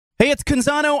Hey, it's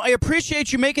Canzano. I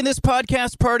appreciate you making this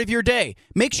podcast part of your day.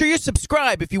 Make sure you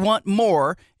subscribe if you want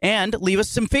more and leave us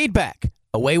some feedback.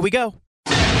 Away we go.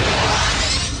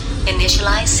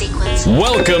 Initialize sequence.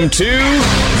 Welcome to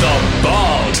The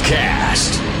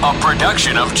Baldcast, a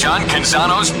production of John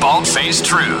Canzano's Bald-Faced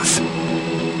Truth.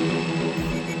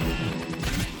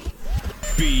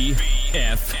 BFT.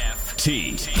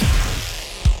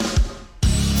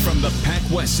 From the Pac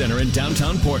West Center in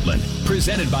downtown Portland,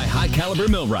 presented by High Caliber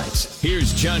Millwrights,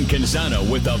 here's John Canzano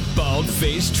with The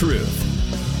Bald-Faced Truth.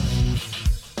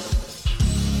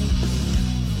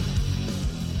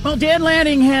 Well, Dan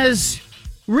Lanning has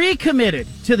recommitted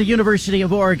to the University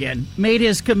of Oregon, made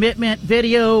his commitment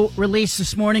video released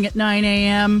this morning at 9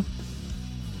 a.m.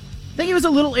 I think he was a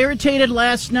little irritated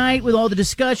last night with all the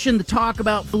discussion, the talk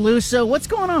about Falusa. What's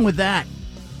going on with that?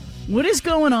 What is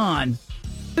going on?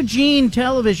 Eugene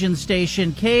television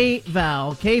station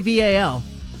KVAL.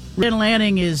 Dan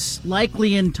Lanning is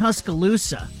likely in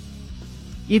Tuscaloosa.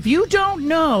 If you don't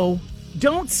know,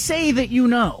 don't say that you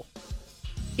know.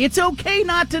 It's okay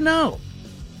not to know.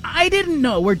 I didn't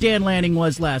know where Dan Lanning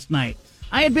was last night.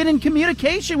 I had been in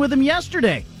communication with him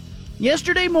yesterday.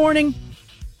 Yesterday morning,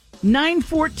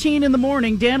 9:14 in the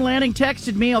morning, Dan Lanning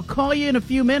texted me, "I'll call you in a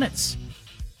few minutes."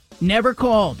 Never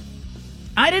called.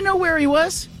 I didn't know where he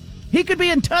was. He could be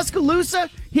in Tuscaloosa.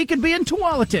 He could be in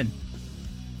Tualatin.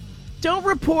 Don't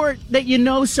report that you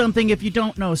know something if you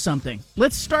don't know something.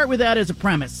 Let's start with that as a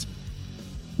premise.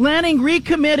 Lanning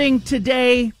recommitting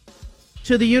today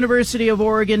to the University of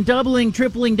Oregon, doubling,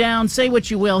 tripling down, say what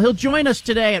you will. He'll join us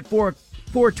today at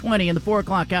 4:20 in the 4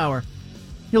 o'clock hour.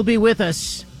 He'll be with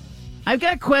us. I've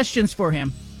got questions for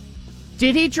him.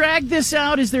 Did he drag this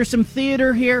out? Is there some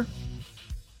theater here?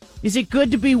 Is it good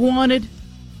to be wanted?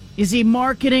 Is he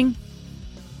marketing?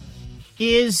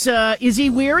 Is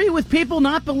he weary with people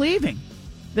not believing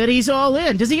that he's all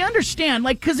in? Does he understand?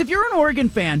 Because if you're an Oregon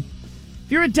fan,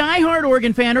 if you're a diehard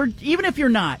Oregon fan, or even if you're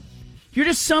not, if you're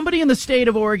just somebody in the state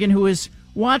of Oregon who has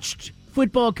watched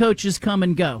football coaches come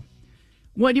and go,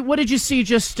 what did you see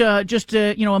just a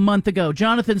month ago?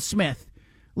 Jonathan Smith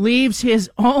leaves his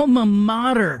alma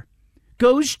mater,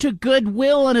 goes to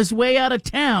Goodwill on his way out of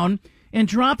town, and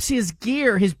drops his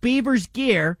gear, his Beavers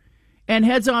gear, and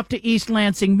heads off to East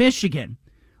Lansing, Michigan.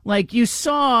 You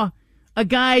saw a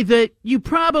guy that you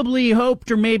probably hoped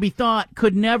or maybe thought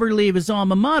could never leave his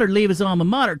alma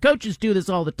mater. Coaches do this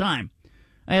all the time.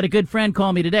 I had a good friend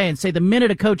call me today and say the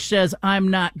minute a coach says, "I'm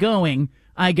not going,"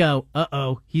 I go,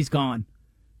 uh-oh, he's gone.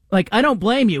 I don't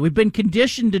blame you. We've been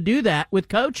conditioned to do that with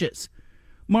coaches.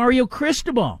 Mario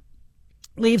Cristobal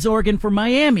leaves Oregon for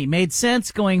Miami. Made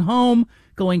sense going home,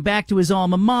 going back to his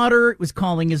alma mater. It was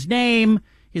calling his name,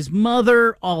 his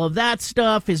mother, all of that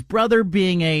stuff. His brother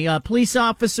being a police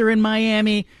officer in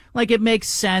Miami. It makes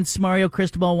sense. Mario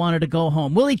Cristobal wanted to go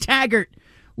home. Willie Taggart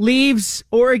leaves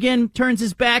Oregon, turns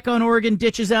his back on Oregon,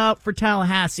 ditches out for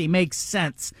Tallahassee. Makes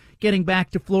sense. Getting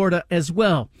back to Florida as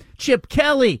well. Chip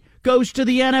Kelly goes to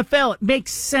the NFL. It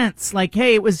makes sense.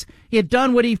 He had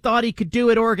done what he thought he could do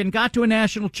at Oregon, got to a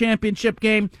national championship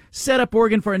game, set up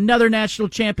Oregon for another national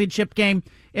championship game,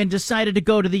 and decided to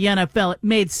go to the NFL. It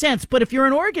made sense. But if you're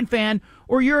an Oregon fan,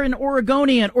 or you're an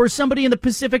Oregonian, or somebody in the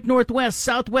Pacific Northwest,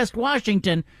 Southwest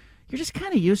Washington, you're just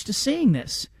kind of used to seeing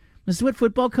this. This is what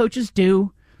football coaches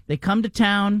do. They come to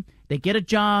town, they get a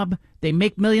job, they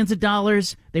make millions of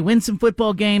dollars, they win some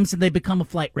football games, and they become a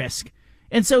flight risk.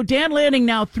 And so Dan Lanning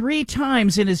now 3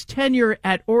 times in his tenure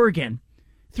at Oregon,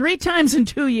 3 times in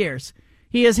 2 years,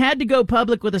 he has had to go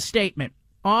public with a statement.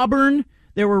 Auburn,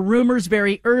 there were rumors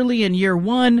very early in year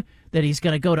 1 that he's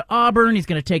going to go to Auburn, he's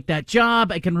going to take that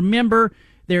job. I can remember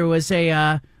there was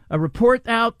a report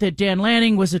out that Dan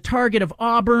Lanning was a target of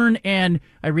Auburn, and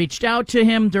I reached out to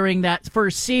him during that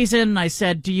first season. I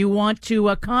said, "Do you want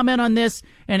to comment on this?"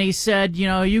 And he said,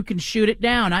 "You can shoot it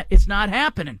down. It's not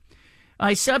happening."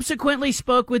 I subsequently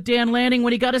spoke with Dan Lanning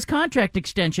when he got his contract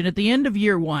extension at the end of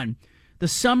year 1. The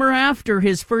summer after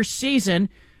his first season,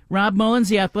 Rob Mullins,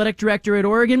 the athletic director at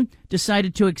Oregon,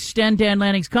 decided to extend Dan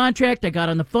Lanning's contract. I got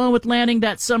on the phone with Lanning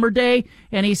that summer day,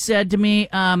 and he said to me,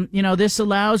 this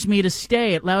allows me to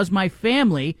stay. It allows my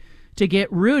family to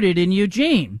get rooted in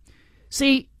Eugene.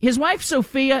 See, his wife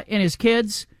Sophia and his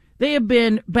kids, they have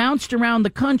been bounced around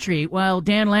the country while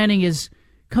Dan Lanning is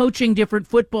coaching different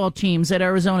football teams at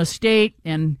Arizona State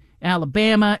and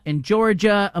Alabama and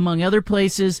Georgia, among other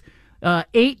places.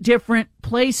 8 different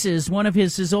places one of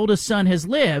his oldest son has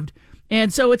lived.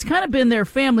 And so it's kind of been their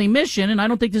family mission, and I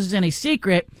don't think this is any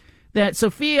secret, that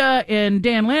Sophia and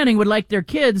Dan Lanning would like their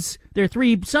kids, their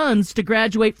 3 sons, to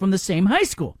graduate from the same high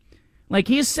school.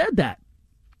 He has said that.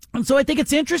 And so I think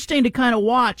it's interesting to kind of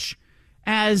watch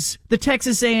as the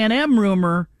Texas A&M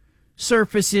rumor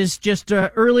surfaces just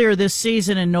earlier this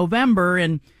season in November,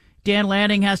 and Dan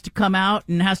Lanning has to come out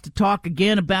and has to talk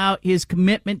again about his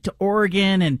commitment to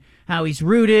Oregon and how he's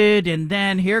rooted. And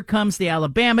then here comes the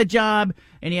Alabama job,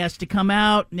 and he has to come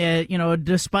out,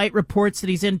 despite reports that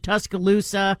he's in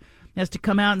Tuscaloosa, has to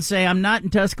come out and say, I'm not in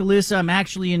Tuscaloosa, I'm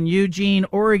actually in Eugene,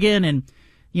 Oregon. And,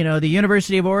 the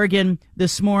University of Oregon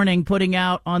this morning putting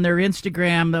out on their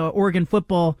Instagram, the Oregon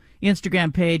football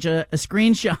Instagram page, a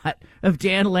screenshot of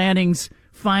Dan Lanning's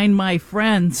Find My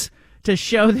Friends to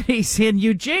show that he's in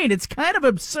Eugene. It's kind of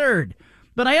absurd.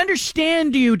 But I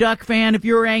understand you, Duck fan, if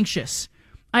you're anxious.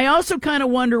 I also kind of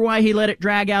wonder why he let it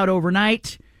drag out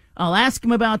overnight. I'll ask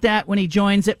him about that when he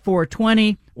joins at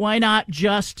 4:20. Why not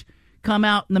just come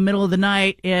out in the middle of the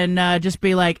night and just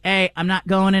be like, hey, I'm not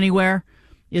going anywhere?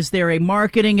 Is there a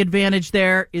marketing advantage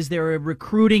there? Is there a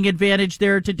recruiting advantage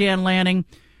there to Dan Lanning?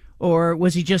 Or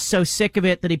was he just so sick of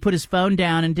it that he put his phone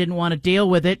down and didn't want to deal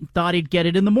with it and thought he'd get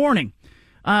it in the morning?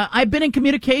 I've been in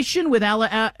communication with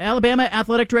Alabama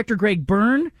Athletic Director Greg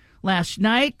Byrne last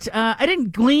night. I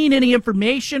didn't glean any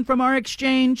information from our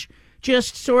exchange.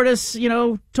 Just sort of,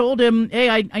 told him, hey,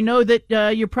 I know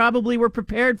that you probably were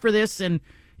prepared for this, and,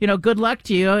 good luck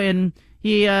to you. And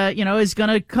he, is going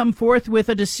to come forth with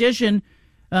a decision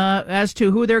as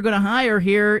to who they're going to hire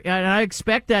here. And I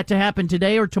expect that to happen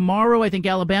today or tomorrow. I think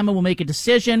Alabama will make a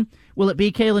decision. Will it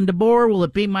be Kalen DeBoer? Will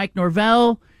it be Mike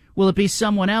Norvell? Will it be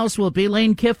someone else? Will it be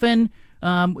Lane Kiffin?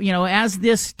 As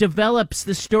this develops,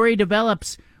 the story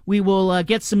develops, we will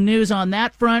get some news on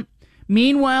that front.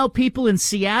 Meanwhile, people in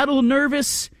Seattle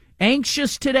nervous,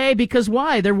 anxious today because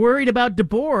why? They're worried about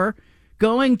DeBoer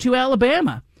going to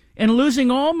Alabama and losing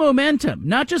all momentum.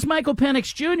 Not just Michael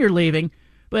Penix Jr. leaving,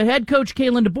 but head coach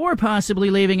Kalen DeBoer possibly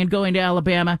leaving and going to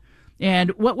Alabama.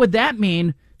 And what would that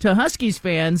mean to Huskies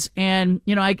fans? And,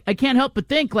 I can't help but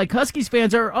think, like, Huskies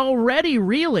fans are already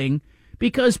reeling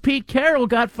because Pete Carroll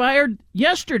got fired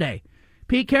yesterday.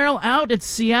 Pete Carroll out at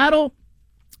Seattle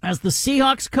as the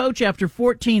Seahawks coach after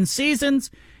 14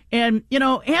 seasons. And,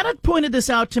 Anna pointed this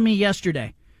out to me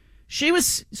yesterday. She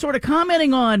was sort of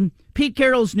commenting on Pete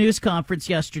Carroll's news conference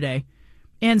yesterday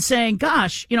and saying,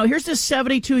 gosh, here's this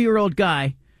 72-year-old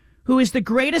guy who is the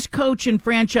greatest coach in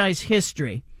franchise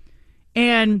history.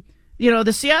 And,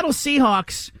 the Seattle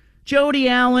Seahawks, Jody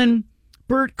Allen,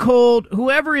 Bert Kold,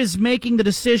 whoever is making the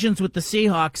decisions with the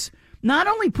Seahawks, not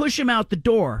only push him out the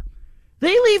door,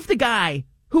 they leave the guy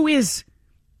who is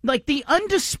like the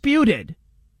undisputed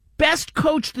best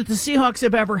coach that the Seahawks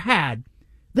have ever had.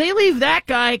 They leave that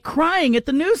guy crying at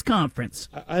the news conference.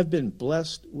 I've been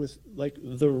blessed with like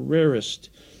the rarest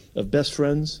of best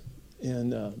friends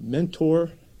and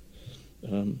mentor,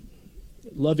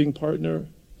 loving partner,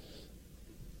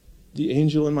 the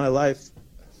angel in my life.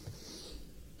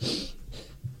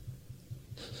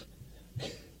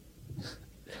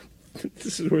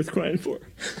 This is worth crying for.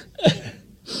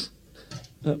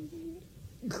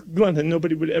 Glenda,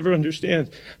 nobody would ever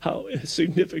understand how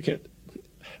significant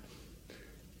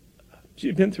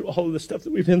she's been through all of the stuff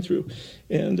that we've been through,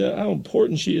 and how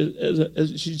important she is.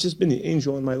 As she's just been the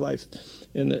angel in my life,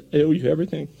 and I owe you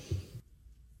everything.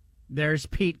 There's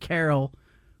Pete Carroll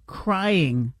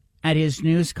crying at his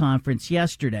news conference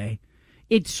yesterday.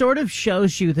 It sort of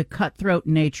shows you the cutthroat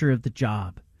nature of the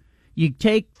job. You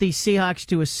take the Seahawks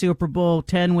to a Super Bowl,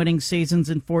 10 winning seasons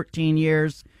in 14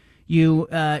 years. You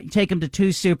take them to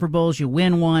 2 Super Bowls. You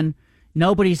win one.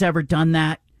 Nobody's ever done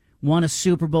that. Won a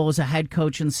Super Bowl as a head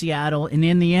coach in Seattle. And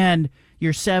in the end,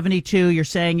 you're 72. You're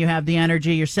saying you have the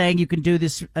energy. You're saying you can do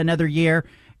this another year.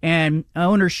 And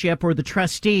ownership, or the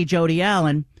trustee, Jody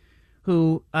Allen,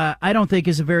 who I don't think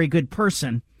is a very good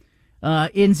person,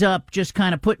 ends up just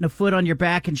kind of putting a foot on your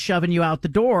back and shoving you out the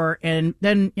door. And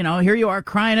then, here you are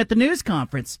crying at the news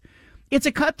conference. It's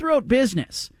a cutthroat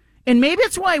business. And maybe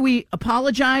it's why we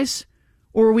apologize,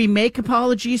 or we make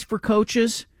apologies for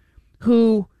coaches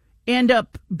who end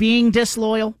up being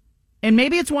disloyal. And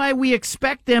maybe it's why we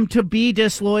expect them to be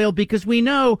disloyal, because we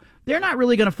know they're not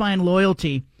really going to find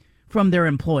loyalty from their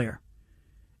employer.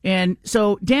 And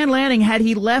so Dan Lanning, had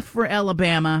he left for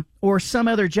Alabama or some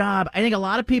other job, I think a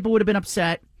lot of people would have been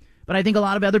upset. But I think a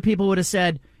lot of other people would have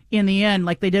said, in the end,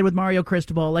 like they did with Mario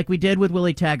Cristobal, like we did with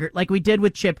Willie Taggart, like we did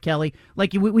with Chip Kelly,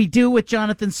 like we do with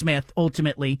Jonathan Smith,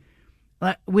 ultimately,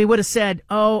 we would have said,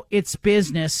 oh, it's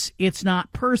business. It's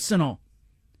not personal.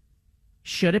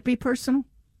 Should it be personal?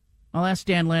 I'll ask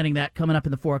Dan Lanning that coming up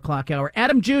in the 4 o'clock hour.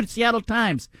 Adam Jude, Seattle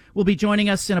Times, will be joining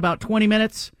us in about 20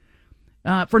 minutes.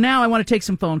 For now, I want to take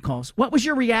some phone calls. What was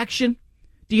your reaction?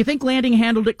 Do you think Lanning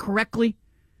handled it correctly?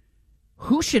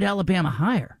 Who should Alabama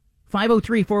hire?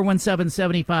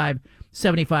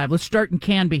 503-417-7575. Let's start in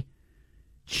Canby.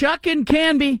 Chuck in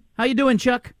Canby. How you doing,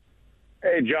 Chuck?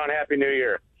 Hey, John, Happy New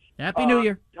Year. Happy New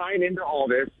Year. Tying into all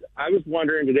this, I was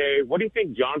wondering today, what do you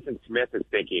think Jonathan Smith is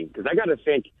thinking? Because I got to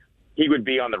think he would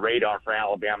be on the radar for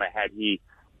Alabama had he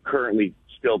currently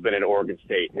still been at Oregon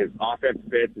State. His offense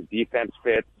fits, his defense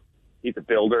fits. He's a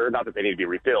builder. Not that they need to be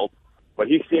rebuilt, but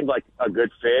he seemed like a good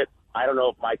fit. I don't know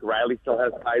if Mike Riley still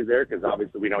has ties there because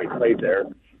obviously we know he played there.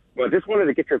 But just wanted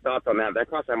to get your thoughts on that. That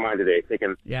crossed my mind today,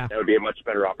 thinking that would be a much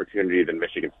better opportunity than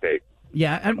Michigan State.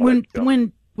 Yeah, and when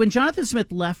Jonathan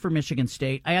Smith left for Michigan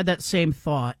State, I had that same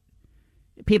thought.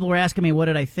 People were asking me, what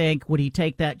did I think? Would he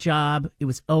take that job? It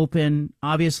was open,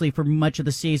 obviously, for much of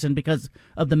the season because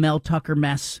of the Mel Tucker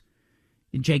mess.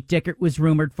 Jake Dickert was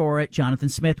rumored for it. Jonathan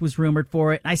Smith was rumored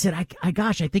for it. And I said, I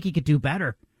think he could do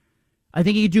better. I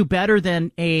think he could do better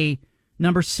than a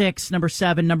number 6, number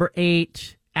 7, number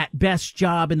 8, at best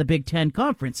job in the Big Ten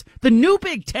Conference. The new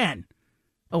Big Ten.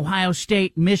 Ohio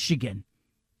State, Michigan,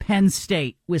 Penn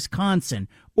State, Wisconsin,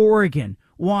 Oregon,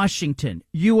 Washington,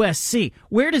 USC.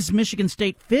 Where does Michigan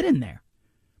State fit in there?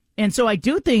 And so I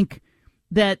do think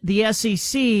that the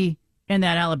SEC and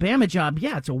that Alabama job,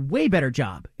 it's a way better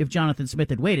job if Jonathan Smith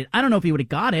had waited. I don't know if he would have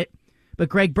got it, but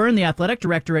Greg Byrne, the athletic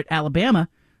director at Alabama,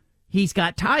 he's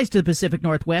got ties to the Pacific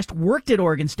Northwest, worked at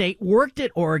Oregon State, worked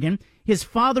at Oregon. His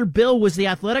father, Bill, was the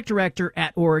athletic director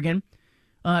at Oregon.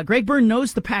 Greg Byrne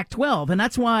knows the Pac-12, and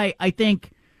that's why I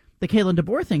think the Kalen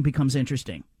DeBoer thing becomes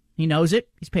interesting. He knows it.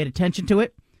 He's paid attention to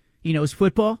it. He knows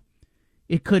football.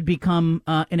 It could become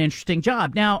an interesting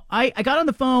job. Now, I got on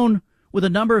the phone with a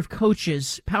number of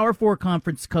coaches, Power 4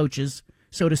 conference coaches,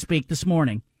 so to speak, this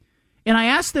morning, and I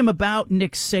asked them about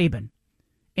Nick Saban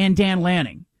and Dan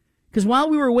Lanning. Because while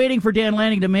we were waiting for Dan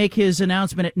Lanning to make his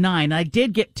announcement at 9, I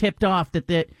did get tipped off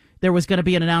that there was going to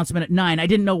be an announcement at 9. I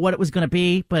didn't know what it was going to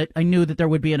be, but I knew that there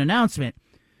would be an announcement.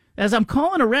 As I'm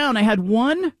calling around, I had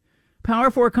one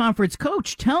Power 4 conference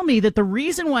coach tell me that the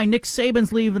reason why Nick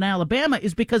Saban's leaving Alabama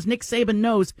is because Nick Saban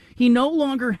knows he no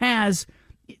longer has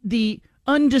the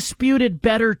undisputed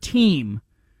better team.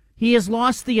 He has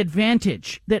lost the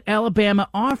advantage that Alabama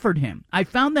offered him. I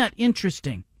found that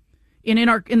interesting. And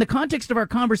in the context of our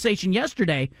conversation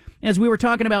yesterday, as we were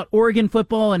talking about Oregon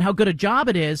football and how good a job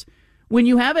it is, when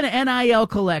you have an NIL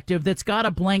collective that's got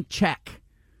a blank check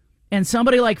and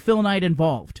somebody like Phil Knight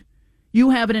involved,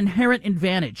 you have an inherent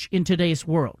advantage in today's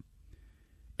world.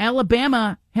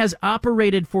 Alabama has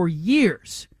operated for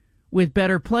years with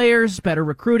better players, better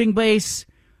recruiting base.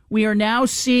 We are now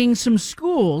seeing some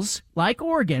schools like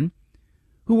Oregon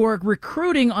who are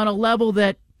recruiting on a level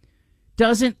that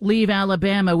doesn't leave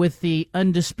Alabama with the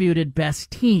undisputed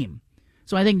best team.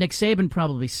 So I think Nick Saban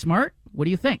probably smart. What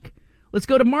do you think? Let's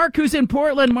go to Mark, who's in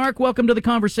Portland. Mark, welcome to the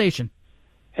conversation.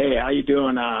 Hey, how you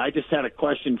doing? I just had a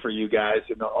question for you guys.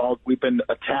 We've been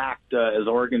attacked as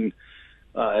Oregon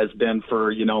has been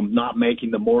for not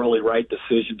making the morally right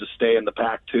decision to stay in the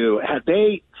Pac-2. Had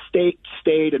they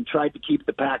stayed and tried to keep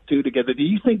the Pac-2 together, do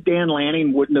you think Dan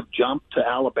Lanning wouldn't have jumped to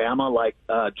Alabama like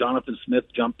Jonathan Smith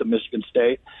jumped to Michigan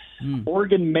State?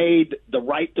 Oregon made the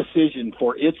right decision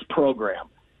for its program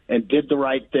and did the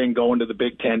right thing going to the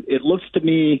Big Ten. It looks to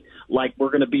me like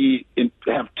we're going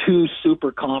to have two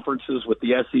super conferences with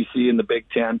the SEC and the Big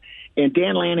Ten. And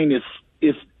Dan Lanning is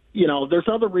there's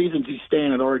other reasons he's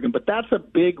staying at Oregon, but that's a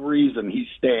big reason he's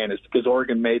staying is because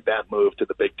Oregon made that move to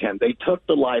the Big Ten. They took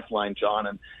the lifeline, John,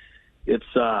 and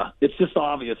it's just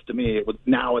obvious to me.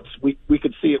 We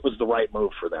could see it was the right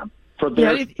move for them, for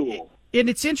their school. And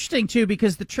it's interesting, too,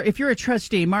 because if you're a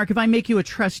trustee, Mark, if I make you a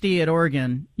trustee at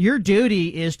Oregon, your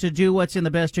duty is to do what's in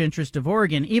the best interest of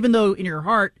Oregon, even though in your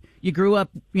heart you grew up,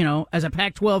 as a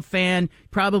Pac-12 fan,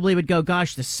 probably would go,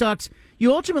 gosh, this sucks.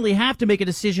 You ultimately have to make a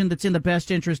decision that's in the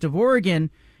best interest of Oregon,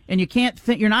 and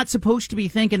you're not supposed to be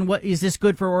thinking, what is this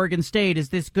good for Oregon State? Is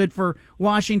this good for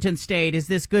Washington State? Is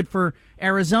this good for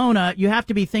Arizona? You have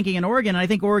to be thinking in Oregon, and I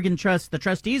think the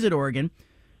trustees at Oregon,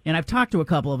 and I've talked to a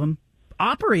couple of them,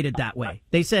 operated that way.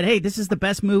 They said, hey, this is the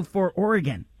best move for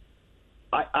Oregon.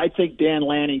 I think Dan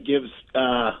Lanning gives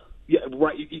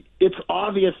it's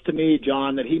obvious to me,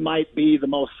 John, that he might be the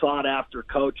most sought-after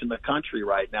coach in the country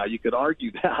right now. You could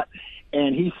argue that.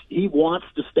 And he wants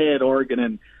to stay at Oregon.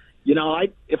 And,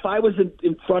 if I was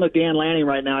in front of Dan Lanning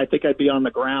right now, I think I'd be on the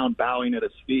ground bowing at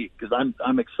his feet because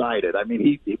I'm excited. I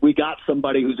mean, we got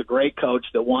somebody who's a great coach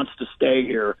that wants to stay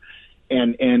here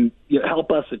and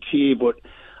help us achieve what –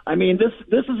 I mean, this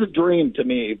is a dream to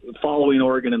me, following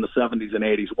Oregon in the 70s and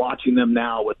 80s, watching them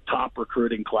now with top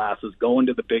recruiting classes, going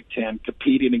to the Big Ten,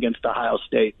 competing against Ohio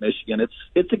State, Michigan.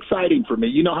 It's exciting for me.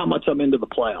 You know how much I'm into the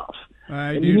playoffs.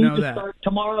 I and do you need know to that.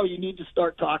 tomorrow you need to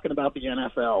start talking about the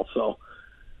NFL. So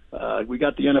we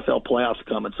got the NFL playoffs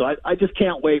coming. So I just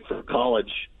can't wait for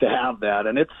college to have that.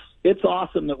 And it's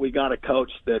awesome that we got a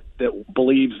coach that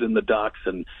believes in the Ducks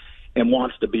and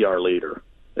wants to be our leader.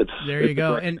 There you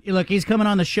go. And look, he's coming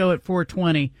on the show at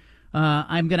 4:20.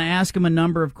 I'm going to ask him a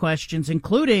number of questions,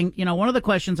 including, one of the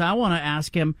questions I want to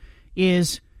ask him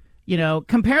is,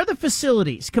 compare the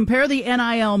facilities, compare the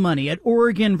NIL money at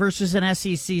Oregon versus an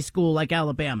SEC school like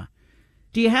Alabama.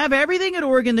 Do you have everything at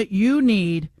Oregon that you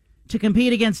need to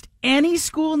compete against any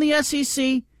school in the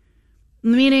SEC?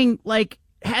 Meaning,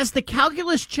 has the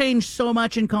calculus changed so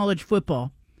much in college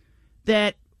football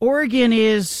that Oregon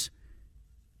is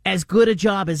as good a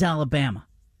job as Alabama?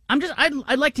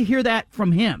 I'd like to hear that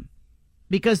from him,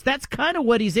 because that's kind of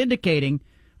what he's indicating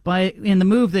in the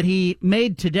move that he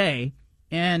made today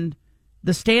and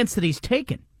the stance that he's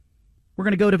taken. We're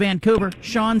going to go to Vancouver.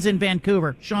 Sean's in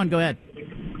Vancouver. Sean, go ahead.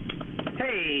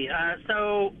 Hey,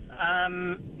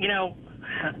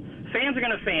 fans are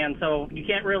going to fan, so you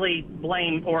can't really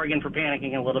blame Oregon for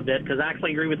panicking a little bit, because I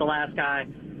actually agree with the last guy.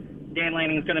 Dan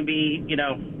Lanning is going to be,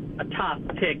 a top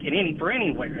pick for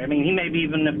anywhere. I mean, he maybe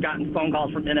even have gotten phone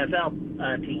calls from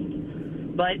NFL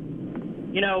teams. But,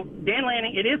 Dan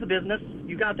Lanning, it is a business.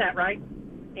 You got that right.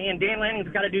 And Dan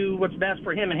Lanning's got to do what's best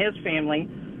for him and his family.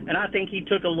 And I think he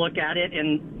took a look at it.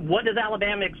 And what does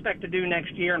Alabama expect to do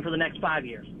next year and for the next 5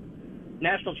 years?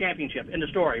 National championship, end of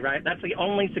story, right? That's the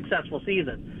only successful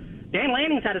season. Dan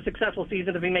Lanning's had a successful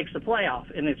season if he makes the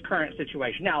playoff in his current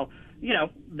situation. Now,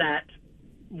 that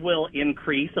will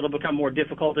increase. It'll become more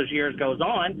difficult as years goes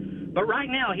on. But right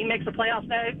now, he makes the playoffs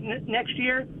next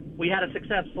year, we had a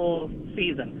successful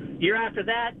season. Year after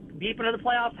that, deep into the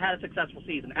playoffs, had a successful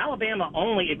season. Alabama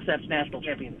only accepts national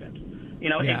championships,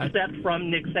 except from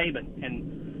Nick Saban.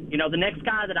 And, the next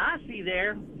guy that I see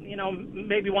there,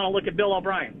 maybe want to look at Bill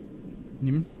O'Brien.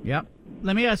 Mm-hmm. Yep.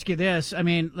 Let me ask you this. I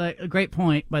mean, a great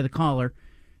point by the caller.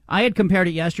 I had compared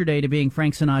it yesterday to being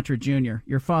Frank Sinatra Jr.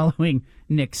 You're following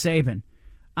Nick Saban.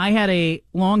 I had a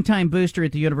longtime booster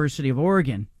at the University of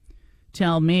Oregon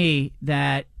tell me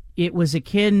that it was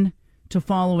akin to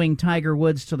following Tiger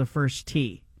Woods to the first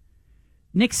tee.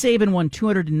 Nick Saban won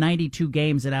 292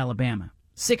 games at Alabama,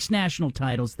 6 national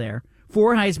titles there,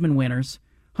 4 Heisman winners,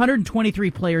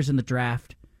 123 players in the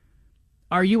draft.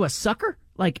 Are you a sucker?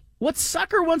 What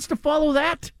sucker wants to follow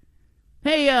that?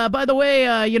 Hey, by the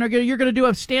way, you're going to do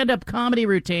a stand-up comedy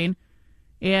routine,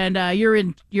 and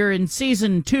you're in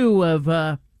season 2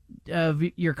 of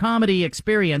your comedy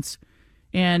experience,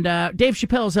 and Dave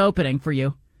Chappelle's opening for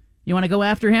you. You want to go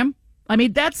after him? I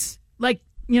mean, that's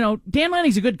Dan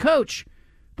Lanning's a good coach,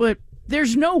 but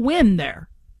there's no win there.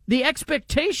 The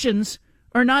expectations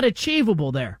are not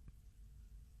achievable there.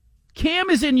 Cam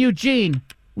is in Eugene,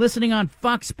 listening on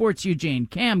Fox Sports Eugene.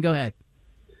 Cam, go ahead.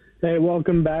 Hey,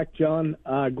 welcome back, John.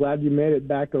 Glad you made it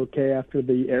back okay after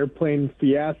the airplane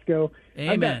fiasco.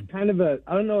 Amen. I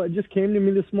don't know, it just came to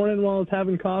me this morning while I was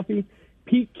having coffee.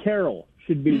 Pete Carroll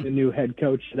should be the new head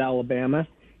coach at Alabama.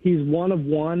 He's one of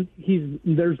one.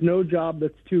 There's no job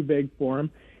that's too big for him.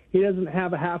 He doesn't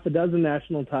have a half a dozen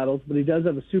national titles, but he does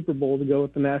have a Super Bowl to go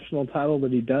with the national title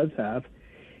that he does have.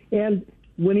 And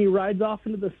when he rides off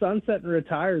into the sunset and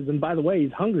retires, and by the way,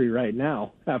 he's hungry right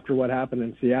now after what happened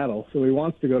in Seattle, so he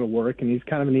wants to go to work, and he's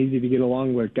kind of an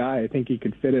easy-to-get-along-with guy. I think he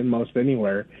could fit in most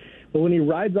anywhere. But when he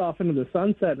rides off into the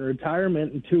sunset and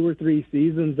retirement in 2 or 3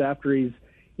 seasons after he's,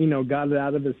 got it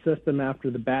out of his system after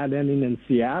the bad ending in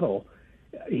Seattle,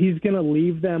 he's going to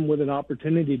leave them with an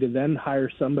opportunity to then hire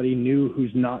somebody new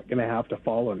who's not going to have to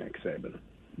follow Nick Saban.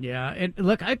 Yeah, and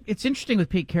look, it's interesting with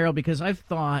Pete Carroll because I've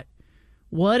thought,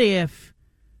 what if,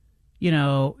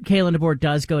 Kalen DeBoer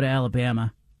does go to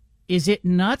Alabama? Is it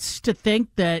nuts to think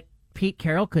that Pete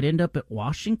Carroll could end up at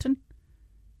Washington?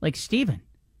 Steven,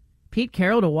 Pete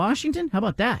Carroll to Washington? How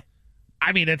about that?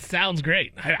 I mean, it sounds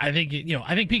great. I think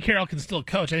I think Pete Carroll can still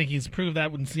coach. I think he's proved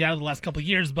that in Seattle the last couple of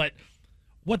years. But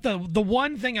what the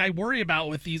one thing I worry about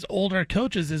with these older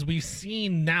coaches is we've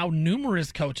seen now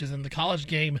numerous coaches in the college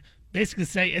game basically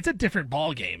say it's a different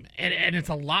ball game, and it's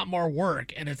a lot more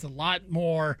work, and it's a lot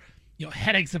more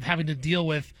headaches of having to deal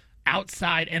with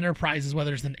outside enterprises,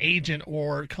 whether it's an agent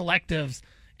or collectives,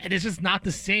 and it's just not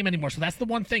the same anymore. So that's the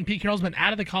one thing. Pete Carroll's been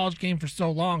out of the college game for so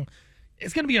long.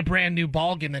 It's going to be a brand new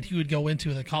ball game that he would go into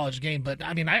in the college game. But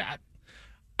I mean, I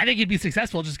think he'd be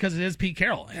successful just because it is Pete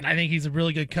Carroll, and I think he's a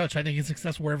really good coach. I think he's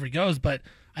successful wherever he goes, but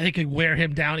I think it could wear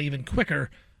him down even quicker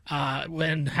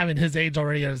when having his age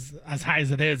already as high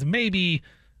as it is. Maybe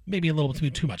a little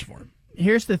too much for him.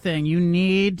 Here's the thing. You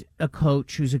need a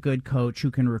coach who's a good coach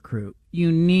who can recruit.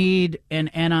 You need an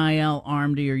NIL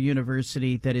arm to your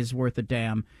university that is worth a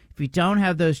damn. If you don't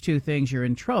have those two things, you're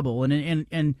in trouble.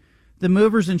 And the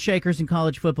movers and shakers in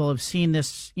college football have seen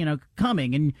this,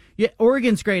 coming. And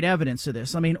Oregon's great evidence of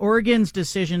this. I mean, Oregon's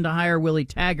decision to hire Willie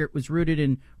Taggart was rooted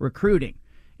in recruiting.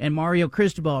 And Mario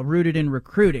Cristobal rooted in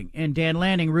recruiting. And Dan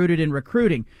Lanning rooted in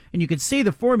recruiting. And you could see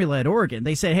the formula at Oregon.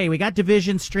 They said, hey, we got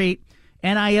Division Street.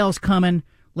 NIL's coming.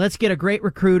 Let's get a great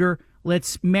recruiter.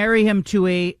 Let's marry him to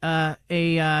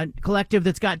a collective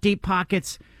that's got deep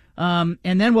pockets. And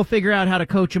then we'll figure out how to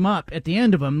coach them up at the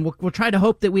end of them. We'll try to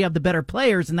hope that we have the better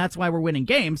players, and that's why we're winning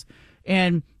games.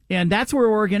 And that's where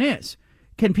Oregon is.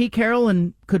 Can Pete Carroll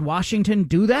and could Washington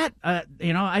do that?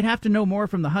 I'd have to know more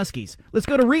from the Huskies. Let's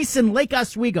go to Reese in Lake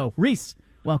Oswego. Reese,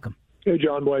 welcome. Hey,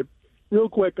 John Boy. Real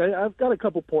quick, I've got a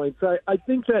couple points. I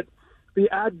think that the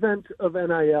advent of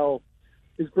NIL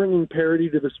is bringing parity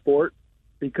to the sport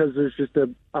because there's just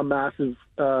a massive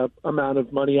amount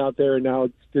of money out there, and now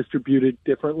it's distributed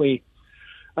differently.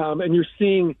 And you're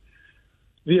seeing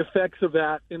the effects of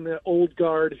that in the old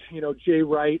guard, Jay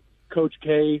Wright, Coach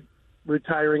K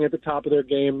retiring at the top of their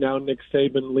game, now Nick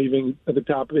Saban leaving at the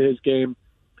top of his game.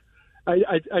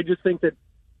 I just think that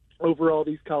overall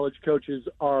these college coaches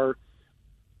are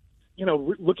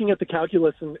looking at the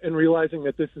calculus and realizing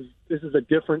that this is a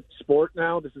different sport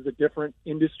now. This is a different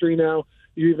industry now.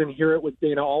 You even hear it with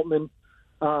Dana Altman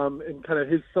and kind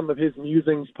of some of his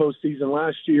musings postseason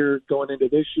last year going into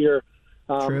this year.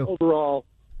 Overall,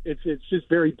 it's just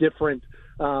very different,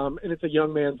 and it's a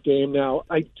young man's game now.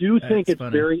 I do think it's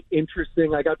funny. Very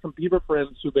interesting. I got some Beaver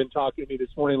friends who've been talking to me this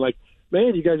morning, like,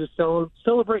 man, you guys are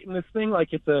celebrating this thing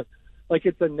like it's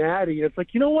a natty. It's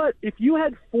like, you know what? If you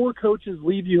had 4 coaches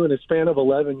leave you in a span of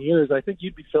 11 years, I think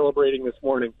you'd be celebrating this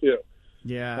morning too.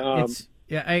 Yeah,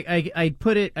 I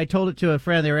told it to a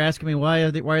friend. They were asking me why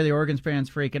are the Oregon fans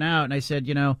freaking out, and I said,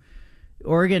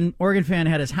 Oregon fan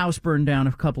had his house burned down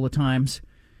a couple of times,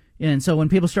 and so when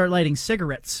people start lighting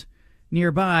cigarettes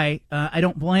nearby, I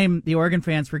don't blame the Oregon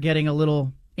fans for getting a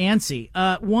little antsy.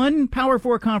 One Power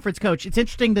 4 conference coach. It's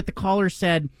interesting that the caller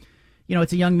said,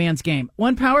 it's a young man's game.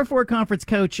 One Power 4 conference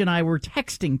coach and I were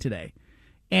texting today,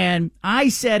 and I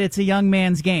said it's a young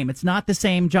man's game. It's not the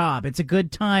same job. It's a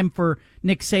good time for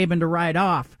Nick Saban to ride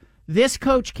off. This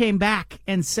coach came back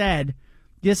and said,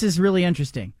 this is really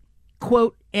interesting.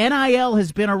 Quote, NIL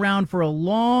has been around for a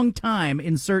long time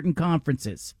in certain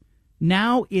conferences.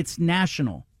 Now it's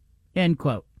national. End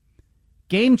quote.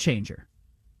 Game changer.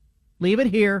 Leave it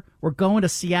here. We're going to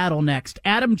Seattle next.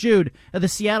 Adam Jude of the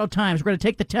Seattle Times. We're going to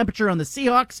take the temperature on the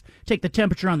Seahawks, take the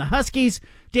temperature on the Huskies.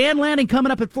 Dan Lanning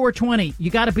coming up at 4:20. You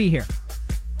got to be here.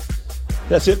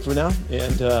 That's it for now.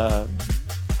 And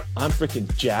I'm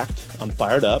freaking jacked. I'm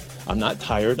fired up. I'm not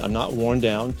tired. I'm not worn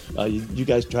down. You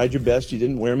guys tried your best. You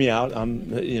didn't wear me out.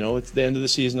 It's the end of the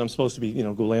season. I'm supposed to be,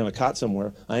 go lay on a cot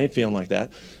somewhere. I ain't feeling like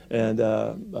that. And,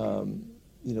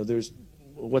 there's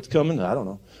what's coming. I don't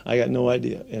know. I got no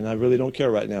idea. And I really don't care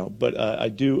right now. But I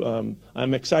do.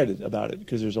 I'm excited about it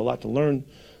because there's a lot to learn.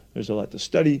 There's a lot to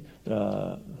study.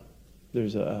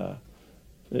 There's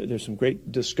some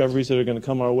great discoveries that are going to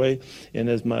come our way. And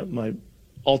as my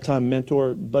all-time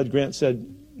mentor, Bud Grant, said,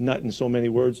 not in so many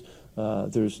words,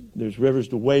 there's rivers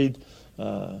to wade,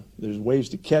 there's waves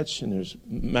to catch, and there's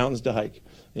mountains to hike.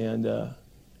 And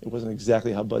it wasn't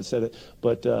exactly how Bud said it,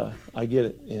 but I get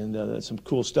it. And that's some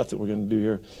cool stuff that we're going to do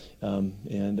here.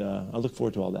 And I look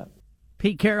forward to all that.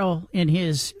 Pete Carroll in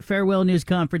his farewell news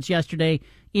conference yesterday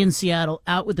in Seattle,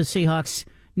 out with the Seahawks.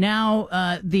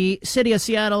 Now the city of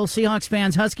Seattle, Seahawks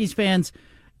fans, Huskies fans,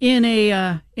 in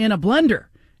a blender,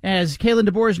 as Kalen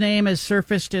DeBoer's name has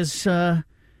surfaced as a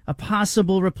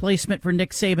possible replacement for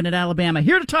Nick Saban at Alabama.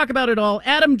 Here to talk about it all,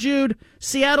 Adam Jude,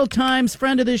 Seattle Times,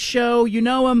 friend of this show. You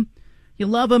know him. You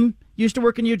love him. Used to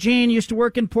work in Eugene, used to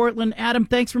work in Portland. Adam,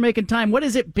 thanks for making time. What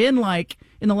has it been like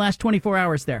in the last 24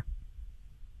 hours there?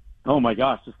 Oh, my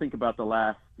gosh. Just think about the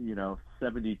last,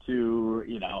 72,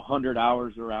 100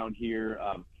 hours around here.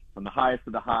 From the highest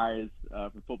of the highs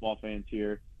for football fans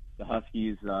here. The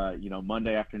Huskies,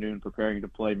 Monday afternoon preparing to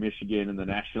play Michigan in the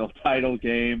national title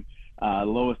game.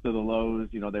 Lowest of the lows.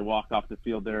 They walk off the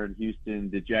field there in Houston,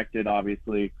 dejected,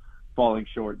 obviously, falling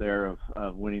short there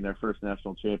of winning their first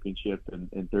national championship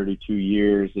in 32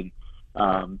 years.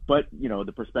 But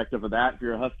the perspective of that, if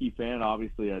you're a Husky fan,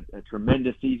 obviously a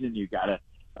tremendous season. You got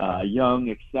a young,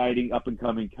 exciting,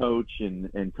 up-and-coming coach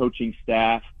and coaching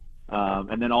staff.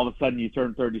 And then all of a sudden you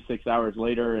turn 36 hours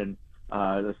later, and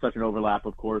there's such an overlap,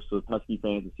 of course, with Husky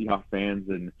fans and Seahawks fans,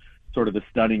 and sort of the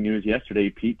stunning news yesterday,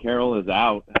 Pete Carroll is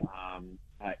out.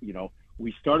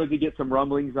 we started to get some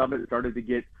rumblings of it, started to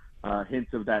get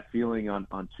hints of that feeling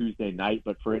on Tuesday night,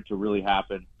 but for it to really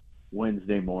happen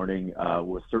Wednesday morning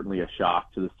was certainly a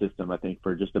shock to the system, I think,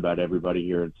 for just about everybody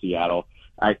here in Seattle.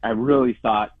 I really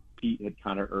thought Pete had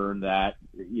kind of earned that,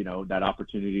 that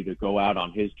opportunity to go out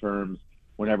on his terms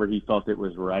whenever he felt it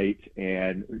was right.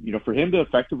 And, for him to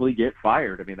effectively get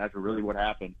fired, I mean, that's really what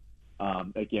happened.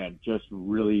 Again, just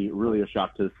really, really a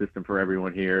shock to the system for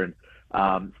everyone here.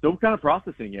 And still kind of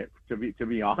processing it, to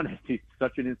be honest. He's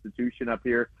such an institution up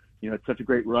here. It's such a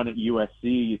great run at USC.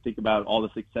 You think about all the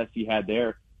success he had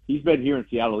there. He's been here in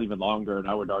Seattle even longer, and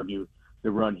I would argue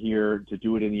the run here, to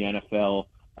do it in the NFL,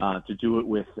 to do it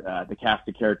with the cast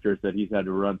of characters that he's had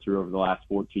to run through over the last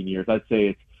 14 years, I'd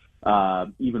say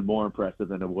it's even more impressive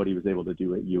than what he was able to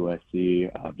do at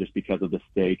USC, just because of the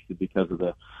stakes and because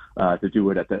of to do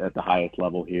it at the highest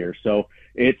level here. So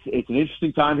it's an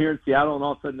interesting time here in Seattle, and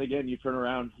all of a sudden, again, you turn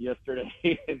around yesterday,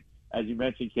 and as you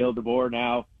mentioned, Kalen DeBoer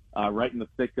now right in the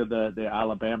thick of the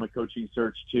Alabama coaching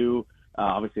search too.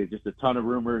 Obviously, just a ton of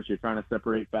rumors. You're trying to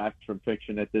separate facts from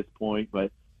fiction at this point, but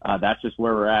that's just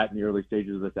where we're at in the early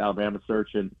stages of this Alabama search,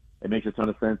 and it makes a ton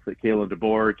of sense that Kalen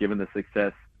DeBoer, given the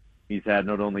success he's had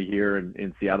not only here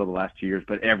in Seattle the last 2 years,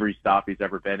 but every stop he's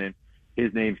ever been in,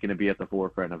 his name's going to be at the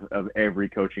forefront of every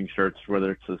coaching search,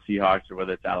 whether it's the Seahawks or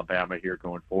whether it's Alabama here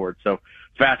going forward. So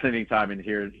fascinating time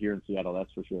here in Seattle,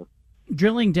 that's for sure.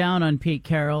 Drilling down on Pete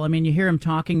Carroll, I mean, you hear him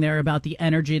talking there about the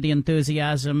energy, the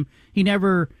enthusiasm. He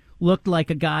never looked like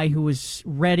a guy who was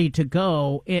ready to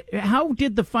go. How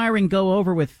did the firing go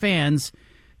over with fans?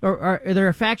 Or are there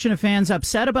a faction of fans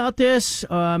upset about this?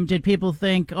 Did people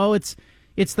think,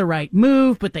 it's the right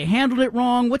move, but they handled it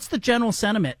wrong? What's the general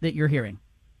sentiment that you're hearing?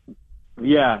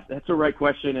 Yeah, that's a right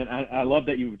question, and I love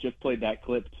that you just played that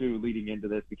clip, too, leading into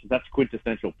this, because that's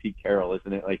quintessential Pete Carroll,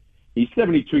 isn't it? Like, he's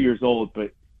 72 years old,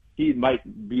 but he might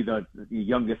be the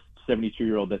youngest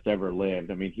 72-year-old that's ever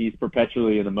lived. I mean, he's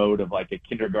perpetually in the mode of like a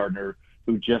kindergartner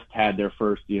who just had their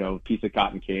first, piece of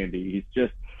cotton candy.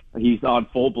 He's on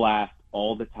full blast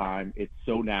all the time. It's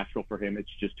so natural for him. It's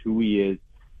just who he is.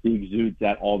 He exudes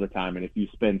that all the time. And if you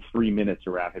spend 3 minutes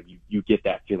around him, you get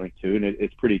that feeling too. And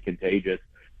it's pretty contagious.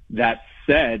 That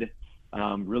said,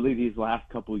 really these last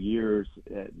couple of years,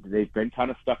 they've been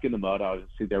kind of stuck in the mud.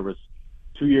 Obviously, there was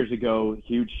 2 years ago,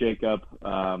 huge shakeup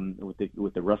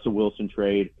with the Russell Wilson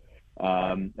trade.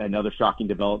 Another shocking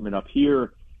development up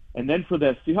here. And then for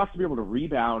the Seahawks to be able to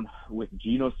rebound with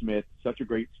Geno Smith, such a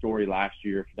great story last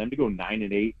year, for them to go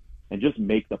 9-8 and just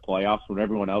make the playoffs when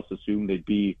everyone else assumed they'd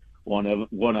be one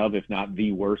of, if not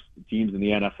the worst teams in the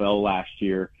NFL last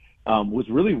year, was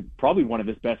really probably one of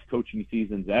his best coaching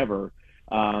seasons ever.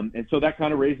 And so that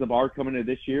kind of raised the bar coming into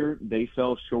this year. They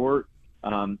fell short.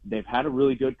 They've had a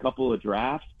really good couple of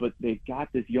drafts, but they've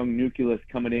got this young nucleus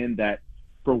coming in that,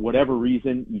 for whatever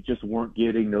reason, you just weren't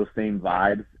getting those same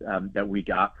vibes that we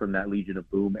got from that Legion of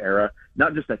Boom era.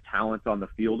 Not just the talent on the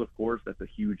field, of course. That's a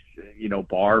huge,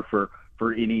 bar for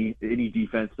any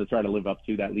defense to try to live up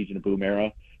to, that Legion of Boom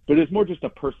era. But it's more just a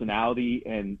personality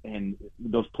and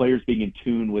those players being in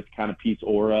tune with kind of Pete's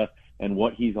aura and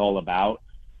what he's all about.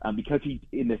 Because he,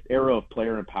 in this era of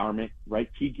player empowerment, right,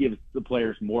 he gives the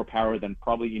players more power than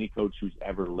probably any coach who's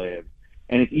ever lived.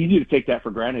 And it's easy to take that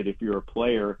for granted if you're a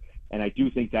player. And I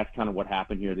do think that's kind of what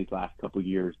happened here these last couple of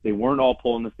years. They weren't all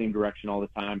pulling the same direction all the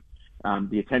time.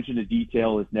 The attention to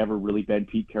detail has never really been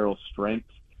Pete Carroll's strength.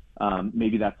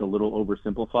 Maybe that's a little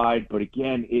oversimplified. But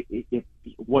again,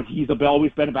 what he's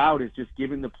always been about is just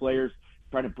giving the players,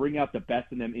 trying to bring out the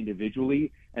best in them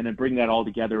individually and then bring that all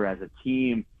together as a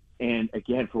team. And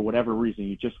again, for whatever reason,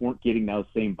 you just weren't getting those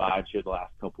same vibes here the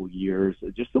last couple of years.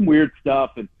 Just some weird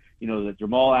stuff. And, the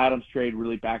Jamal Adams trade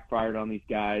really backfired on these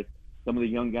guys. Some of the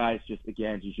young guys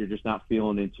you're just not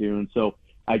feeling in tune. So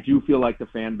I do feel like the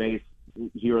fan base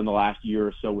here in the last year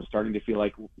or so was starting to feel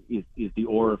like is the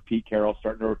aura of Pete Carroll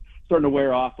starting to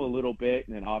wear off a little bit.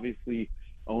 And then obviously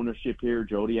ownership here,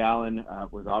 Jody Allen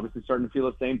was obviously starting to feel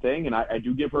the same thing. And I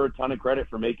do give her a ton of credit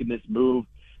for making this move.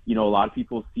 A lot of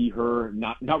people see her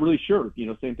not really sure,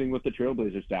 same thing with the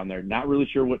Trailblazers down there, not really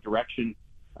sure what direction,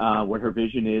 what her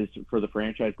vision is for the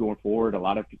franchise going forward. A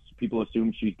lot of people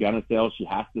assume she's going to sell. She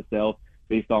has to sell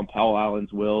based on Paul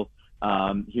Allen's will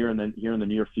here in the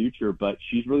near future. But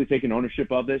she's really taken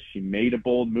ownership of this. She made a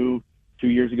bold move 2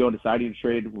 years ago, deciding to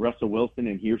trade Russell Wilson,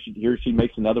 and here she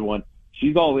makes another one.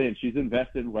 She's all in. She's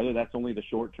invested, whether that's only the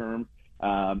short term.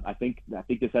 I think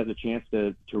this has a chance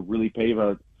to really pave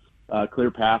a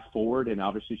clear path forward, and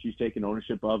obviously she's taken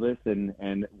ownership of this,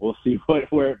 and we'll see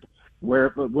where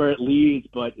it leads.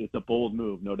 But it's a bold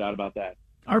move, no doubt about that.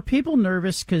 Are people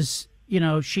nervous because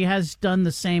she has done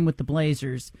the same with the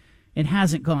Blazers, it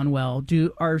hasn't gone well.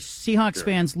 Are Seahawks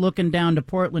fans looking down to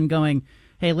Portland going,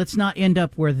 hey, let's not end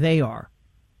up where they are?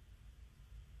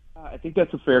 I think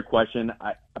that's a fair question,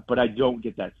 but I don't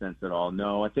get that sense at all.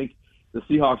 No, I think the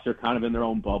Seahawks are kind of in their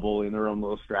own bubble, in their own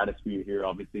little stratosphere here.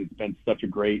 Obviously, it's been such a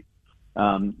great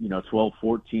 12,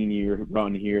 14-year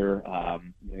run here.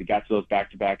 They got to those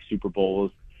back-to-back Super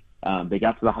Bowls. They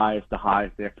got to the highest.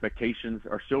 The expectations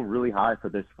are still really high for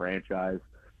this franchise.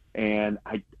 And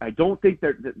I don't think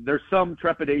there's some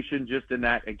trepidation just in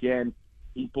that, again,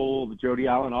 Jody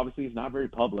Allen obviously is not very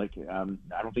public.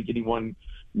 I don't think anyone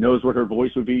knows what her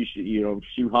voice would be.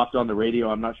 She hopped on the radio.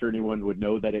 I'm not sure anyone would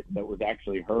know that was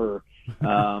actually her.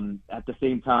 At the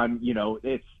same time,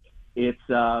 the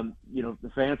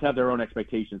fans have their own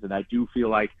expectations, and I do feel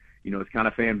like, it's kind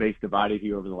of fan base divided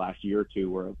here over the last year or two,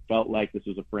 where it felt like this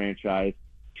was a franchise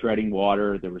treading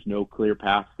water. There was no clear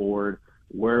path forward.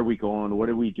 Where are we going? What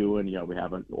are we doing? We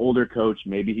have an older coach.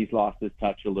 Maybe he's lost his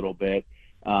touch a little bit.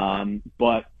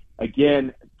 But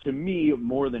again, to me,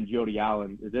 more than Jody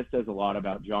Allen, this says a lot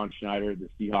about John Schneider, the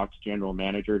Seahawks general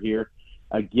manager here.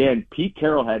 Again, Pete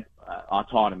Carroll had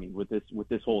autonomy with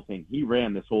this whole thing. He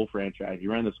ran this whole franchise. He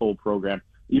ran this whole program,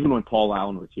 even when Paul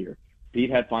Allen was here. Pete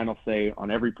had final say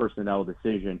on every personnel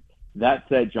decision. That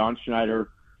said, John Schneider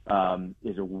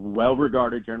is a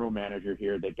well-regarded general manager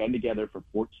here. They've been together for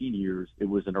 14 years. It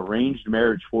was an arranged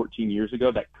marriage 14 years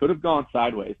ago that could have gone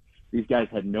sideways. These guys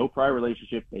had no prior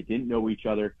relationship. They didn't know each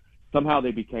other. Somehow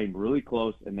they became really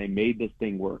close, and they made this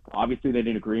thing work. Obviously, they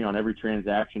didn't agree on every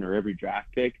transaction or every draft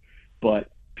pick,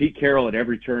 but Pete Carroll at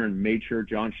every turn made sure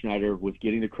John Schneider was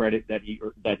getting the credit that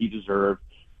he deserved,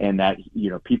 and that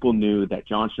people knew that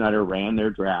John Schneider ran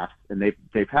their drafts, and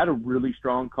they've had a really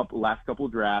strong last couple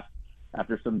of drafts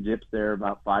after some dips there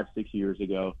about 5-6 years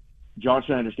ago. John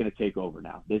Schneider's going to take over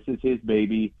now. This is his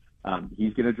baby.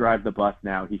 He's going to drive the bus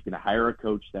now. He's going to hire a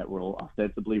coach that will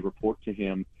ostensibly report to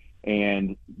him.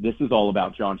 And this is all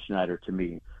about John Schneider to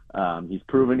me. He's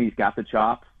proven he's got the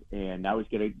chops, and now he's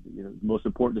going to, the most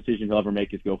important decision he'll ever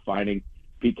make is go finding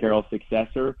Pete Carroll's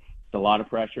successor. It's a lot of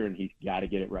pressure, and he's got to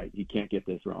get it right. He can't get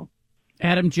this wrong.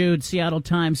 Adam Jude, Seattle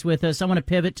Times with us. I want to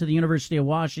pivot to the University of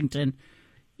Washington.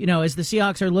 As the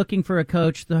Seahawks are looking for a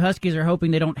coach, the Huskies are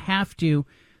hoping they don't have to.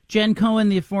 Jen Cohen,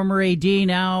 the former AD,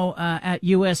 now at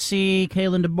USC.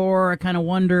 Kalen DeBoer, I kind of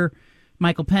wonder.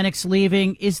 Michael Penix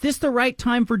leaving. Is this the right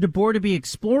time for DeBoer to be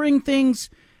exploring things?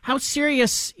 How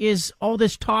serious is all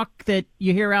this talk that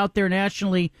you hear out there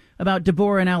nationally about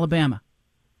DeBoer in Alabama?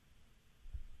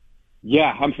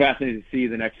 Yeah, I'm fascinated to see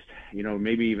the next,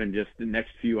 maybe even just the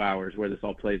next few hours where this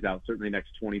all plays out. Certainly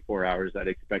next 24 hours, I'd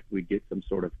expect we'd get some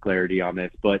sort of clarity on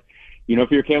this. But,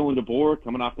 if you're Kalen DeBoer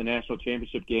coming off the national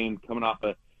championship game, coming off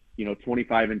a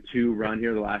 25-2 run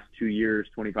here the last 2 years,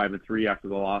 25-3 after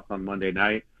the loss on Monday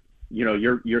night,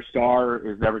 your star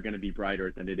is never going to be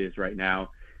brighter than it is right now.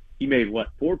 He made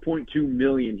 $4.2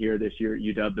 million here this year at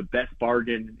UW, the best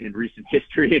bargain in recent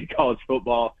history in college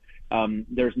football.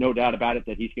 There's no doubt about it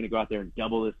that he's going to go out there and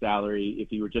double his salary if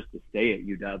he were just to stay at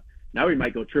UW. Now he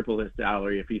might go triple his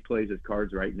salary if he plays his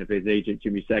cards right, and if his agent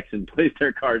Jimmy Sexton plays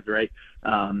their cards right.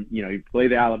 You play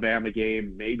the Alabama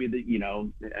game, maybe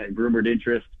rumored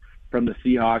interest from the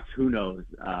Seahawks, who knows?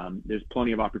 There's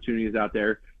plenty of opportunities out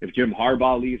there. If Jim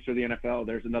Harbaugh leaves for the NFL,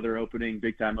 there's another opening,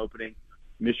 big-time opening.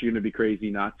 Michigan would be crazy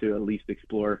not to at least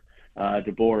explore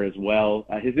DeBoer as well.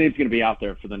 His name's going to be out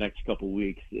there for the next couple of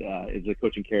weeks as the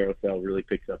coaching carousel really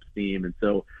picks up steam. And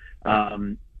so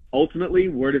ultimately,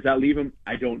 where does that leave him?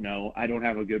 I don't know. I don't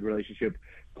have a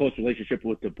close relationship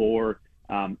with DeBoer.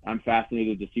 I'm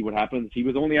fascinated to see what happens. He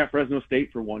was only at Fresno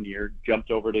State for 1 year, jumped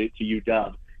over to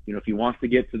UW. If he wants to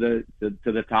get to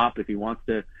the top, if he wants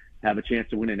to have a chance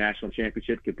to win a national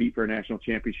championship, compete for a national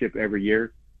championship every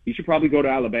year, he should probably go to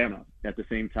Alabama. At the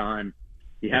same time,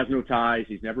 he has no ties.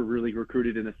 He's never really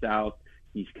recruited in the South.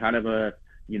 He's kind of a,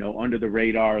 under the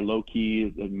radar, low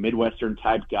key, a Midwestern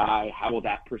type guy. How will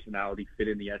that personality fit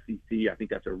in the SEC? I think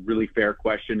that's a really fair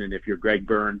question. And if you're Greg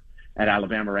Byrne at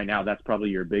Alabama right now, that's probably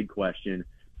your big question.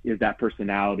 Is that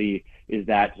personality, is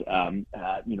that,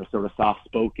 sort of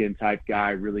soft-spoken type guy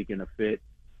really going to fit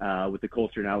with the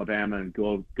culture in Alabama and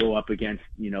go up against,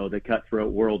 the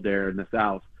cutthroat world there in the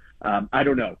South? I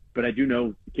don't know, but I do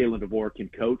know Kalen DeBoer can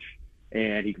coach,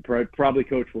 and he can probably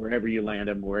coach wherever you land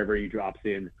him, wherever he drops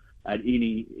in at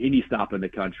any stop in the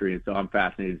country. And so I'm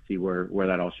fascinated to see where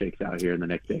that all shakes out here in the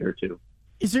next day or two.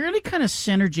 Is there any kind of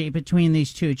synergy between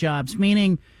these two jobs?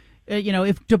 Meaning,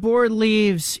 if DeBoer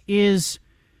leaves, is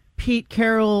Pete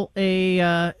Carroll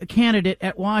a candidate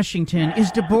at Washington?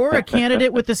 Is DeBoer a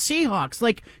candidate with the Seahawks?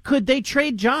 Like, could they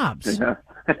trade jobs?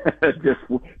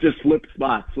 just flip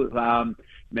spots.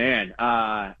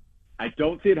 I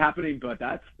don't see it happening, but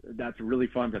that's really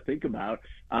fun to think about.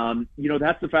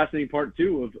 That's the fascinating part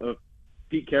too of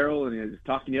Pete Carroll, and he was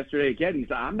talking yesterday again.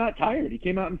 I'm not tired. He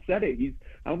came out and said it.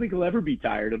 I don't think he'll ever be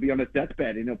tired. He'll be on his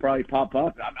deathbed and he'll probably pop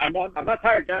up. I'm not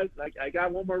tired, guys. I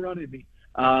got one more run in me.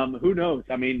 Who knows?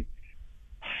 I mean,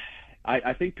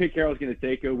 I think Pete Carroll's going to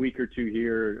take a week or two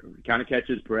here, kind of catch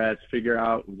his breath, figure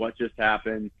out what just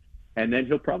happened, and then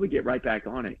he'll probably get right back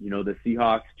on it. The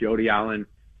Seahawks, Jody Allen,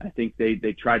 I think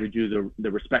they tried to do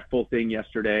the respectful thing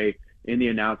yesterday in the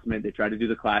announcement. They tried to do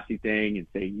the classy thing and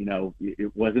say,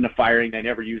 it wasn't a firing. They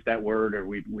never used that word, or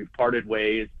we've parted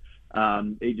ways.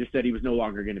 They just said he was no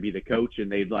longer going to be the coach,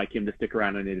 and they'd like him to stick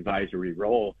around in an advisory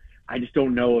role. I just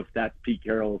don't know if that's Pete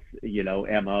Carroll's,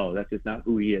 MO. That's just not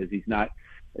who he is. He's not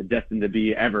destined to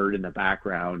be ever in the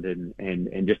background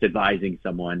and just advising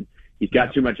someone. He's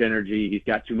got too much energy. He's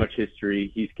got too much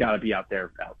history. He's got to be out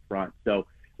there out front. So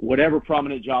whatever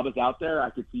prominent job is out there, I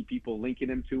could see people linking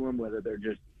him to him, whether they're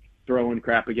just throwing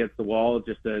crap against the wall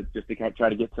just to try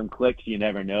to get some clicks. You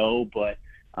never know. But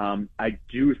I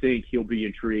do think he'll be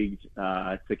intrigued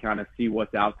to kind of see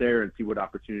what's out there and see what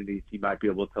opportunities he might be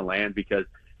able to land, because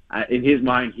in his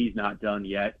mind, he's not done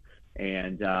yet.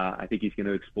 And I think he's going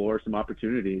to explore some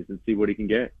opportunities and see what he can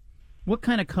get. What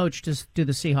kind of coach do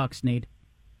the Seahawks need?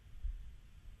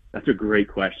 That's a great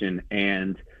question.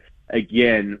 And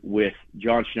again, with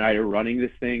John Schneider running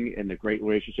this thing and the great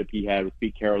relationship he had with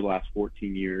Pete Carroll the last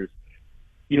 14 years,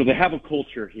 they have a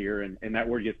culture here, and that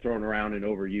word gets thrown around and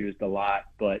overused a lot.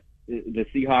 But the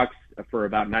Seahawks, for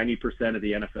about 90% of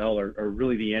the NFL, are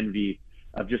really the envy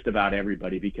of just about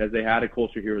everybody, because they had a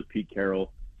culture here with Pete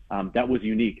Carroll. That was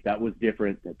unique. That was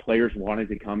different. The players wanted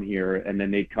to come here, and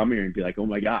then they'd come here and be like, oh,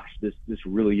 my gosh, this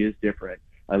really is different.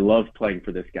 I love playing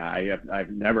for this guy. I've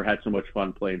never had so much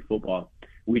fun playing football.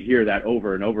 We'd hear that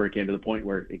over and over again, to the point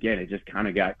where, again, it just kind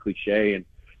of got cliche,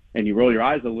 and you roll your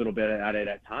eyes a little bit at it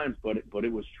at times, but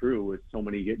it was true with so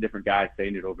many different guys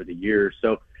saying it over the years.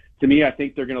 So to me, I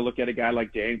think they're going to look at a guy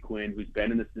like Dan Quinn, who's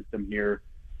been in the system here,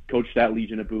 coached that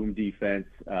Legion of Boom defense,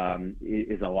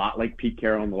 is a lot like Pete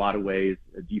Carroll in a lot of ways,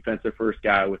 a defensive first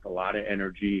guy with a lot of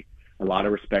energy, a lot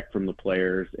of respect from the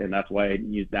players. And that's why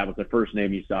that was the first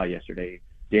name you saw yesterday.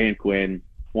 Dan Quinn,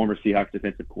 former Seahawks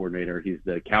defensive coordinator. He's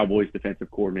the Cowboys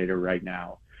defensive coordinator right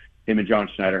now. Him and John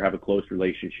Schneider have a close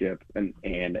relationship.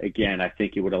 And again, I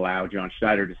think it would allow John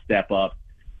Schneider to step up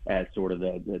as sort of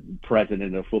the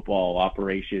president of football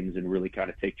operations and really kind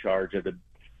of take charge of the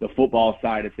football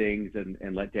side of things,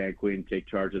 and let Dan Quinn take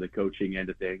charge of the coaching end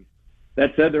of things.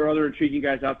 That said, there are other intriguing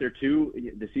guys out there too.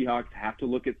 The Seahawks have to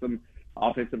look at some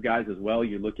offensive guys as well.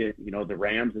 You look at, the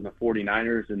Rams and the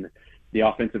 49ers and the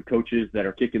offensive coaches that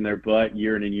are kicking their butt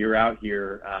year in and year out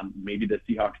here. Maybe the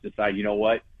Seahawks decide, you know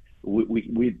what,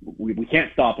 we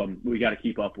can't stop them. We got to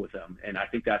keep up with them. And I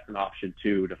think that's an option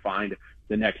too, to find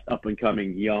the next up and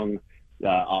coming young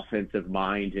offensive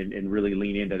mind and really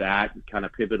lean into that and kind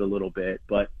of pivot a little bit.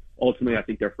 But ultimately, I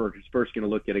think they're first going to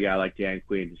look at a guy like Dan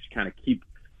Quinn to just kind of keep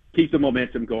the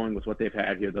momentum going with what they've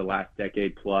had here the last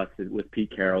decade plus with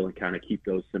Pete Carroll, and kind of keep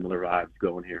those similar vibes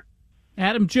going here.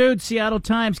 Adam Jude, Seattle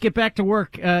Times, get back to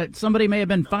work. Somebody may have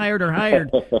been fired or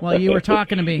hired while you were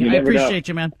talking to me. I appreciate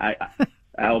you, man.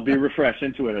 I'll be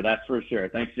refreshing Twitter, that's for sure.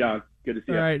 Thanks, John. Good to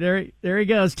see you. All right, there he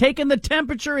goes. Taking the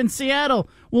temperature in Seattle.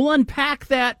 We'll unpack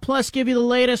that, plus give you the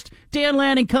latest. Dan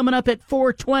Lanning coming up at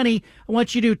 4:20. I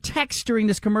want you to text during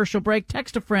this commercial break.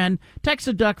 Text a friend, text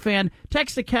a Duck fan,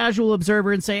 text a casual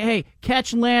observer, and say, hey,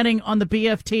 catch Lanning on the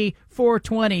BFT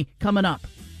 4:20 coming up.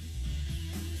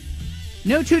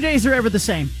 No 2 days are ever the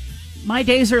same. My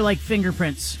days are like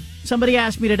fingerprints. Somebody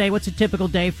asked me today, what's a typical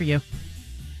day for you?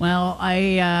 Well,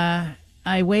 I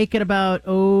wake at about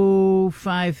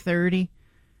 5:30,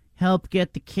 help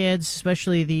get the kids,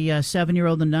 especially the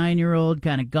 7-year-old and 9-year-old,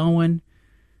 kind of going.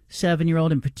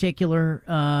 7-year-old in particular.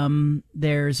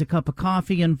 There's a cup of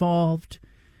coffee involved.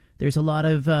 There's a lot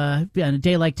of, on a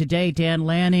day like today, Dan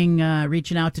Lanning,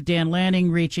 reaching out to Dan Lanning,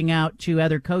 reaching out to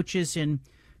other coaches in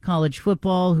college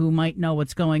football who might know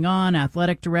what's going on,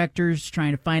 athletic directors,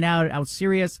 trying to find out how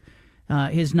serious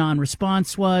his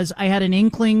non-response was. I had an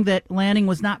inkling that Lanning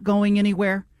was not going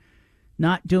anywhere,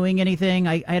 not doing anything.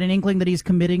 I had an inkling that he's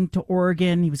committing to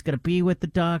Oregon. He was going to be with the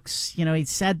Ducks. He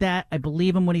said that. I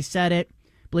believe him when he said it.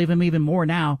 Believe him even more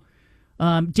now.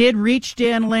 Did reach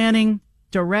Dan Lanning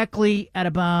directly at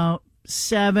about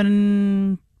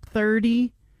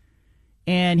 7:30,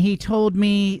 and he told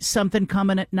me something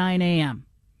coming at 9 a.m.,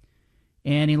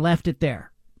 and he left it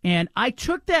there. And I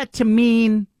took that to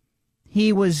mean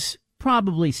he was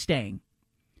probably staying,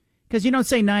 because you don't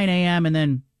say 9 a.m. and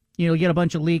then you get a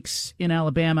bunch of leaks in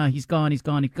Alabama. He's gone.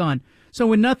 So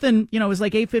when nothing, it was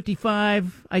like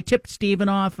 8:55, I tipped Steven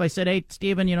off. I said, hey,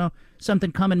 Steven,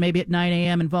 something coming maybe at 9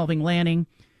 a.m. involving Lanning.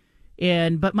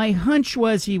 But my hunch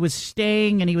was he was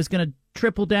staying and he was going to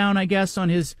triple down, I guess, on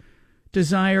his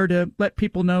desire to let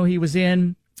people know he was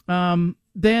in.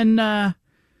 Then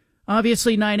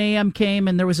obviously 9 a.m. came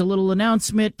and there was a little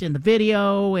announcement in the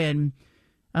video, and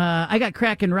I got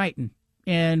cracking writing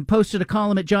and posted a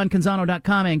column at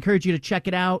johncanzano.com. I encourage you to check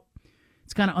it out.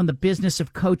 It's kind of on the business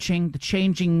of coaching, the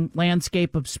changing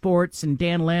landscape of sports, and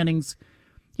Dan Lanning's,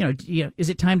 is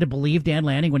it time to believe Dan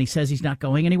Lanning when he says he's not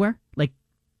going anywhere? Like,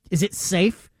 is it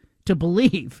safe to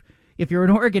believe, if you're an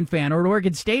Oregon fan or an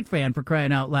Oregon State fan, for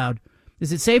crying out loud,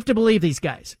 is it safe to believe these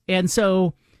guys? And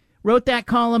so wrote that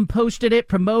column, posted it,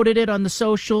 promoted it on the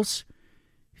socials.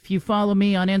 If you follow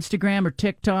me on Instagram or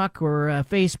TikTok or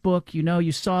Facebook,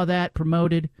 you saw that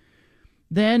promoted.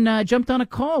 Then jumped on a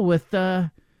call with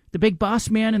the big boss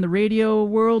man in the radio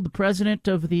world, the president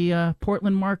of the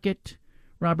Portland market,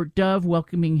 Robert Dove,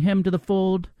 welcoming him to the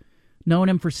fold. Known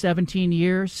him for 17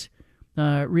 years.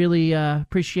 Really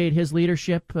appreciate his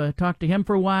leadership. Talked to him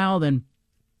for a while, then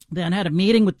had a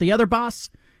meeting with the other boss,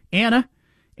 Anna,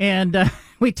 and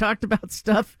we talked about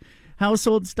stuff,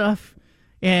 household stuff.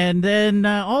 And then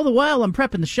all the while I'm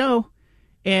prepping the show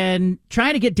and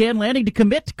trying to get Dan Lanning to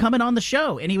commit to coming on the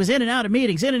show. And he was in and out of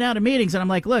meetings. And I'm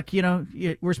like, look,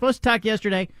 we're supposed to talk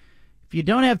yesterday. If you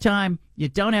don't have time, you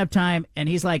don't have time. And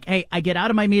he's like, hey, I get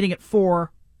out of my meeting at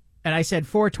 4. And I said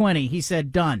 4:20. He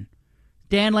said, done.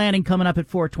 Dan Lanning coming up at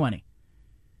 4:20.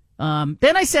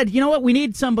 Then I said, you know what? We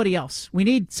need somebody else. We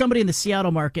need somebody in the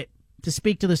Seattle market to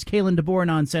speak to this Kalen DeBoer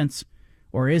nonsense.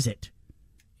 Or is it?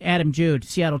 Adam Jude,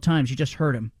 Seattle Times. You just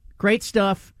heard him. Great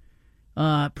stuff.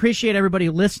 Appreciate everybody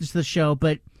who listens to the show.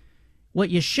 But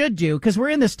what you should do, because we're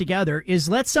in this together, is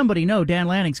let somebody know Dan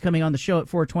Lanning's coming on the show at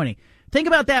 4:20. Think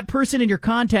about that person in your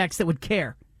contacts that would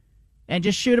care. And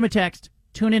just shoot him a text.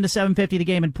 Tune in to 750 The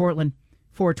Game in Portland,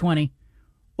 4:20.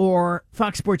 Or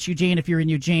Fox Sports Eugene if you're in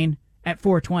Eugene at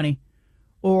 4:20.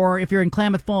 Or if you're in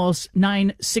Klamath Falls,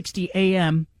 9:60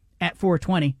 a.m. at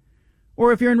 4:20.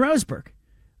 Or if you're in Roseburg,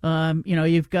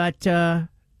 you've got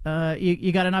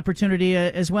you got an opportunity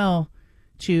as well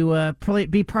to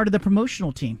be part of the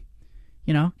promotional team.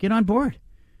 Get on board.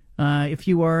 If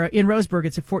you are in Roseburg,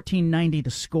 it's at 1490 The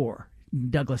Score,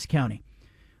 Douglas County.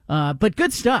 But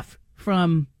good stuff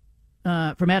from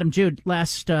Adam Jude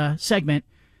last segment.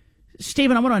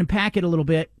 Stephen, I want to unpack it a little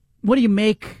bit. What do you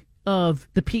make of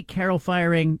the Pete Carroll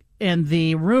firing and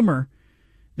the rumor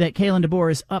that Kalen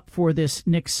DeBoer is up for this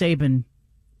Nick Saban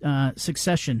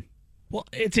succession? Well,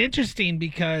 it's interesting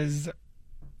because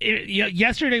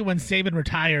yesterday when Saban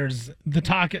retires, the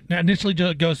talk initially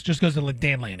goes to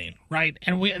Dan Lanning, right?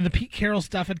 And the Pete Carroll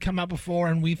stuff had come out before,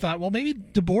 and we thought, well, maybe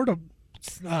DeBoer to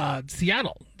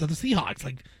Seattle, to the Seahawks.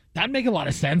 Like, that'd make a lot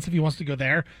of sense if he wants to go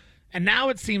there. And now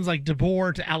it seems like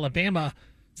DeBoer to Alabama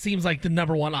seems like the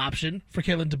number one option for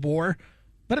Kalen DeBoer.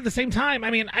 But at the same time,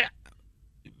 I mean,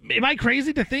 am I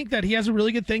crazy to think that he has a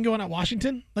really good thing going at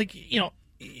Washington? Like,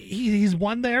 he's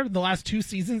won there the last 2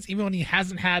 seasons, even when he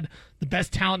hasn't had the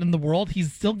best talent in the world.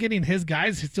 He's still getting his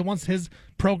guys. He still wants his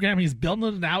program. He's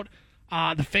building it out.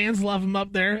 The fans love him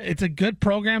up there. It's a good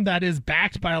program that is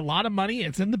backed by a lot of money.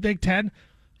 It's in the Big Ten.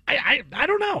 I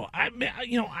don't know.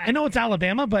 I know it's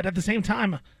Alabama, but at the same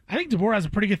time, I think DeBoer has a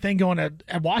pretty good thing going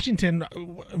at Washington.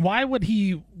 Why would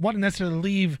he want to necessarily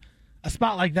leave a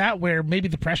spot like that where maybe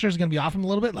the pressure is going to be off him a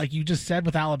little bit, like you just said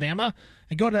with Alabama,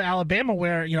 and go to Alabama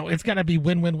where, it's got to be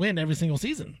win-win-win every single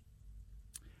season?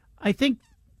 I think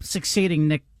succeeding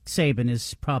Nick Saban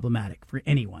is problematic for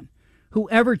anyone.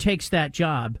 Whoever takes that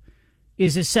job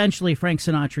is essentially Frank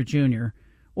Sinatra Jr.,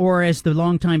 or as the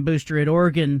longtime booster at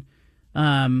Oregon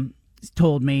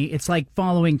told me, it's like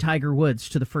following Tiger Woods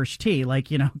to the first tee. Like,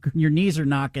 your knees are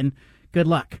knocking. Good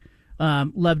luck.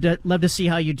 Love to see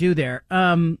how you do there.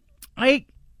 I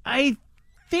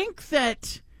think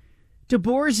that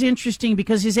DeBoer's interesting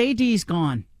because his AD's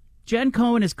gone. Jen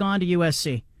Cohen has gone to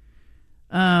USC.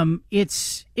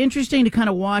 It's interesting to kind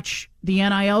of watch the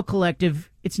NIL collective.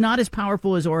 It's not as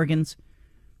powerful as Oregon's.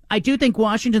 I do think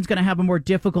Washington's going to have a more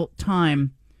difficult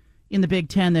time in the Big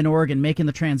Ten than Oregon making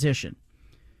the transition.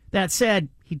 That said,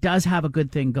 he does have a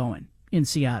good thing going in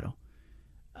Seattle.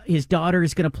 His daughter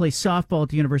is going to play softball at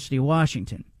the University of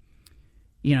Washington.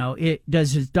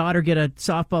 Does his daughter get a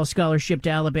softball scholarship to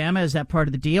Alabama? Is that part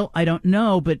of the deal? I don't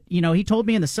know, but, he told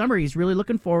me in the summer he's really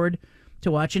looking forward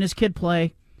to watching his kid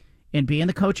play and being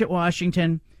the coach at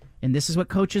Washington, and this is what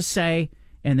coaches say,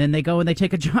 and then they go and they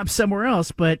take a job somewhere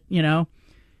else. But,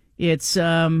 it's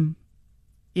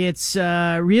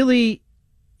really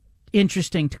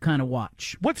interesting to kind of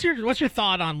watch. What's your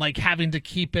thought on like having to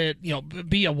keep it,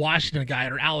 be a Washington guy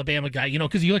or Alabama guy,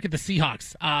 because you look at the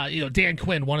Seahawks, Dan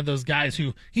Quinn, one of those guys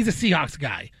who he's a Seahawks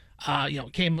guy,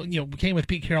 came with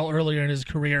Pete Carroll earlier in his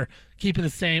career, keeping the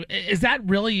same. Is that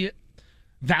really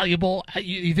valuable,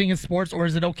 you think, in sports, or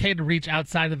is it okay to reach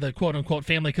outside of the quote unquote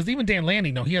family? Because even Dan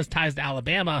Lanning, he has ties to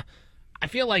Alabama. I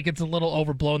feel like it's a little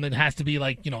overblown that it has to be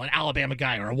like, an Alabama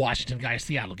guy or a Washington guy, a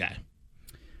Seattle guy.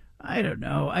 I don't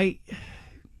know.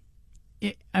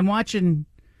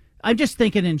 I'm just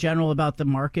thinking in general about the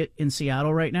market in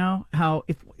Seattle right now.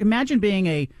 Imagine being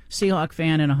a Seahawk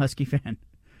fan and a Husky fan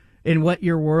and what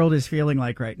your world is feeling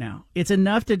like right now. It's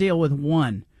enough to deal with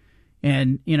one.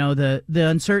 And, the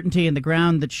uncertainty in the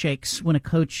ground that shakes when a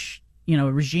coach,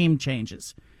 a regime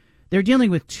changes. They're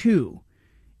dealing with two.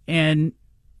 And,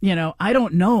 I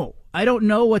don't know. I don't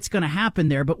know what's going to happen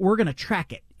there, but we're going to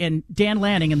track it. And Dan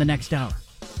Lanning in the next hour.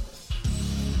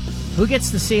 Who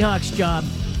gets the Seahawks job?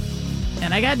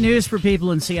 And I got news for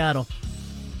people in Seattle.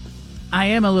 I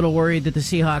am a little worried that the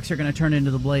Seahawks are going to turn into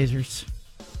the Blazers.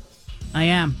 I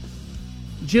am.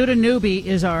 Jude Newby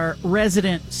is our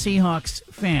resident Seahawks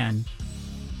fan.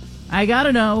 I got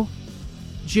to know,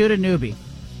 Jude Newby,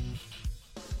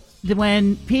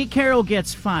 when Pete Carroll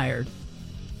gets fired,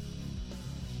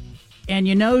 and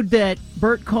you know that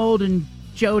Bert Cold and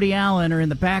Jody Allen are in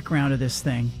the background of this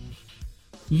thing,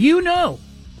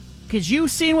 because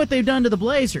you've seen what they've done to the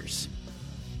Blazers.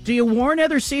 Do you warn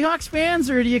other Seahawks fans,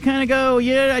 or do you kind of go,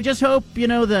 I just hope,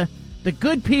 the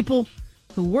good people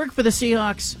who work for the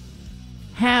Seahawks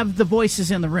have the voices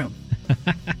in the room?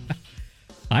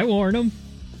 I warn them.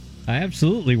 I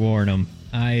absolutely warn them.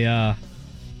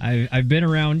 I've been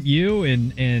around you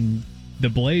and the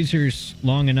Blazers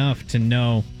long enough to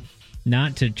know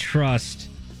not to trust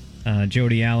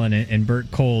Jody Allen and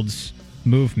Bert Cold's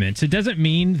movements. It doesn't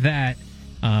mean that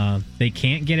they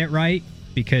can't get it right,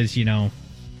 because,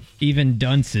 even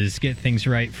dunces get things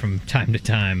right from time to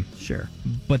time. Sure.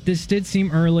 But this did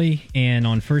seem early, and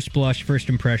on first blush, first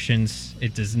impressions,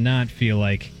 it does not feel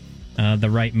like the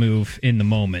right move in the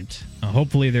moment.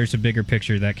 Hopefully there's a bigger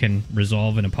picture that can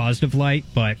resolve in a positive light,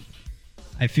 but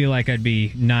I feel like I'd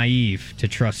be naive to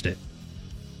trust it.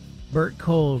 Bert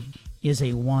Cold is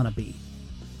a wannabe.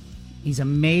 He's a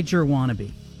major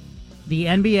wannabe. The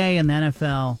NBA and the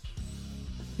NFL,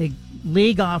 the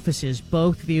league offices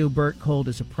both view Bert Cold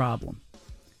as a problem.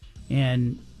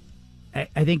 And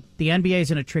I think the NBA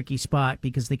is in a tricky spot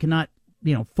because they cannot,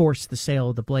 force the sale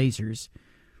of the Blazers.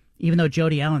 Even though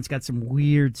Jody Allen's got some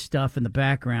weird stuff in the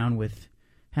background with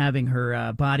having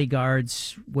her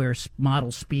bodyguards wear model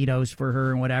Speedos for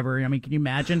her and whatever. I mean, can you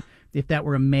imagine if that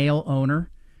were a male owner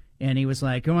and he was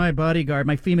like,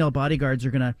 my female bodyguards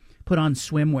are going to put on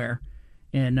swimwear.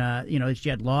 And, she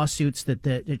had lawsuits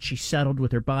that she settled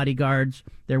with her bodyguards.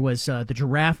 There was the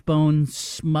giraffe bone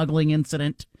smuggling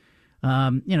incident. The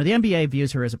NBA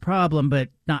views her as a problem, but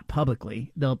not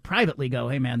publicly. They'll privately go,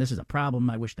 hey, man, this is a problem.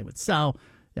 I wish they would sell.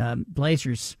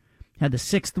 Blazers had the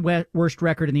 6th worst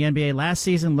record in the NBA last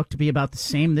season, looked to be about the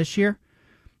same this year.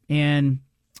 And,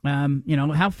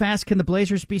 how fast can the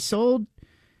Blazers be sold?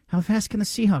 How fast can the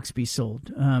Seahawks be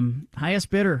sold? Highest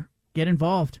bidder, get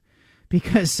involved.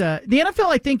 Because the NFL,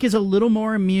 I think, is a little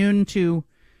more immune to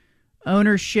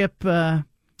ownership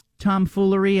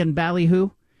tomfoolery and ballyhoo.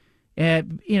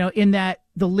 In that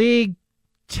the league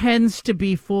tends to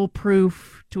be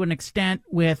foolproof to an extent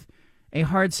with a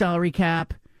hard salary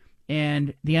cap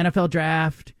and the NFL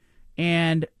draft.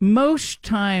 And most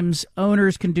times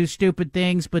owners can do stupid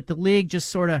things, but the league just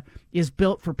sort of is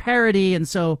built for parity. And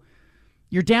so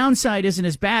your downside isn't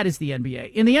as bad as the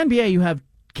NBA. In the NBA, you have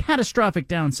catastrophic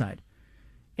downside.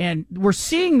 And we're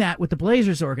seeing that with the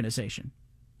Blazers organization.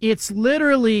 It's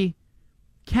literally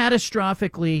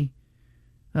catastrophically,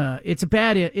 it's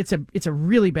a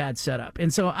really bad setup.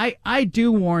 And so I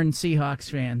do warn Seahawks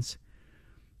fans.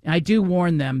 I do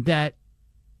warn them that,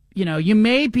 you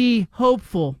may be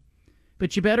hopeful,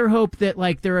 but you better hope that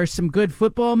there are some good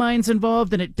football minds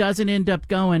involved and it doesn't end up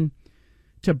going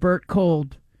to Bert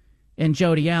Cold and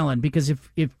Jody Allen. Because if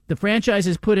the franchise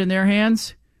is put in their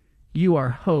hands, you are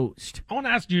hosed. I want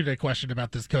to ask you a question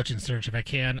about this coaching search, if I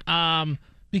can,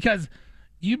 because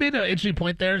you made an interesting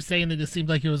point there, saying that it seemed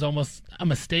like it was almost a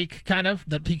mistake, kind of,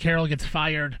 that Pete Carroll gets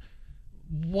fired.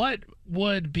 What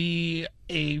would be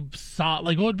a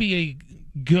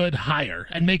good hire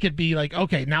and make it be like,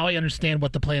 okay, now I understand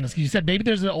what the plan is? You said maybe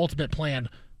there's an ultimate plan.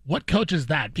 What coach is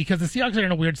that? Because the Seahawks are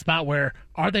in a weird spot where,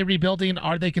 are they rebuilding?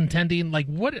 Are they contending?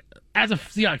 What, as a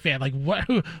Seahawks fan,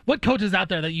 what coach is out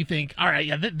there that you think, all right,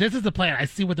 yeah, this is the plan. I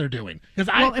see what they're doing. Because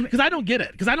I don't get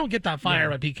it. Because I don't get that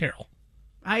fire by Pete Carroll.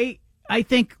 I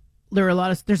think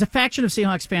there's a faction of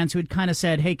Seahawks fans who had kind of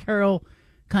said, hey, Carroll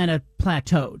kind of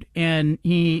plateaued, and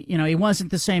he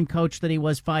wasn't the same coach that he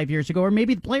was 5 years ago, or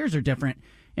maybe the players are different.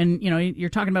 And, you're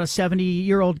talking about a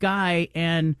 70-year-old guy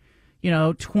and,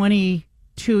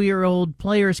 22-year-old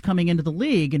players coming into the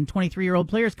league and 23-year-old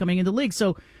players coming into the league.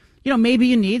 So, maybe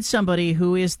you need somebody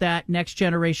who is that next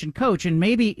generation coach. And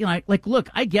maybe, look,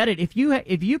 I get it. If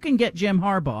you can get Jim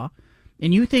Harbaugh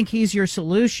and you think he's your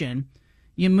solution,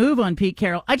 you move on Pete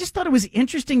Carroll. I just thought it was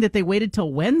interesting that they waited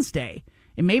till Wednesday.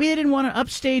 And maybe they didn't want to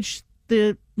upstage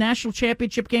the national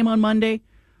championship game on Monday.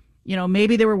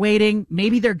 Maybe they were waiting.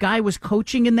 Maybe their guy was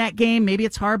coaching in that game. Maybe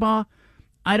it's Harbaugh.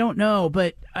 I don't know.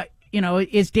 But,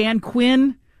 is Dan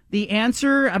Quinn the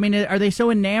answer? I mean, are they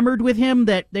so enamored with him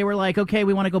that they were like, okay,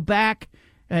 we want to go back.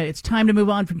 It's time to move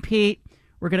on from Pete.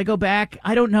 We're going to go back.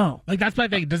 I don't know. That's my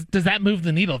thing. Does that move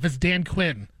the needle? If it's Dan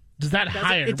Quinn, does that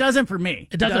hire? It doesn't for me.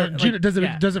 It doesn't.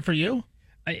 Does it for you?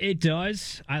 It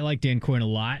does. I like Dan Quinn a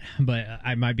lot, but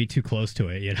I might be too close to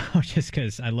it, just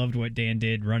because I loved what Dan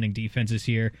did running defenses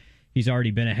here. He's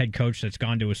already been a head coach that's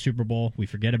gone to a Super Bowl. We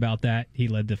forget about that. He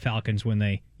led the Falcons when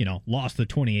they, lost the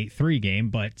 28-3 game,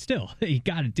 but still, he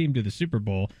got a team to the Super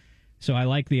Bowl. So I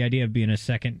like the idea of being a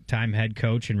second-time head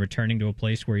coach and returning to a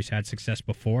place where he's had success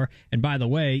before. And by the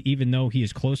way, even though he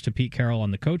is close to Pete Carroll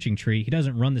on the coaching tree, he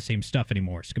doesn't run the same stuff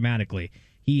anymore schematically.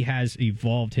 He has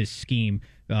evolved his scheme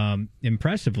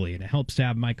impressively, and it helps to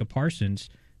have Micah Parsons,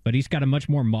 but he's got a much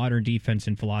more modern defense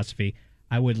and philosophy.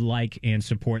 I would like and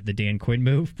support the Dan Quinn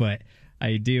move, but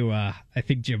I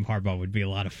think Jim Harbaugh would be a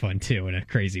lot of fun, too, in a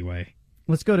crazy way.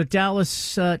 Let's go to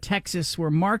Dallas, Texas, where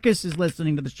Marcus is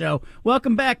listening to the show.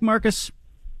 Welcome back, Marcus.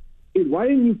 Dude, why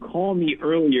didn't you call me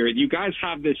earlier? You guys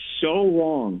have this so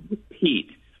wrong with Pete.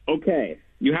 Okay,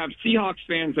 you have Seahawks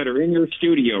fans that are in your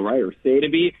studio, right, or say to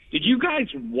be. Did you guys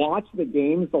watch the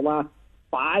games the last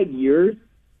 5 years?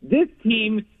 This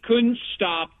team couldn't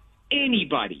stop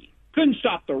anybody. Couldn't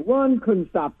stop the run,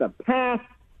 couldn't stop the pass.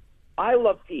 I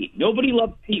love Pete. Nobody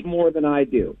loves Pete more than I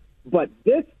do. But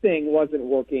this thing wasn't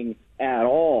working at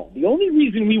all. The only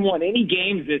reason we won any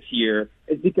games this year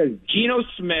is because Geno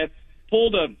Smith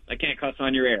pulled I can't cuss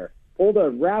on your air, pulled a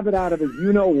rabbit out of his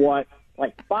you-know-what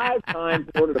like 5 times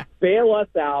in order to bail us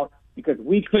out because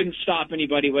we couldn't stop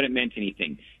anybody when it meant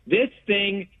anything. This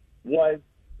thing was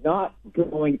not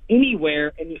going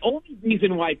anywhere, and the only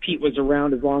reason why Pete was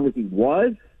around as long as he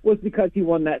was because he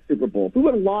won that Super Bowl. If we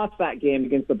would have lost that game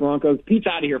against the Broncos, Pete's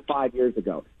out of here 5 years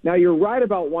ago. Now, you're right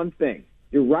about one thing.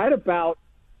 You're right about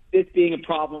this being a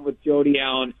problem with Jody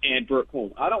Allen and Burt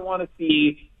Cole. I don't want to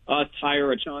see us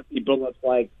hire a Chauncey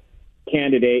Billups-like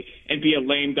candidate and be a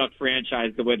lame duck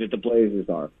franchise the way that the Blazers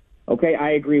are. Okay,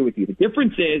 I agree with you. The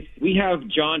difference is we have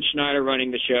John Schneider running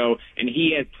the show, and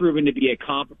he has proven to be a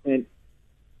competent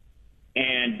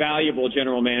and valuable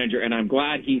general manager, and I'm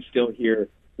glad he's still here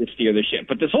to steer the ship.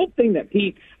 But this whole thing that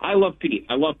Pete, I love Pete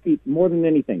more than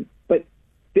anything. But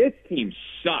this team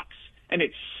sucks, and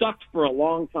it sucked for a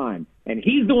long time. And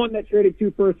he's the one that traded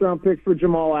 2 first-round picks for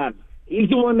Jamal Adams. He's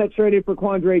the one that traded for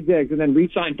Quandre Diggs and then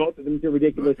re-signed both of them to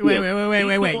ridiculous deals.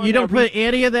 Wait. You don't put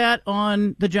any of that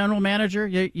on the general manager?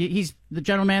 He's the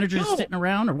general manager just sitting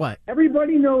around, or what?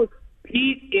 Everybody knows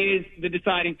Pete is the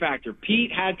deciding factor.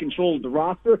 Pete had control of the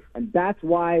roster, and that's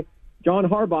why John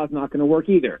Harbaugh's not going to work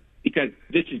either. Because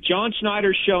this is John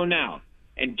Schneider's show now.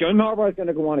 And John Harbaugh is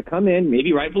going to want to come in,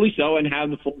 maybe rightfully so, and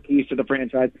have the full keys to the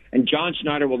franchise. And John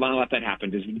Schneider will not let that happen.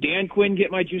 Does Dan Quinn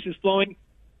get my juices flowing?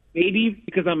 Maybe,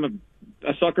 because I'm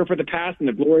a sucker for the pass and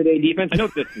the glory day defense. I know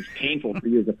this is painful for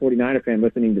you as a 49er fan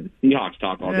listening to the Seahawks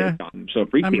talk all day. So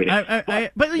appreciate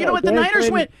it. But you know what? The Niners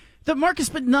went...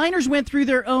 But Niners went through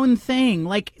their own thing.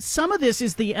 Like, some of this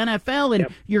is the NFL, and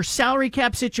your salary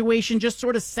cap situation just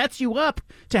sort of sets you up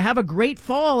to have a great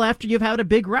fall after you've had a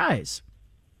big rise.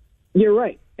 You're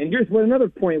right. And here's another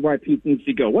point why Pete needs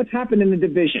to go. What's happened in the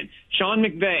division? Sean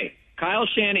McVay, Kyle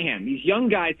Shanahan, these young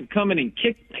guys have come in and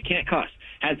kicked, I can't cuss,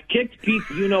 has kicked Pete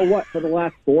you-know-what for the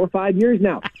last 4 or 5 years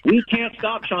now. We can't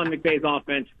stop Sean McVay's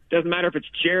offense. Doesn't matter if it's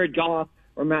Jared Goff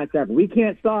or Matt Stafford. We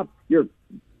can't stop your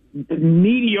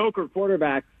mediocre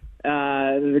quarterback,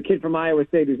 the kid from Iowa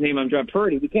State whose name I'm drawing,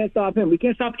 Purdy. We can't stop him. We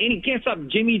can't stop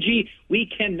Jimmy G.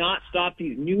 We cannot stop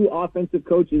these new offensive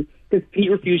coaches because Pete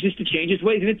refuses to change his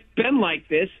ways. And it's been like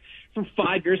this for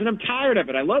 5 years, and I'm tired of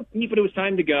it. I love Pete, but it was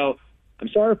time to go. I'm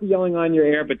sorry for yelling on your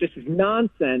air, but this is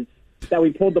nonsense that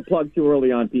we pulled the plug too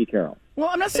early on Pete Carroll. Well,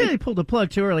 I'm not saying they pulled the plug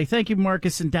too early. Thank you,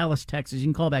 Marcus, in Dallas, Texas. You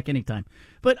can call back anytime.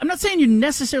 But I'm not saying you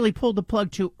necessarily pulled the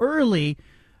plug too early.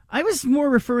 I was more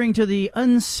referring to the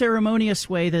unceremonious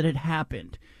way that it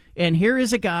happened. And here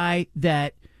is a guy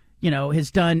that, has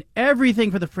done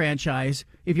everything for the franchise,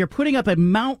 if you're putting up a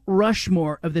Mount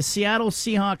Rushmore of the Seattle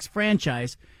Seahawks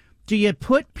franchise, do you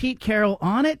put Pete Carroll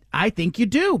on it? I think you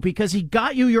do, because he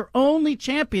got you your only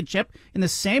championship in the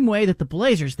same way that the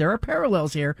Blazers, there are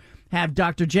parallels here, have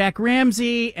Dr. Jack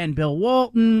Ramsey and Bill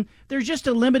Walton. There's just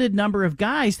a limited number of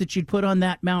guys that you'd put on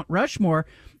that Mount Rushmore.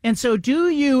 And so do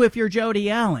you, if you're Jody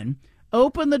Allen,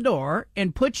 open the door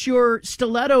and put your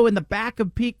stiletto in the back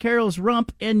of Pete Carroll's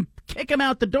rump and kick him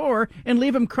out the door and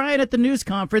leave him crying at the news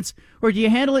conference, or do you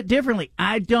handle it differently?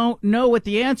 I don't know what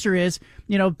the answer is.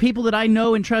 You know, people that I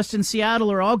know and trust in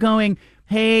Seattle are all going,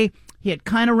 hey, he had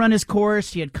kind of run his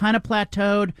course, he had kind of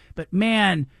plateaued, but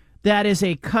man, that is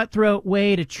a cutthroat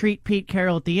way to treat Pete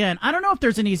Carroll at the end. I don't know if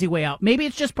there's an easy way out. Maybe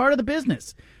it's just part of the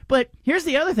business. But here's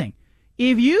the other thing.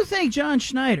 If you think John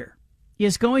Schneider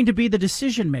is going to be the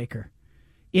decision maker,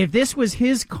 if this was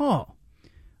his call,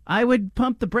 I would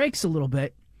pump the brakes a little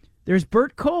bit. There's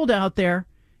Bert Cold out there,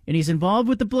 and he's involved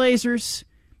with the Blazers.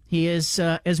 He is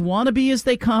as wannabe as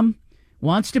they come,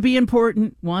 wants to be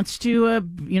important, wants to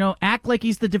act like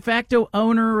he's the de facto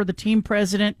owner or the team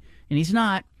president, and he's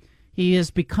not. He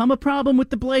has become a problem with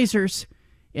the Blazers,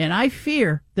 and I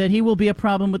fear that he will be a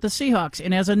problem with the Seahawks.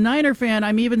 And as a Niner fan,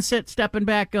 I'm even stepping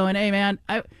back going, hey, man,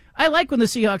 I like when the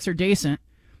Seahawks are decent.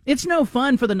 It's no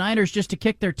fun for the Niners just to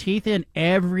kick their teeth in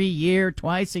every year,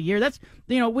 twice a year. That's,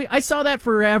 I saw that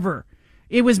forever.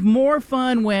 It was more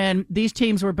fun when these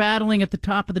teams were battling at the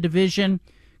top of the division.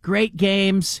 Great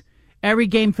games. Every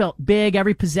game felt big.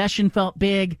 Every possession felt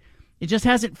big. It just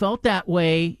hasn't felt that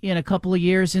way in a couple of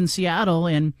years in Seattle.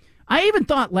 And I even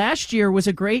thought last year was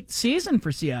a great season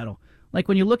for Seattle. Like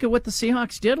when you look at what the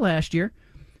Seahawks did last year,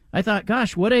 I thought,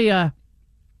 gosh, what a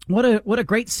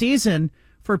great season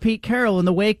for Pete Carroll in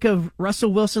the wake of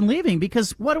Russell Wilson leaving.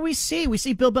 Because what do we see? We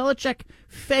see Bill Belichick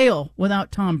fail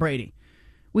without Tom Brady.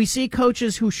 We see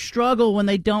coaches who struggle when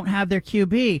they don't have their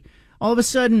QB. All of a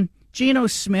sudden, Geno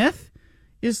Smith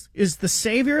is the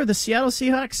savior of the Seattle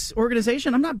Seahawks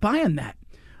organization. I'm not buying that.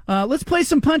 Let's play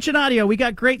some Punch-It audio. We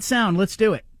got great sound. Let's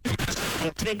do it.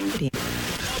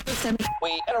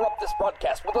 We interrupt this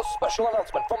broadcast with a special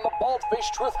announcement from the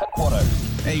Bald-Faced Truth Headquarters.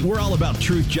 Hey, we're all about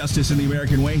truth, justice, and the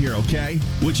American way here, okay?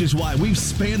 Which is why we've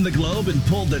spanned the globe and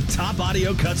pulled the top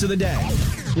audio cuts of the day.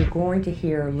 You're going to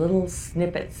hear little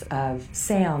snippets of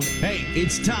sound. Hey,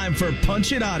 it's time for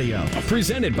Punch It Audio.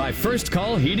 Presented by First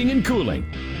Call Heating and Cooling.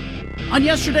 On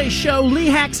yesterday's show, Lee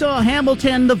Hacksaw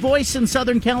Hamilton, the voice in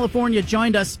Southern California,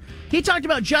 joined us. He talked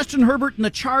about Justin Herbert and the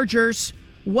Chargers.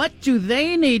 What do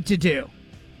they need to do?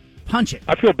 Punch it.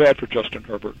 I feel bad for Justin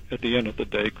Herbert at the end of the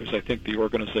day because I think the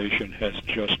organization has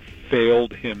just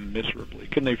failed him miserably.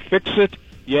 Can they fix it?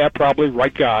 Yeah, probably.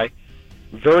 Right guy.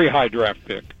 Very high draft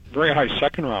pick. Very high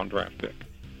second-round draft pick.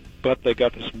 But they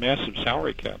got this massive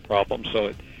salary cap problem, so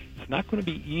it's not going to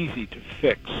be easy to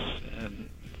fix. And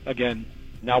again,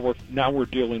 now we're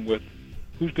dealing with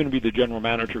who's going to be the general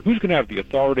manager, who's going to have the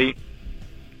authority.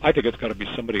 I think it's got to be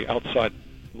somebody outside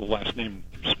the last name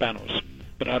Spanos.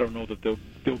 But I don't know that they'll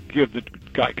give the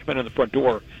guy coming in the front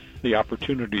door the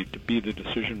opportunity to be the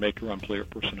decision maker on player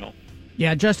personnel.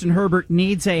 Yeah, Justin Herbert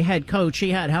needs a head coach. He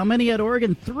had how many at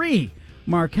Oregon? 3.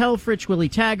 Mark Helfrich, Willie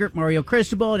Taggart, Mario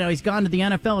Cristobal. Now he's gone to the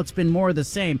NFL. It's been more of the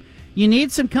same. You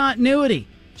need some continuity.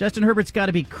 Justin Herbert's got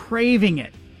to be craving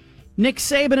it. Nick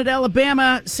Saban at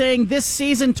Alabama saying this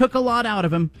season took a lot out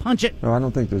of him. Punch it. No, I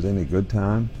don't think there's any good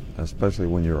time, especially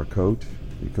when you're a coach,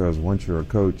 because once you're a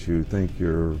coach, you think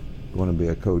you're going to be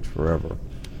a coach forever.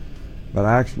 But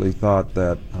I actually thought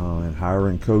that in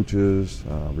hiring coaches,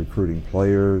 recruiting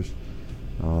players,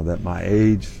 that my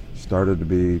age started to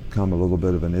become a little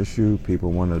bit of an issue.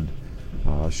 People wanted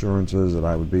assurances that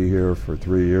I would be here for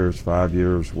 3 years, 5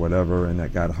 years, whatever, and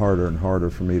that got harder and harder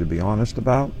for me to be honest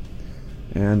about.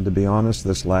 And to be honest,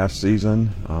 this last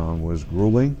season was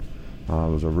grueling. It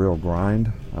was a real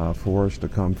grind for us to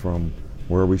come from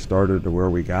where we started to where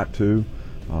we got to.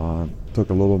 Took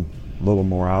a little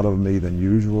more out of me than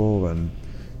usual, and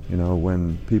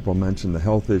when people mentioned the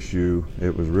health issue,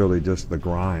 it was really just the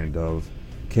grind of,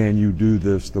 can you do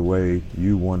this the way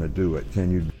you want to do it?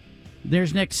 Can you?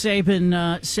 There's Nick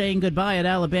Saban saying goodbye at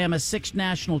Alabama, 6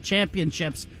 national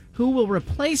championships. Who will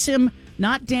replace him?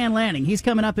 Not Dan Lanning. He's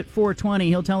coming up at 4:20.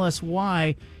 He'll tell us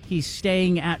why he's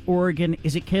staying at Oregon.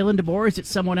 Is it Kalen DeBoer? Is it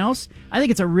someone else? I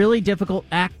think it's a really difficult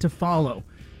act to follow.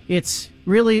 It's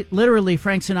really, literally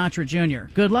Frank Sinatra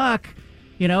Jr. Good luck.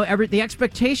 The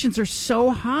expectations are so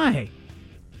high.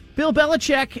 Bill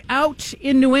Belichick out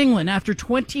in New England after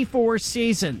 24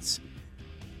 seasons.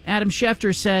 Adam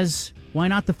Schefter says, why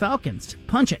not the Falcons?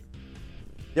 Punch it.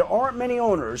 There aren't many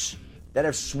owners that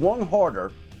have swung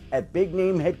harder at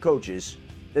big-name head coaches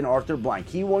than Arthur Blank.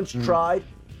 He once tried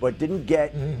but didn't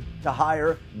get to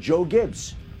hire Joe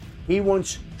Gibbs. He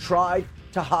once tried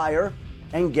to hire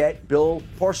and get Bill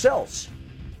Parcells.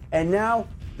 And now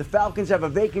the Falcons have a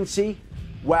vacancy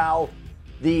while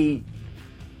the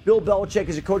Bill Belichick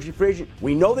is a coaching free agent.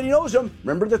 We know that he knows him.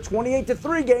 Remember the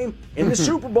 28-3 game in the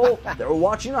Super Bowl that we're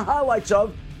watching the highlights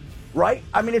of, right?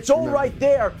 I mean, it's all right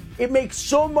there. It makes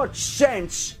so much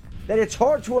sense that it's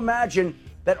hard to imagine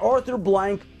that Arthur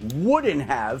Blank wouldn't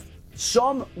have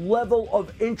some level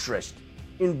of interest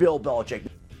in Bill Belichick.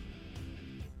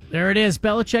 There it is.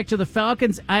 Belichick to the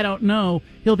Falcons. I don't know.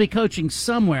 He'll be coaching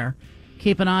somewhere.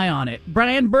 Keep an eye on it.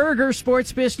 Brian Berger,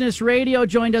 Sports Business Radio,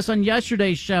 joined us on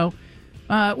yesterday's show.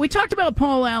 We talked about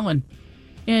Paul Allen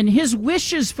and his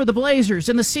wishes for the Blazers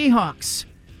and the Seahawks.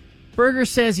 Berger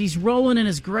says he's rolling in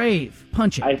his grave.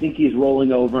 Punch it. I think he's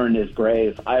rolling over in his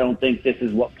grave. I don't think this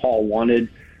is what Paul wanted.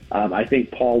 I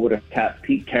think Paul would have kept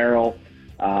Pete Carroll.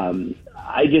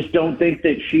 I just don't think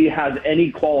that she has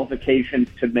any qualifications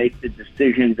to make the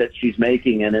decisions that she's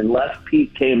making. And unless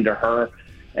Pete came to her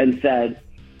and said,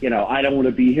 I don't want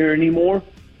to be here anymore,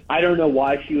 I don't know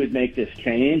why she would make this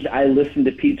change. I listened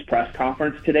to Pete's press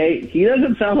conference today. He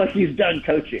doesn't sound like he's done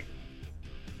coaching.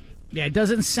 Yeah, it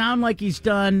doesn't sound like he's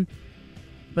done.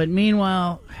 But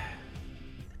meanwhile,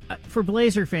 for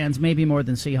Blazer fans, maybe more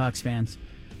than Seahawks fans,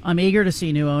 I'm eager to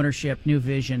see new ownership, new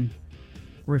vision,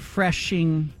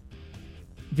 refreshing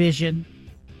vision.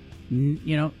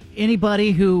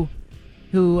 Anybody who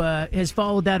has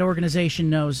followed that organization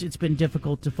knows it's been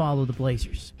difficult to follow the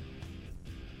Blazers.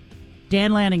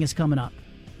 Dan Lanning is coming up,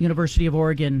 University of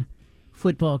Oregon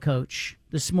football coach.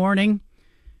 This morning,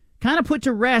 kind of put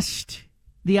to rest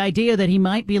the idea that he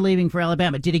might be leaving for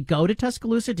Alabama. Did he go to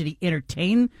Tuscaloosa? Did he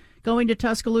entertain going to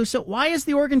Tuscaloosa? Why is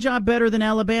the Oregon job better than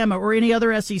Alabama or any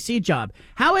other SEC job?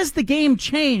 How has the game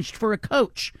changed for a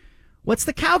coach? What's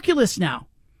the calculus now?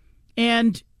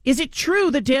 And is it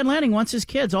true that Dan Lanning wants his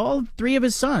kids, all three of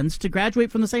his sons, to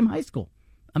graduate from the same high school?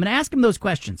 I'm going to ask him those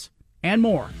questions and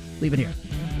more. Leave it here.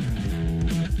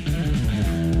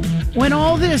 When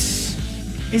all this,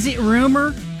 is it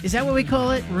rumor? Is that what we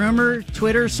call it? Rumor,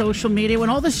 Twitter, social media? When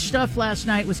all this stuff last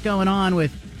night was going on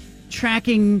with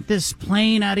tracking this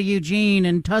plane out of Eugene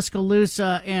and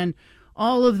Tuscaloosa and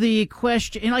all of the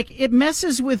question, and it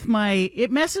messes with my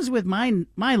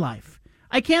life.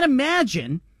 I can't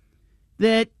imagine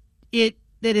that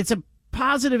it's a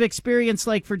positive experience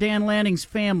like for Dan Lanning's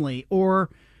family or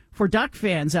for Duck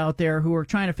fans out there who are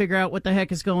trying to figure out what the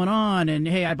heck is going on. And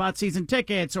hey, I bought season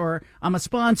tickets, or I'm a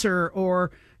sponsor, or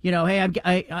hey,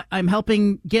 I'm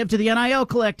helping give to the NIL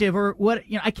collective, or what.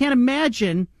 I can't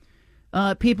imagine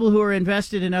people who are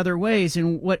invested in other ways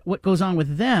and what goes on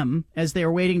with them as they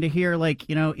are waiting to hear,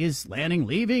 is Lanning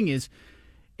leaving?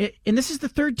 And this is the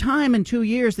third time in 2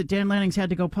 years that Dan Lanning's had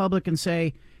to go public and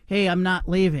say, hey, I'm not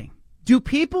leaving. Do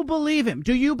people believe him?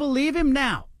 Do you believe him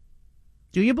now?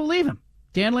 Do you believe him?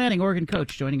 Dan Lanning, Oregon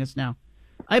coach, joining us now.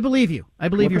 I believe you. I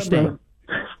believe you're staying.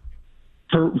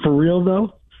 For real,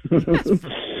 though?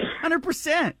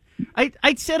 100%.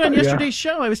 I said on yesterday's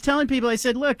show, I was telling people, I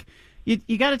said, look,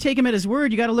 you got to take him at his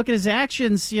word. You got to look at his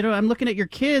actions. I'm looking at your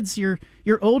kids, your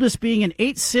oldest being in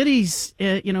 8 cities,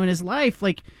 in his life.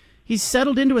 He's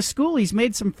settled into a school. He's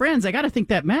made some friends. I got to think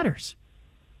that matters.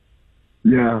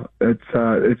 Yeah, it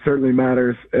certainly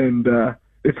matters. And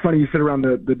it's funny, you sit around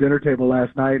the dinner table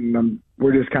last night, and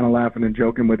we're just kind of laughing and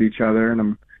joking with each other. And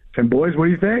I'm saying, boys, what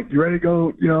do you think? You ready to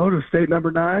go, to state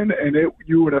number 9? And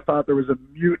you would have thought there was a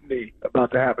mutiny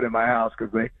about to happen in my house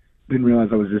because they didn't realize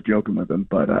I was just joking with them.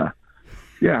 But,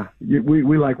 yeah,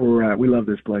 we like where we're at. We love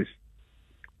this place.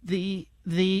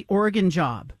 The Oregon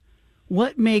job,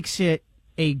 what makes it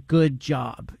a good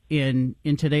job in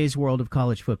today's world of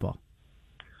college football?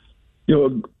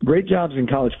 Great jobs in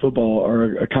college football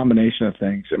are a combination of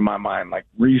things in my mind, like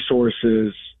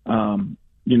resources. I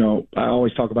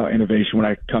always talk about innovation when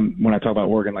I talk about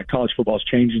Oregon. Like, college football is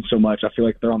changing so much. I feel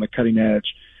like they're on the cutting edge.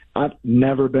 I've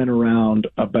never been around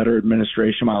a better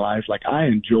administration in my life. Like, I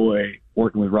enjoy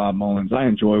working with Rob Mullins. I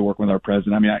enjoy working with our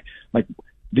president. I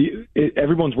mean,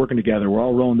 everyone's working together. We're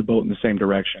all rowing the boat in the same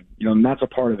direction, and that's a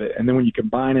part of it. And then when you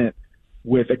combine it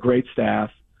with a great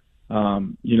staff,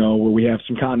 where we have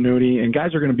some continuity, and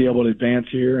guys are going to be able to advance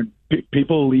here, and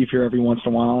people leave here every once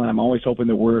in a while, and I'm always hoping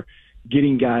that we're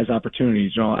getting guys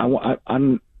opportunities.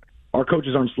 Our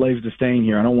coaches aren't slaves to staying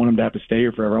here. I don't want them to have to stay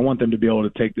here forever. I want them to be able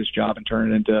to take this job and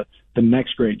turn it into the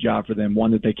next great job for them,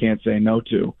 one that they can't say no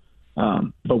to.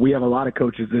 But we have a lot of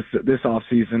coaches this off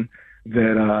season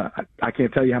that I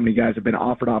can't tell you how many guys have been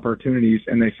offered opportunities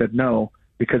and they said no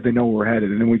because they know where we're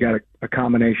headed. And then we got a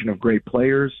combination of great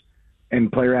players and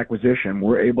player acquisition.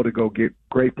 We're able to go get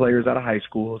great players out of high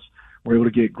schools. We're able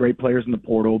to get great players in the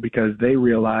portal because they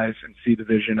realize and see the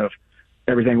vision of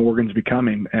everything Oregon's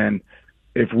becoming. And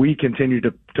if we continue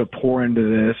to pour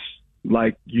into this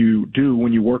like you do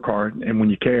when you work hard and when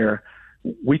you care,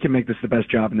 we can make this the best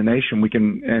job in the nation. We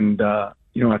can, and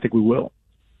I think we will.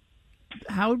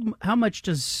 How much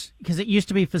does, because it used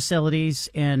to be facilities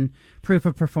and proof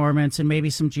of performance and maybe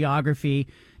some geography.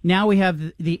 Now we have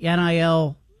the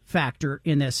NIL factor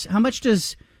in this. How much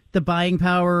does the buying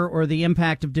power or the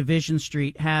impact of Division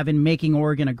Street have in making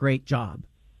Oregon a great job?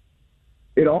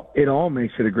 It all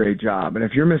makes it a great job. And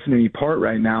if you're missing any part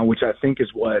right now, which I think is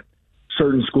what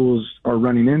certain schools are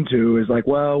running into, is like,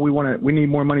 well, we need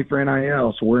more money for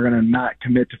NIL, so we're going to not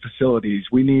commit to facilities.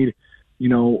 We need,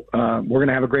 we're going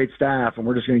to have a great staff, and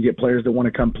we're just going to get players that want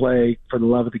to come play for the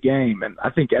love of the game. And I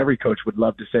think every coach would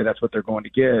love to say that's what they're going to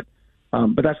get,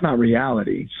 but that's not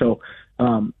reality. So,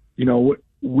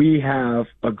 we have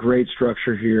a great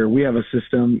structure here. We have a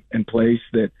system in place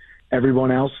that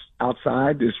everyone else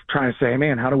outside is trying to say, hey,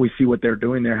 man, how do we see what they're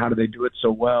doing there? How do they do it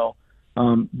so well?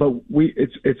 But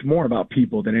it's more about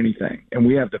people than anything. And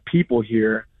we have the people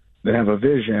here that have a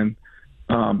vision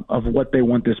of what they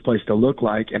want this place to look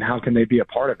like and how can they be a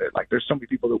part of it. Like, there's so many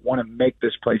people that want to make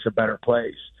this place a better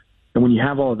place. And when you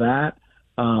have all of that,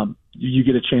 you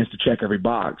get a chance to check every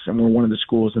box. And we're one of the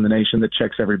schools in the nation that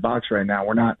checks every box right now.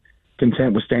 We're not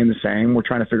content with staying the same. We're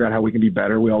trying to figure out how we can be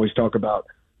better. We always talk about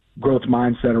growth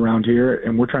mindset around here,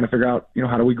 and we're trying to figure out,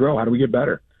 how do we grow? How do we get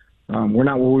better? We're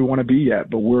not where we want to be yet,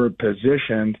 but we're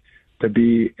positioned to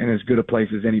be in as good a place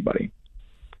as anybody.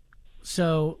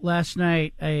 So last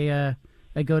night I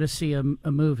go to see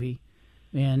a movie,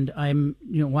 and I'm,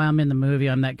 while I'm in the movie,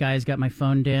 I'm that guy who's got my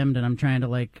phone dimmed, and I'm trying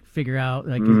to figure out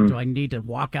do I need to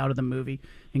walk out of the movie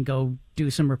and go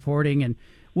do some reporting? And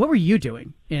what were you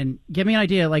doing? And give me an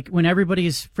idea, when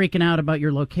everybody's freaking out about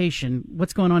your location,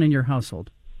 what's going on in your household?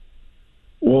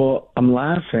 Well, I'm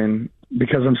laughing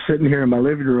because I'm sitting here in my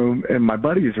living room and my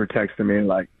buddies are texting me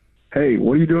like, hey,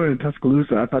 what are you doing in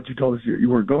Tuscaloosa? I thought you told us you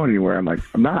weren't going anywhere. I'm like,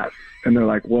 I'm not. And they're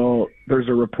like, well, there's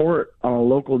a report on a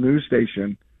local news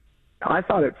station. I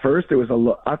thought at first it was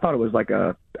like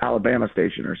a Alabama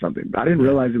station or something. I didn't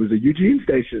realize it was a Eugene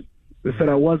station. They said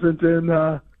I wasn't in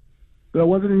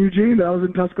Eugene, that I was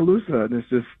in Tuscaloosa. And it's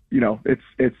just,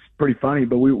 it's pretty funny.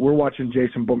 But we're watching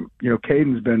Jason,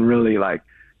 Caden's been really like,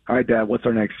 all right, Dad, what's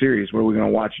our next series? What are we going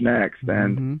to watch next?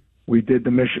 And we did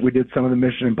some of the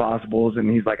Mission Impossibles, and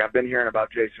he's like, I've been hearing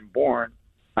about Jason Bourne.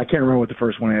 I can't remember what the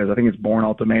first one is. I think it's Bourne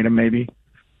Ultimatum, maybe.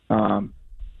 I'm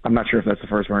not sure if that's the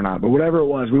first one or not, but whatever it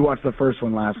was, we watched the first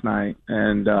one last night,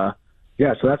 and so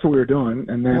that's what we were doing.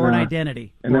 And then Bourne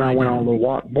Identity. And then I went on a little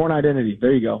walk. Bourne Identity.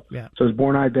 There you go. Yeah. So it's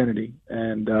Bourne Identity,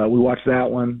 and we watched that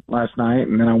one last night,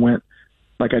 and then I went,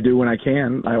 like I do when I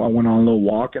can. I went on a little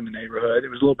walk in the neighborhood. It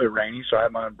was a little bit rainy, so I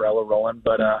had my umbrella rolling.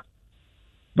 But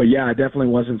yeah, I definitely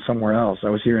wasn't somewhere else. I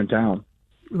was here in town.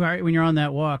 Right, when you're on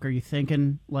that walk, are you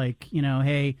thinking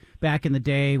hey, back in the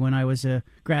day when I was a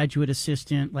graduate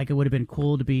assistant, it would have been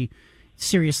cool to be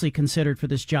seriously considered for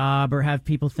this job, or have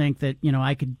people think that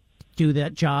I could do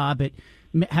that job?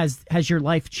 Has your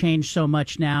life changed so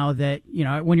much now that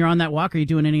when you're on that walk, are you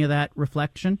doing any of that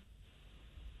reflection?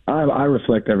 I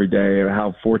reflect every day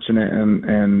how fortunate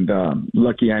and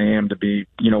lucky I am to be,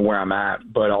 where I'm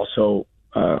at, but also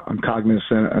I'm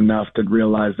cognizant enough to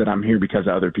realize that I'm here because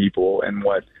of other people and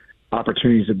what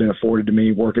opportunities have been afforded to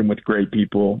me working with great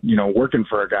people, working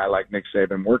for a guy like Nick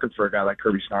Saban, working for a guy like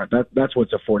Kirby Smart. That's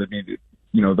what's afforded me,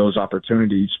 those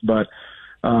opportunities. But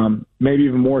maybe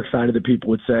even more excited that people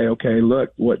would say, okay,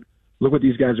 look what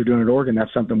these guys are doing at Oregon.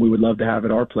 That's something we would love to have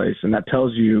at our place. And that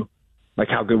tells you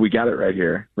how good we got it right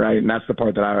here, right? And that's the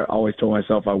part that I always told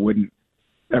myself I wouldn't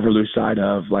ever lose sight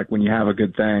of. When you have a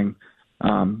good thing,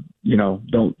 don't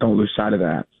lose sight of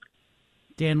that.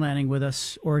 Dan Lanning with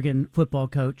us, Oregon football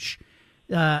coach.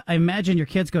 I imagine your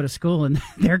kids go to school and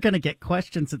they're going to get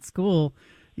questions at school,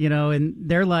 and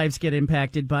their lives get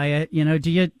impacted by it. Do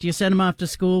you send them off to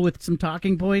school with some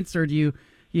talking points, or do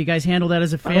you guys handle that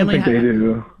as a family? I don't think they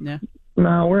do. Yeah.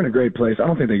 No, we're in a great place. I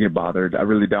don't think they get bothered. I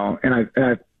really don't. And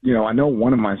I know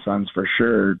one of my sons for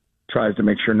sure tries to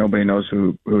make sure nobody knows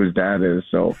who his dad is.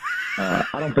 So I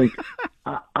don't think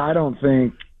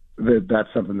that that's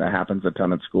something that happens a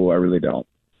ton at school. I really don't.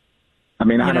 I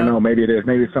mean, I don't know. Maybe it is.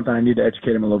 Maybe it's something I need to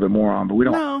educate him a little bit more on. But we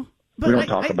don't. No, but we don't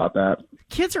talk about that.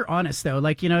 Kids are honest though.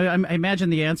 I imagine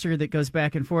the answer that goes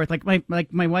back and forth.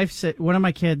 My wife said one of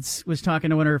my kids was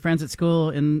talking to one of her friends at school,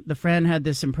 and the friend had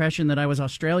this impression that I was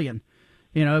Australian.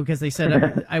 Because they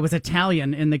said I was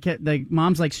Italian, and the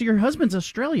mom's like, so your husband's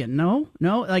Australian? No.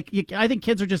 I think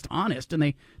kids are just honest,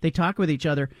 and they talk with each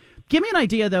other. Give me an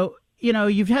idea, though.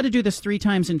 you've had to do this 3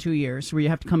 times in 2 years where you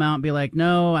have to come out and be like,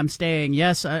 no, I'm staying.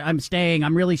 Yes, I'm staying.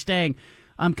 I'm really staying.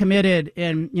 I'm committed.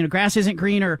 And, grass isn't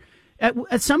greener.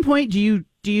 At some point, do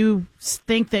you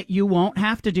think that you won't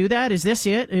have to do that? Is this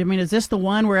it? I mean, is this the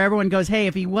one where everyone goes, hey,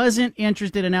 if he wasn't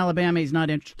interested in Alabama, he's not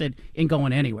interested in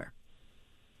going anywhere?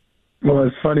 Well,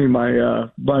 it's funny. My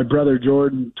brother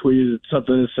Jordan tweeted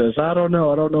something that says, I don't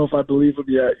know if I believe him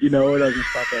yet. And I just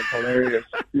thought that's hilarious.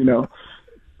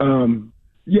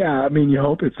 Yeah, I mean, you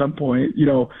hope at some point.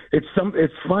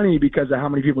 It's funny because of how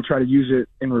many people try to use it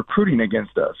in recruiting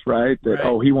against us, right? That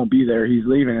he won't be there, he's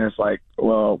leaving, and it's like,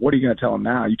 well, what are you going to tell him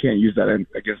now? You can't use that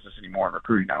against us anymore in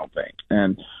recruiting, I don't think.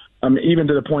 And even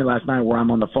to the point last night where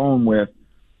I'm on the phone with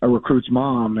a recruit's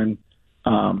mom, and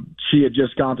she had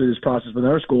just gone through this process with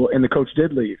her school, and the coach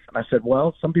did leave. And I said,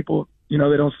 well, some people, they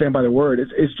don't stand by their word.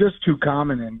 It's just too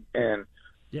common, and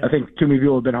I think too many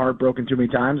people have been heartbroken too many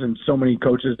times, and so many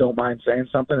coaches don't mind saying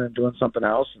something and doing something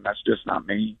else, and that's just not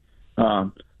me.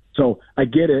 So I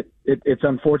get it. It's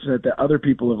unfortunate that other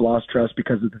people have lost trust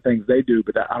because of the things they do,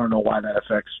 but I don't know why that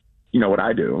affects, what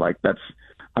I do. Like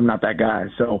I'm not that guy.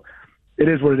 So it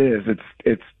is what it is.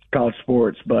 It's college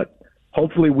sports, but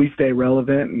hopefully we stay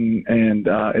relevant and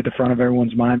at the front of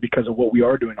everyone's mind because of what we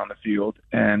are doing on the field.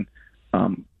 And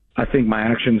I think my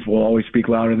actions will always speak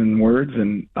louder than words,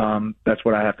 and that's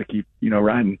what I have to keep,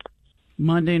 riding.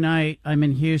 Monday night, I'm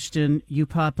in Houston. You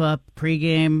pop up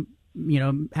pregame,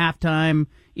 halftime,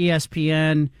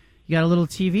 ESPN. You got a little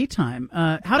TV time.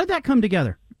 How did that come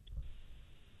together?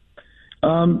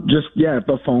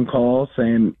 A phone call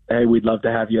saying, hey, we'd love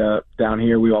to have you down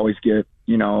here. We always get,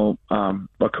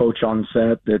 a coach on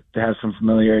set that has some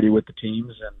familiarity with the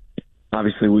teams. And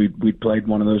obviously we played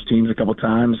one of those teams a couple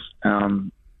times.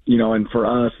 And for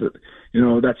us,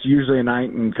 that's usually a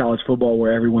night in college football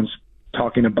where everyone's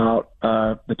talking about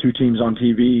the 2 teams on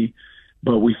TV,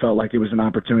 but we felt like it was an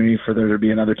opportunity for there to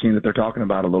be another team that they're talking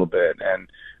about a little bit. And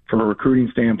from a recruiting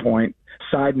standpoint,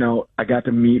 side note, I got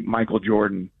to meet Michael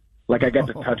Jordan. Like, I got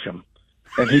to touch him,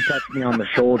 and he touched me on the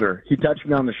shoulder.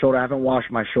 I haven't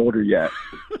washed my shoulder yet.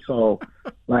 So,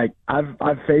 I've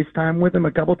FaceTimed with him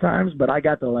a couple times, but I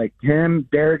got to, him,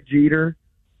 Derek Jeter,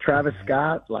 Travis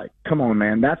Scott, come on,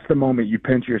 man. That's the moment you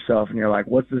pinch yourself and you're like,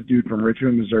 what's this dude from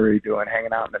Richmond, Missouri doing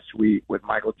hanging out in the suite with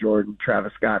Michael Jordan,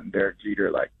 Travis Scott, and Derek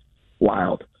Jeter?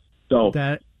 Wild. So,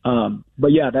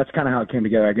 but yeah, that's kind of how it came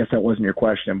together. I guess that wasn't your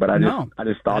question, but I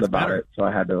just thought about it, so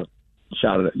I had to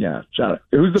shout it. Yeah, shout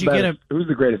it. Who's the best? Who's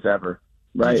the greatest ever?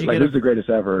 Right? Who's the greatest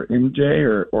ever? MJ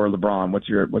or LeBron? What's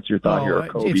your thought here?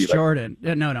 Kobe? It's Jordan.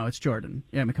 No, it's Jordan.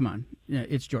 Yeah, I mean, come on. Yeah,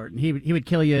 it's Jordan. He would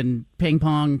kill you in ping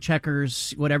pong,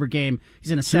 checkers, whatever game.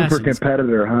 He's an assassin. Super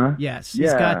competitor, huh? Yes.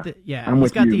 Yeah.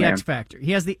 He's got the X Factor.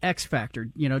 He has the X Factor.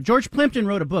 George Plimpton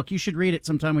wrote a book. You should read it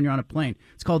sometime when you're on a plane.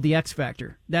 It's called The X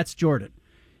Factor. That's Jordan.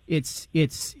 He's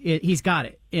got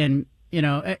it. And,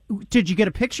 did you get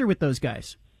a picture with those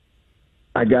guys?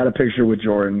 I got a picture with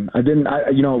Jordan.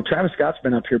 Travis Scott's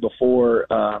been up here before.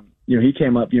 He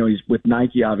came up, he's with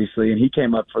Nike, obviously, and he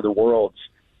came up for the Worlds,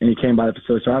 and he came by the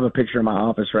facility. So I have a picture in my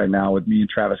office right now with me and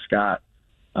Travis Scott.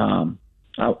 I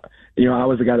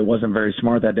was the guy that wasn't very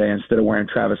smart that day. Instead of wearing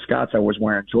Travis Scott's, I was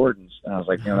wearing Jordans. And I was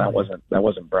like, that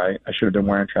wasn't bright. I should have been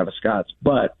wearing Travis Scott's.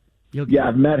 But,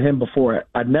 I've met him before.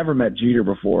 I'd never met Jeter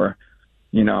before,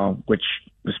 which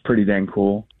was pretty dang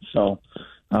cool. So,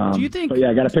 do you think?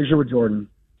 I got a picture with Jordan.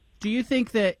 Do you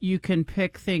think that you can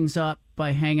pick things up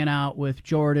by hanging out with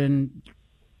Jordan,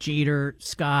 Jeter,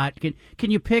 Scott?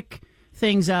 Can you pick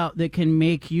things out that can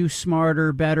make you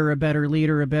smarter, better, a better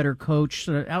leader, a better coach,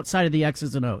 outside of the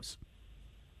X's and O's?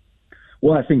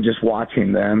 Well, I think just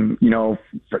watching them, I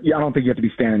don't think you have to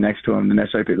be standing next to them to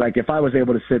necessarily. Like, if I was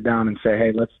able to sit down and say,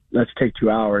 hey, let's take 2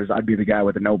 hours, I'd be the guy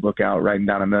with a notebook out writing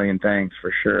down a million things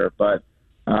for sure. But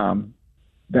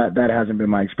that hasn't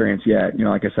been my experience yet.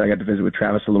 Like I said, I got to visit with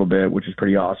Travis a little bit, which is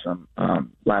pretty awesome,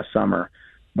 last summer.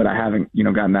 But I haven't,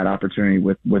 gotten that opportunity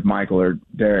with Michael or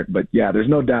Derek. But, yeah, there's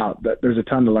no doubt that there's a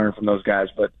ton to learn from those guys.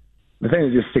 But the thing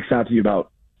that just sticks out to you about,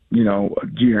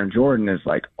 Jeter and Jordan is,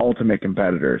 ultimate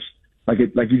competitors. Like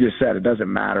you just said, it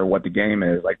doesn't matter what the game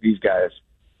is. These guys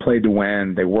played to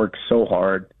win. They worked so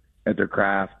hard at their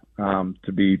craft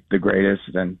to be the greatest,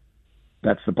 and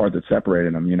that's the part that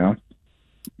separated them,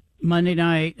 Monday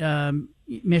night,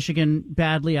 Michigan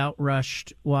badly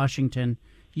outrushed Washington.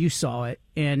 You saw it.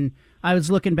 And I was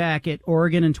looking back at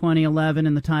Oregon in 2011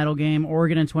 in the title game,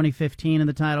 Oregon in 2015 in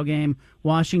the title game,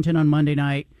 Washington on Monday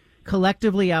night,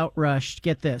 collectively outrushed,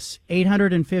 get this,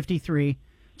 853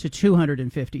 to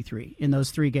 253 in those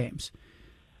 3 games.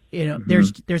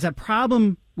 There's a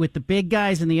problem with the big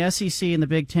guys in the SEC and the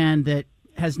Big Ten that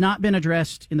has not been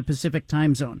addressed in the Pacific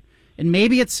time zone. And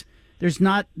maybe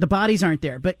the bodies aren't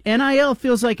there, but NIL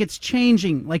feels like it's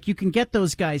changing. Like you can get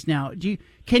those guys now.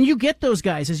 Can you get those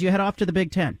guys as you head off to the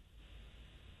Big Ten?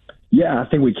 Yeah, I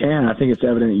think we can. I think it's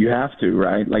evident you have to,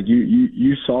 right? Like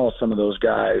you saw some of those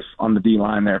guys on the D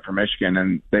line there for Michigan,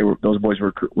 and those boys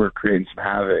were creating some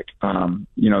havoc.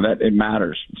 That it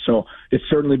matters. So it's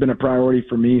certainly been a priority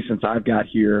for me since I've got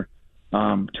here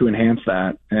to enhance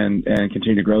that and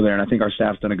continue to grow there. And I think our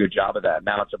staff's done a good job of that.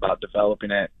 Now it's about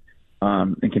developing it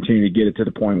and continuing to get it to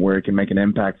the point where it can make an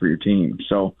impact for your team.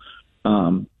 So.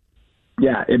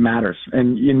 Yeah, it matters.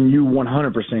 And you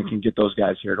 100% can get those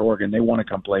guys here at Oregon. They want to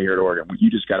come play here at Oregon.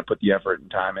 You just got to put the effort and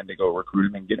time in to go recruit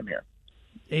them and get them here.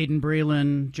 Aiden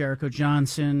Breland, Jericho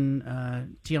Johnson,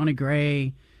 Tiana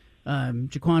Gray,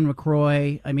 Jaquan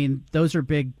McCroy. I mean, those are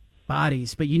big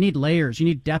bodies, but you need layers. You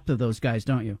need depth of those guys,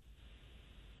 don't you?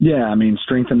 Yeah, I mean,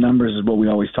 strength in numbers is what we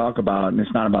always talk about, and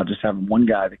it's not about just having one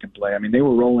guy that can play. I mean, they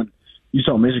were rolling. You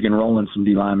saw Michigan rolling some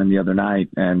D linemen the other night,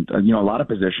 and a lot of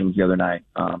positions the other night.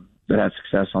 That had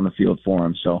success on the field for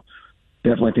him. So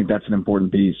definitely think that's an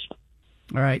important piece.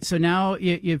 All right. So now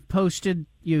you've posted,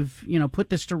 you've put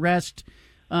this to rest.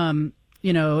 Somebody's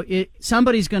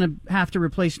going to have to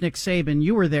replace Nick Saban.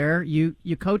 You were there. You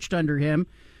coached under him.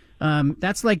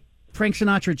 That's like Frank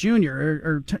Sinatra Jr.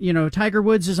 or Tiger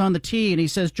Woods is on the tee and he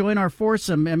says, "Join our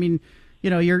foursome." I mean,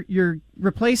 you're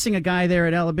replacing a guy there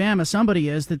at Alabama. Somebody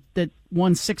is that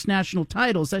won 6 national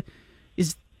titles.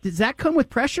 Does that come with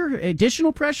pressure,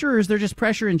 additional pressure, or is there just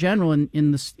pressure in general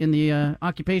in the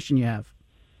occupation you have?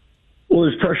 Well,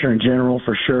 there's pressure in general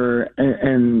for sure,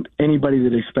 and anybody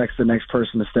that expects the next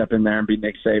person to step in there and be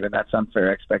Nick Saban, that's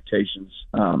unfair expectations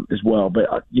as well.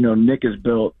 But Nick has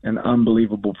built an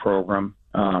unbelievable program.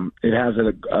 It has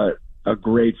a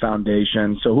great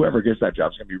foundation, so whoever gets that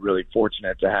job is going to be really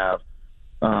fortunate to have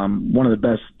one of the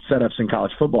best setups in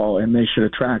college football, and they should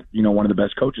attract, one of the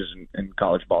best coaches in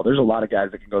college ball. There's a lot of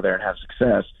guys that can go there and have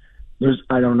success.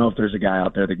 I don't know if there's a guy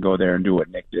out there that can go there and do what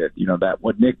Nick did.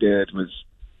 What Nick did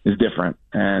is different.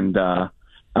 And I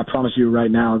promise you right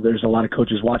now, there's a lot of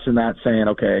coaches watching that saying,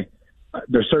 okay,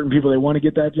 there's certain people that want to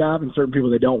get that job and certain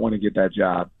people that don't want to get that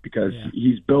job because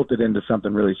he's built it into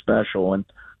something really special. And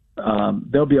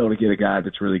they'll be able to get a guy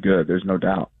that's really good. There's no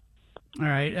doubt. All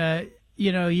right.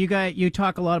 You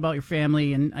talk a lot about your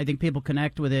family, and I think people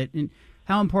connect with it. And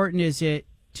how important is it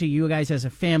to you guys as a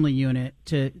family unit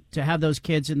to have those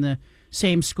kids in the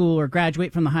same school or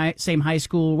graduate from the same high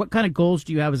school? What kind of goals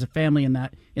do you have as a family in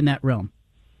that realm?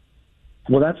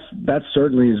 Well, that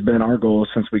certainly has been our goal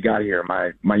since we got here.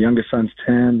 My youngest son's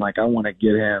 10. Like, I want to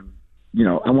get him,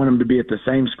 I want him to be at the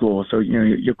same school. So,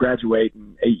 you'll graduate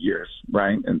in 8 years,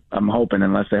 right? And I'm hoping,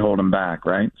 unless they hold him back,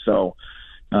 right? So,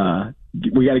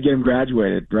 we got to get them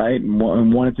graduated, right? And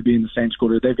want it to be in the same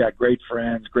school. They've got great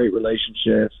friends, great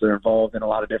relationships. They're involved in a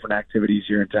lot of different activities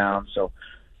here in town. So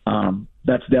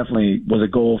that's definitely was a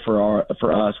goal for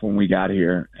us when we got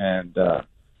here, and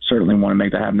certainly want to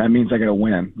make that happen. That means I got to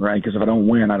win, right? Because if I don't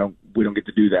win, we don't get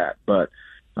to do that. But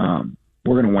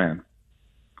we're going to win.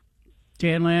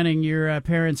 Dan Lanning, your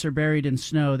parents are buried in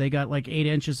snow. They got like 8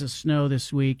 inches of snow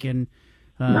this week, and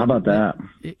how about that?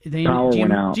 Power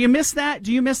went out. Do you miss that?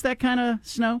 Do you miss that kind of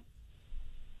snow?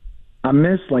 I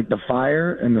miss like the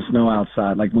fire and the snow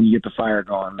outside. Like when you get the fire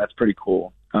going, that's pretty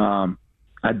cool.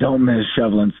 I don't miss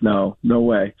shoveling snow. No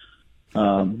way.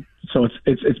 So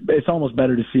it's almost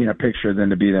better to see in a picture than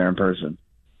to be there in person.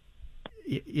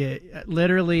 Yeah,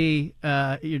 literally.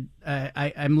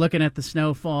 I'm looking at the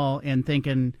snowfall and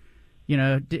thinking,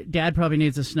 Dad probably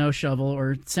needs a snow shovel,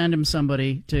 or send him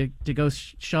somebody to go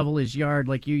shovel his yard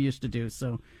like you used to do.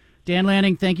 So, Dan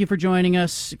Lanning, thank you for joining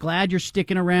us. Glad you're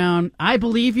sticking around. I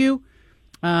believe you.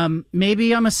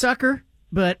 Maybe I'm a sucker,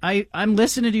 but I'm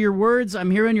listening to your words.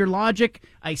 I'm hearing your logic.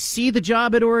 I see the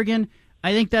job at Oregon.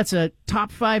 I think that's a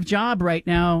top 5 job right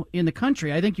now in the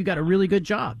country. I think you got a really good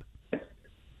job.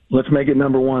 Let's make it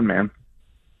number 1, man.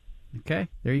 Okay,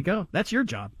 there you go. That's your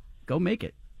job. Go make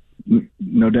it.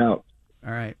 No doubt.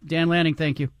 All right. Dan Lanning,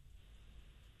 thank you.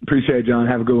 Appreciate it, John.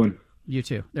 Have a good one. You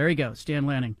too. There he goes. Dan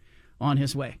Lanning on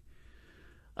his way.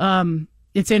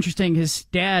 It's interesting. His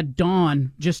dad,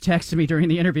 Don, just texted me during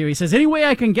the interview. He says, any way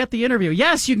I can get the interview?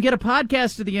 Yes, you can get a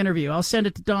podcast of the interview. I'll send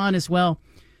it to Don as well.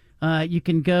 You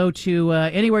can go to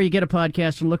anywhere you get a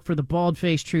podcast and look for the Bald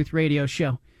Faced Truth Radio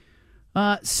Show.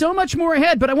 So much more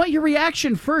ahead, but I want your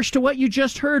reaction first to what you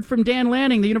just heard from Dan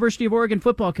Lanning, the University of Oregon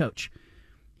football coach.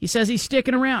 He says he's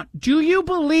sticking around. Do you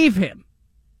believe him?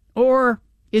 Or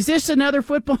is this another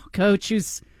football coach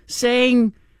who's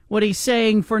saying what he's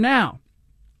saying for now?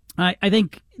 I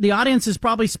think the audience is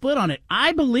probably split on it.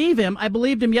 I believe him. I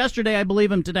believed him yesterday. I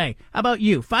believe him today. How about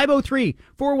you?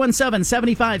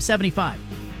 503-417-7575.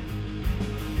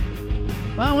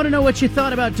 Well, I want to know what you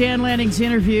thought about Dan Lanning's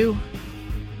interview.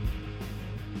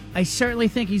 I certainly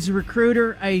think he's a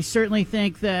recruiter. I certainly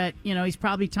think that, he's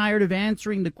probably tired of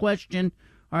answering the question,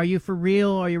 are you for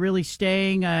real? Are you really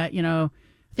staying? I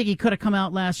think he could have come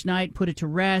out last night, put it to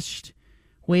rest,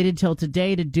 waited till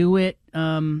today to do it.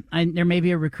 There may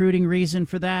be a recruiting reason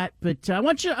for that, but I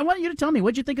want you to tell me,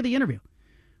 what'd you think of the interview?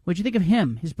 What'd you think of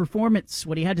him, his performance,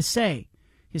 what he had to say,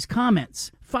 his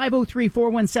comments?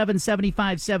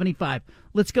 503-417-7575.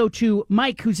 Let's go to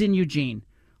Mike, who's in Eugene,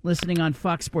 listening on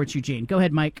Fox Sports Eugene. Go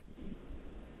ahead, Mike.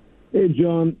 Hey,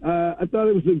 John. I thought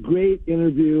it was a great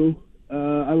interview.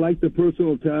 I like the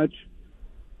personal touch.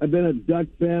 I've been a Duck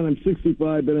fan. I'm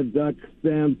 65. Been a Duck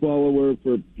fan follower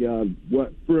for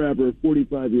forever,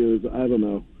 45 years. I don't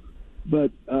know,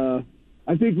 but I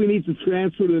think we need to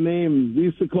transfer the name. We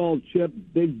used to call Chip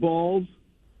Big Balls.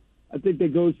 I think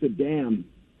that goes to Dan.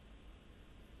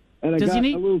 And I got a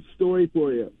little story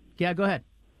for you. Yeah, go ahead.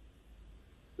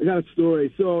 I got a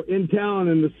story. So in town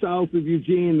in the south of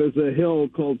Eugene, there's a hill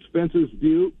called Spencer's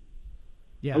Butte.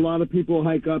 Yeah. A lot of people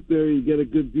hike up there. You get a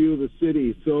good view of the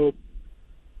city. So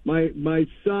my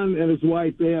son and his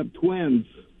wife, they have twins.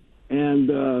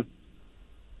 And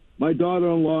my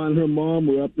daughter-in-law and her mom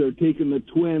were up there taking the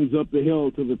twins up the hill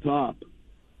to the top,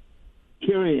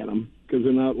 carrying them because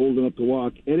they're not old enough to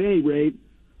walk. At any rate,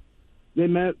 they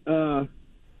met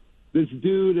this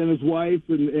dude and his wife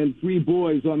and three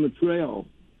boys on the trail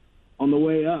on the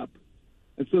way up.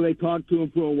 And so they talked to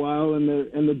him for a while, and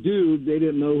the dude, they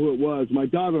didn't know who it was. My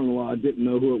daughter-in-law didn't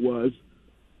know who it was.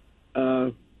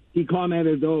 He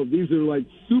commented, oh, these are like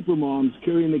super moms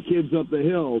carrying the kids up the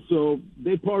hill. So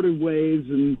they parted ways,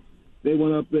 and they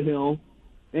went up the hill.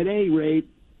 At any rate,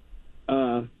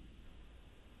 my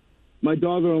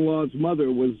daughter-in-law's mother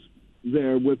was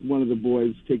there with one of the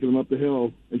boys taking them up the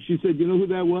hill. And she said, you know who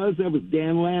that was? That was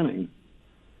Dan Lanning.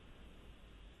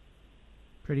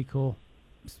 Pretty cool.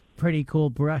 Pretty cool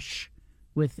brush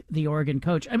with the Oregon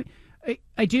coach. I mean,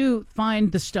 I do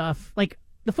find the stuff, like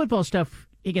the football stuff,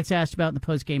 he gets asked about in the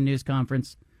post-game news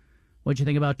conference. What'd you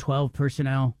think about 12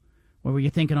 personnel? What were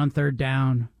you thinking on third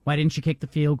down? Why didn't you kick the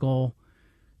field goal?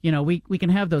 We can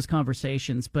have those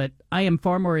conversations, but I am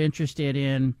far more interested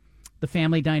in the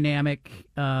family dynamic,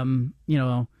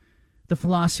 the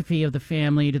philosophy of the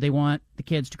family. Do they want the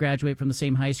kids to graduate from the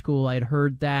same high school? I had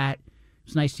heard that. It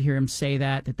was nice to hear him say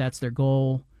that that's their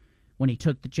goal when he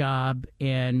took the job.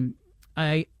 And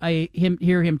I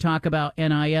hear him talk about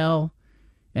NIL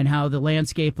and how the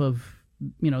landscape of,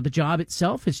 the job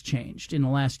itself has changed in the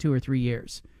last 2 or 3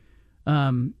 years.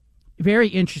 Very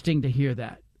interesting to hear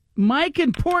that. Mike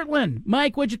in Portland.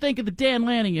 Mike, what'd you think of the Dan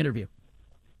Lanning interview?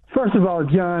 First of all,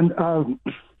 John, I'm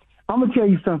going to tell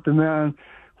you something, man.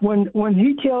 When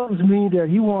he tells me that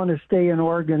he wants to stay in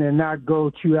Oregon and not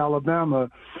go to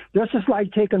Alabama, that's just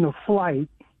like taking a flight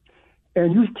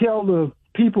and you tell the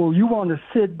people you want to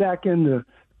sit back in the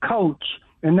coach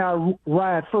and not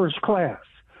ride first class.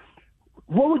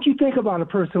 What would you think about a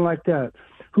person like that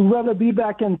who'd rather be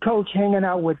back in coach hanging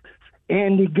out with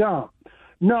Andy Gump?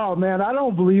 No, man, I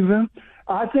don't believe him.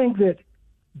 I think that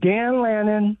Dan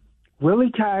Lanning,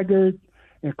 Willie Taggart,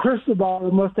 and Cristobal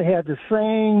must have had the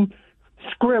same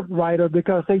script writer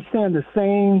because they saying the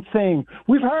same thing.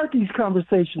 We've heard these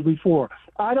conversations before.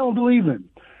 I don't believe him.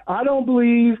 I don't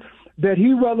believe that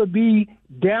he'd rather be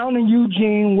down in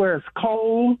Eugene where it's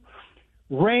cold,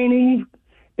 rainy,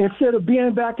 instead of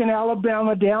being back in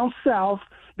Alabama down south,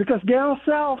 because down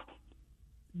south,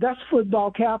 that's football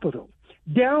capital.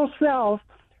 Down south,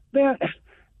 man,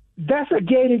 that's a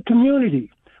gated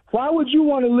community. Why would you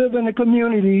want to live in a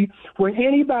community where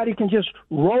anybody can just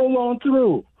roll on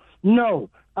through? No,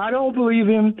 I don't believe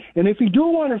him. And if you do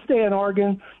want to stay in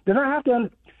Oregon, then I have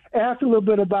to ask a little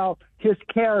bit about his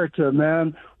character,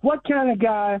 man. What kind of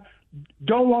guy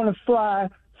don't want to fly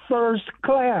first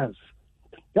class?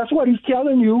 That's what he's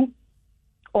telling you.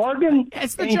 Oregon.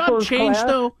 Has the job changed,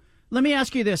 though? Let me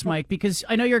ask you this, Mike, because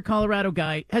I know you're a Colorado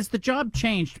guy. Has the job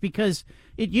changed? Because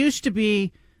it used to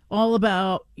be all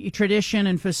about tradition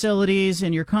and facilities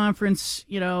and your conference,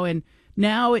 and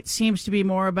now it seems to be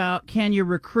more about can you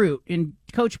recruit. And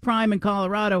Coach Prime in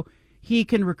Colorado, he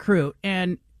can recruit.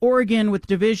 And Oregon with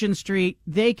Division Street,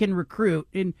 they can recruit.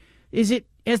 And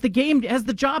has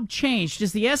the job changed?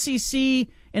 Is the SEC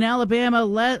in Alabama a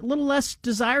little less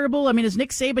desirable? I mean, is Nick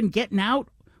Saban getting out?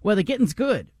 Well, the getting's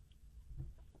good.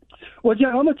 Well,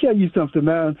 John, I'm going to tell you something,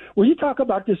 man. When you talk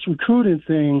about this recruiting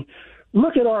thing,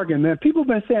 look at Oregon, man. People have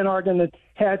been saying Oregon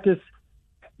had this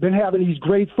been having these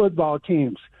great football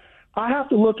teams. I have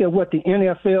to look at what the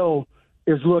NFL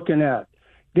is looking at.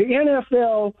 The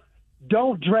NFL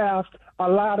don't draft a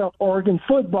lot of Oregon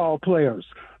football players.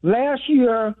 Last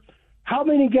year, how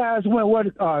many guys went?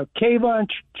 Kayvon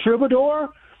Thibodeau?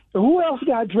 Who else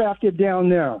got drafted down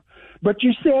there? But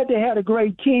you said they had a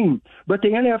great team, but the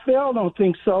NFL don't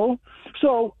think so.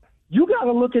 So you got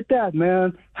to look at that,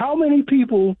 man. How many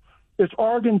people is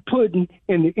Oregon putting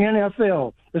in the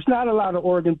NFL? There's not a lot of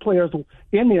Oregon players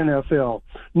in the NFL.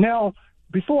 Now,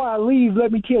 before I leave,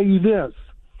 let me tell you this.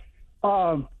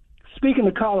 Speaking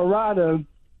of Colorado,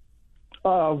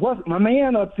 my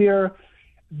man up there,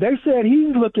 they said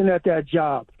he's looking at that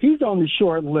job. He's on the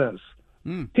short list.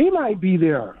 He might be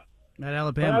there. At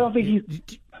Alabama, but I don't think he's.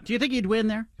 Do you think he'd win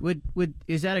there?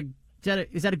 Is that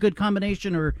a good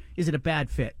combination, or is it a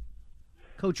bad fit?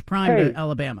 Coach Prime to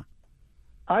Alabama.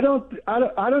 I don't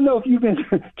know if you've been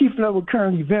keeping up with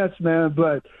current events, man,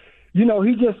 but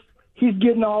he's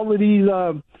getting all of these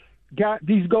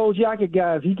gold jacket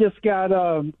guys. He just got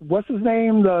what's his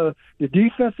name, the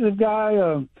defensive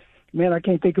guy. Man, I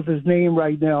can't think of his name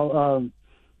right now.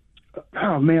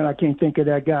 I can't think of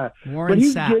that guy. Warren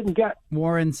Sapp.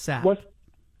 Warren Sapp.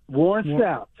 Warren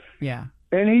Sapp. Yeah.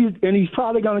 And he's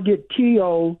probably going to get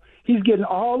T.O. He's getting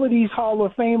all of these Hall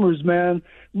of Famers, man.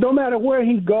 No matter where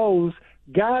he goes,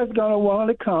 guys going to want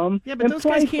to come. Yeah, but those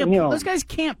guys can't. Those guys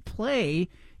can't play.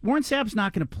 Warren Sapp's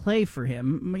not going to play for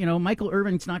him. Michael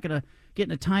Irvin's not going to get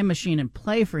in a time machine and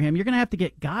play for him. You're going to have to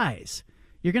get guys.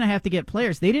 You're going to have to get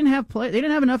players. They didn't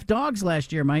have enough dogs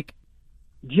last year, Mike.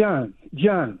 John.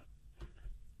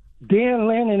 Dan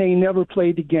Lanning ain't never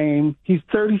played the game. He's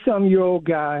 30-some-year-old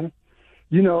guy.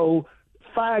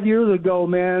 5 years ago,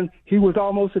 man, he was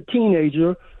almost a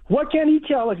teenager. What can he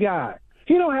tell a guy?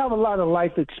 He don't have a lot of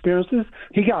life experiences.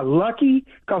 He got lucky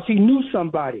because he knew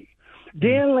somebody.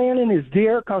 Dan Lanning is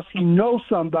there because he knows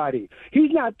somebody.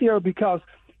 He's not there because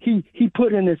he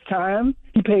put in his time.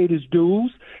 He paid his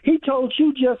dues. He told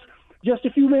you just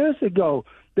a few minutes ago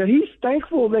that he's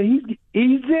thankful that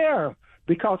he's there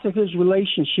because of his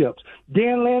relationships.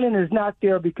 Dan Lanning is not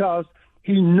there because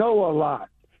he know a lot.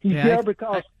 He's there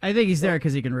because I think he's there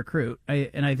because he can recruit.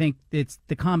 I think it's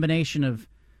the combination of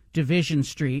Division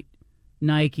Street,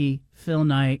 Nike, Phil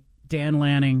Knight, Dan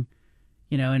Lanning,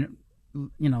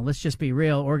 let's just be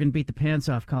real. Oregon beat the pants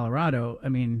off Colorado. I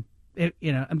mean,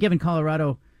 I'm giving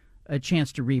Colorado a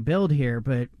chance to rebuild here,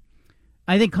 but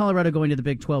I think Colorado going to the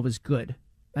Big 12 is good.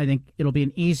 I think it'll be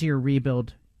an easier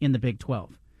rebuild in the Big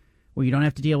 12, where you don't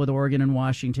have to deal with Oregon and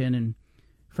Washington, and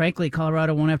frankly,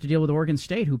 Colorado won't have to deal with Oregon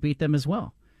State, who beat them as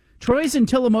well. Troy's in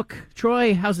Tillamook.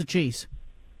 Troy, how's the cheese?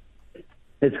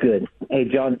 It's good. Hey,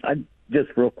 John,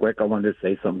 just real quick, I wanted to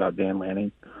say something about Dan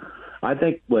Lanning. I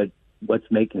think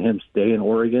what's making him stay in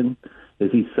Oregon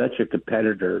is he's such a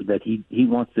competitor that he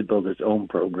wants to build his own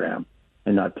program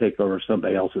and not take over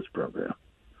somebody else's program.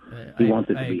 He wants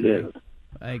it to be his.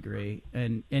 I agree.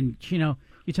 And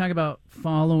you talk about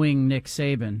following Nick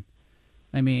Saban.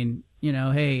 I mean,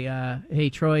 hey,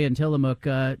 Troy and Tillamook,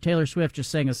 Taylor Swift just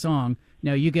sang a song.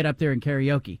 Now you get up there and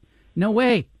karaoke. No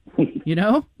way. Nick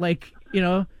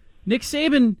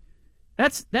Saban,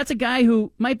 that's a guy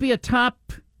who might be a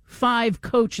top 5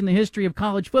 coach in the history of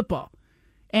college football.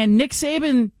 And Nick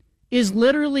Saban is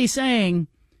literally saying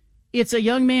it's a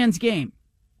young man's game.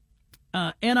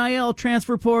 NIL,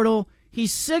 transfer portal.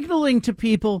 He's signaling to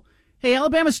people, hey,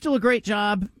 Alabama's still a great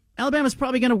job. Alabama's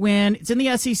probably going to win. It's in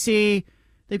the SEC.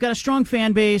 They've got a strong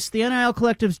fan base. The NIL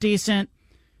collective's decent.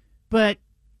 But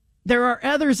there are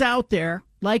others out there,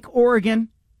 like Oregon,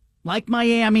 like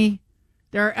Miami.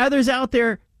 There are others out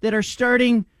there that are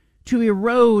starting to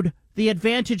erode the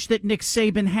advantage that Nick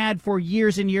Saban had for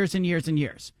years and years and years and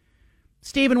years.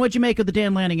 Stephen, what'd you make of the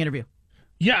Dan Lanning interview?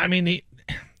 Yeah, I mean,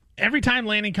 every time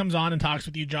Lanning comes on and talks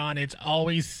with you, John, it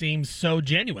always seems so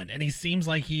genuine. And he seems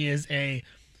like he is I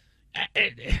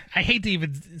hate to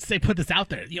even put this out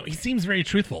there. He seems very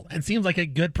truthful and seems like a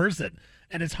good person.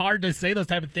 And it's hard to say those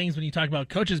type of things when you talk about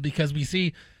coaches because we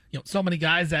see so many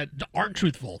guys that aren't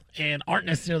truthful and aren't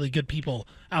necessarily good people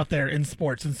out there in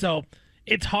sports. And so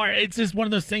it's hard. It's just one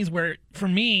of those things where, for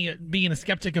me, being a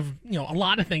skeptic of a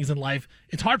lot of things in life,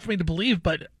 it's hard for me to believe.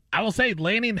 But I will say,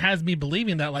 Lanning has me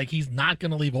believing that he's not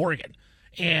going to leave Oregon,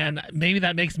 and maybe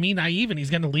that makes me naive, and he's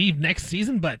going to leave next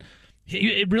season. But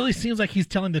it really seems like he's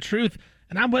telling the truth,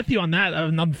 and I'm with you on that.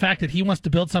 On the fact that he wants to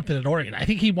build something at Oregon, I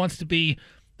think he wants to be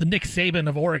the Nick Saban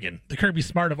of Oregon, the Kirby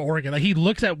Smart of Oregon. He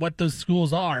looks at what those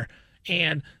schools are.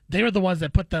 And they were the ones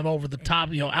that put them over the top.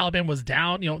 Alabama was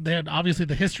down. They had obviously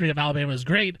the history of Alabama was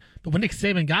great, but when Nick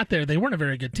Saban got there, they weren't a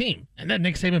very good team. And then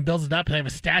Nick Saban builds it up. They have a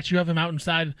statue of him out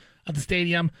inside of the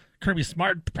stadium. Kirby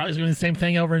Smart probably is doing the same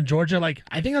thing over in Georgia. Like,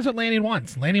 I think that's what Lanning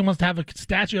wants. Lanning wants to have a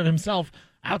statue of himself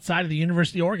outside of the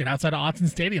University of Oregon, outside of Autzen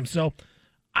Stadium. So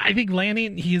I think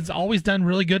Lanning, he's always done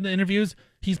really good in interviews.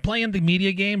 He's playing the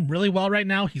media game really well right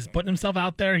now. He's putting himself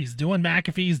out there. He's doing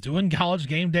McAfee. He's doing College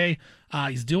Game Day.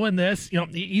 He's doing this. You know,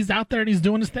 he's out there and he's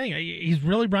doing his thing. He's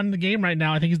really running the game right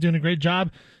now. I think he's doing a great job.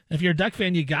 And if you're a Duck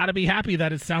fan, you got to be happy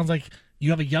that it sounds like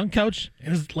you have a young coach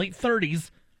in his late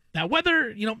 30s. That whether,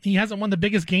 you know, he hasn't won the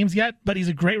biggest games yet, but he's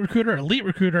a great recruiter, elite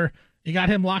recruiter. You got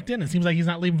him locked in. It seems like he's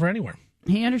not leaving for anywhere.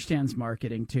 He understands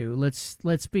marketing too.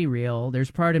 Let's be real.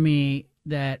 There's part of me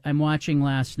that I'm watching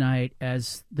last night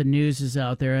as the news is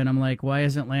out there, and I'm like, why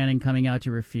isn't Lanning coming out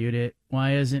to refute it?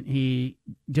 Why isn't he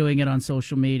doing it on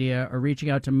social media or reaching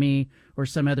out to me or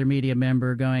some other media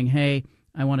member going, hey,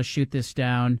 I want to shoot this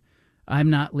down. I'm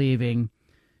not leaving.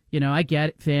 You know, I get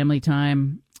it, family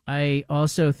time. I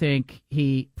also think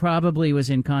he probably was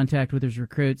in contact with his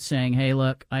recruits saying, hey,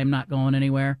 look, I'm not going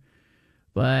anywhere.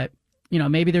 But, you know,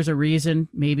 maybe there's a reason.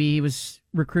 Maybe he was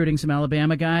recruiting some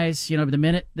Alabama guys. You know, the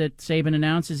minute that Saban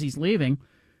announces he's leaving,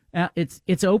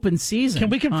 it's open season. Can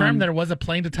we confirm there was a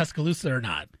plane to Tuscaloosa or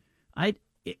not?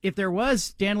 If there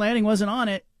was, Dan Lanning wasn't on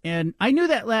it. And I knew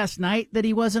that last night that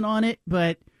he wasn't on it,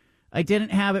 but I didn't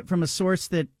have it from a source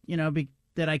that, you know,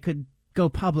 that I could go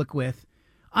public with.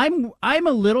 I'm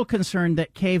a little concerned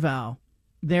that K-Val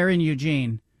there in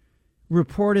Eugene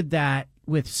reported that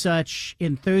with such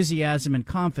enthusiasm and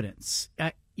confidence.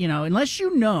 You know, unless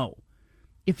you know.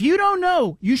 If you don't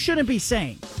know, you shouldn't be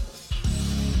saying.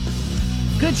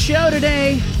 Good show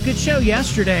today. Good show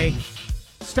yesterday.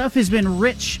 Stuff has been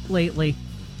rich lately.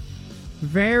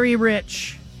 Very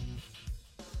rich.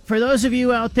 For those of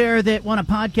you out there that want a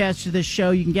podcast to this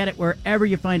show, you can get it wherever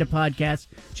you find a podcast.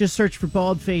 Just search for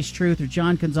Bald Face Truth or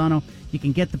John Canzano. You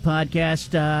can get the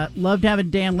podcast. Loved having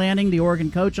Dan Lanning, the Oregon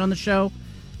coach, on the show.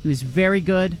 He was very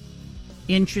good.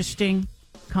 Interesting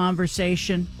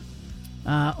conversation.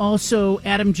 Also,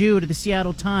 Adam Jude of the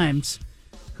Seattle Times,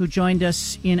 who joined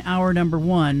us in hour number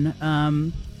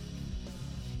one.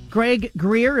 Greg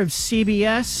Greer of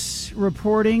CBS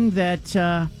reporting that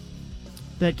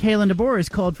Kalen DeBoer has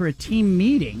called for a team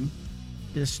meeting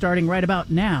that is starting right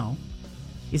about now.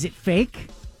 Is it fake?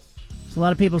 There's a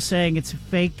lot of people saying it's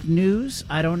fake news.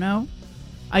 I don't know.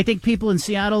 I think people in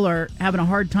Seattle are having a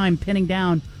hard time pinning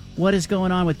down what is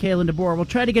going on with Kalen DeBoer. We'll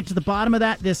try to get to the bottom of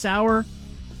that this hour.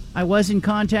 I was in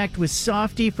contact with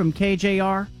Softy from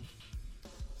KJR.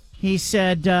 He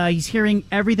said he's hearing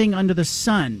everything under the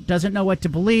sun. Doesn't know what to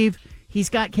believe. He's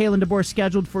got Kalen DeBoer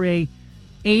scheduled for a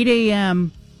 8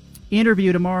 a.m.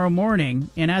 interview tomorrow morning,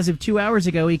 and as of 2 hours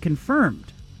ago, he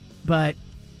confirmed. But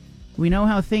we know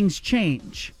how things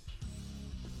change.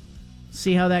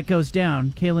 See how that goes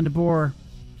down. Kalen DeBoer,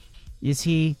 is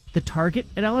he the target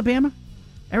at Alabama?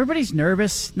 Everybody's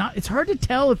nervous. It's hard to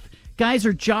tell if guys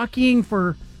are jockeying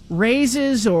for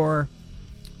raises or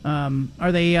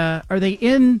are they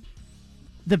in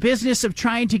the business of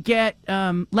trying to get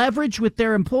leverage with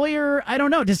their employer? I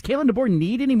don't know. Does Kalen DeBoer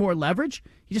need any more leverage?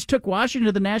 He just took Washington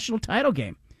to the national title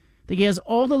game. I think he has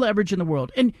all the leverage in the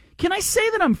world. And can I say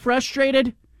that I'm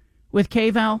frustrated with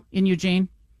K-Val in Eugene?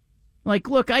 Like,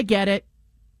 look, I get it.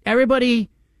 Everybody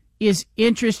is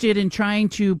interested in trying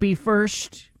to be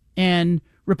first and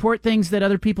report things that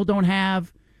other people don't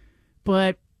have.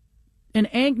 But an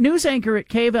news anchor at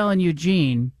K-Val in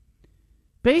Eugene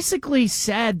basically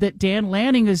said that Dan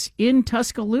Lanning is in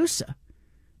Tuscaloosa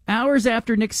hours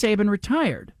after Nick Saban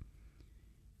retired.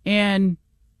 And,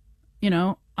 you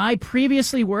know, I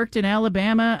previously worked in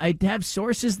Alabama. I have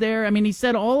sources there. I mean, he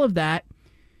said all of that,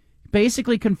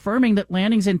 basically confirming that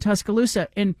Lanning's in Tuscaloosa.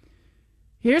 And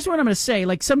here's what I'm going to say.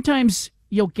 Like, sometimes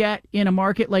you'll get in a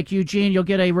market like Eugene, you'll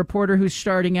get a reporter who's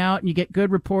starting out, and you get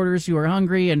good reporters who are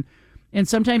hungry, and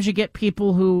sometimes you get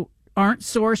people who aren't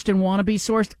sourced and want to be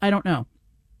sourced. I don't know.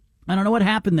 I don't know what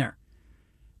happened there.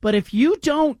 But if you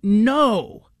don't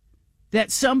know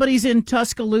that somebody's in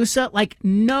Tuscaloosa, like,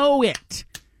 know it.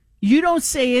 You don't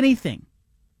say anything.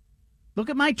 Look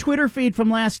at my Twitter feed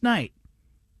from last night.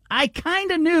 I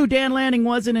kind of knew Dan Lanning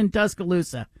wasn't in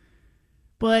Tuscaloosa,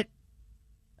 but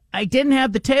I didn't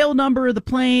have the tail number of the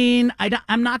plane.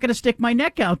 I'm not going to stick my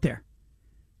neck out there.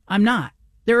 I'm not.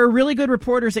 There are really good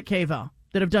reporters at K-Val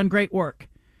that have done great work,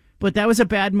 but that was a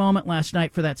bad moment last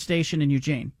night for that station in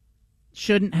Eugene.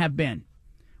 Shouldn't have been.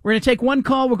 We're going to take one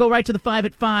call. We'll go right to the 5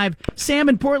 at 5. Sam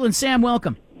in Portland. Sam,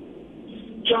 welcome.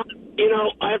 John, you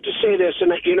know, I have to say this,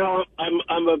 and, you know,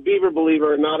 I'm a Beaver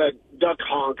believer, not a Duck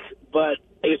honk, but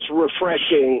it's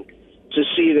refreshing to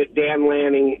see that Dan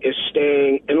Lanning is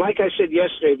staying. And like I said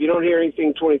yesterday, if you don't hear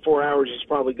anything 24 hours, he's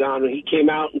probably gone. When he came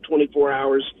out in 24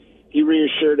 hours, he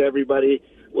reassured everybody.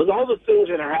 With all the things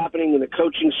that are happening in the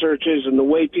coaching searches and the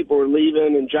way people are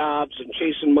leaving and jobs and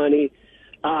chasing money,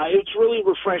 it's really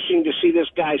refreshing to see this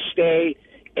guy stay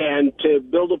and to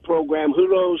build a program. Who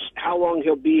knows how long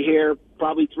he'll be here,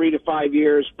 probably 3 to 5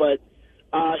 years. But,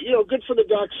 good for the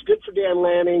Ducks, good for Dan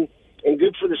Lanning, and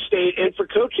good for the state and for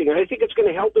coaching. And I think it's going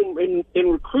to help in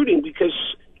recruiting because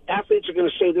athletes are going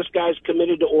to say this guy's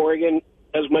committed to Oregon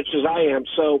as much as I am.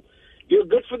 So,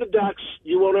 good for the Ducks.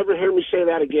 You won't ever hear me say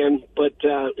that again, but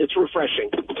it's refreshing.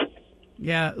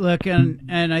 Yeah, look,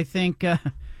 and I think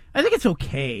it's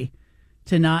okay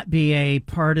to not be a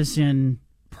partisan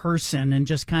person and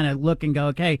just kind of look and go,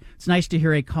 okay, it's nice to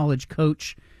hear a college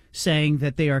coach saying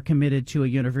that they are committed to a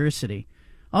university.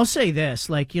 I'll say this,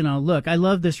 look, I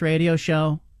love this radio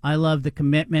show. I love the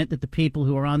commitment that the people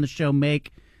who are on the show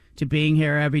make to being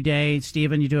here every day.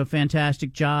 Stephen, you do a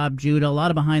fantastic job. Jude, a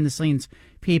lot of behind-the-scenes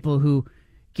people who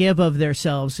give of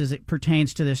themselves as it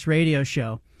pertains to this radio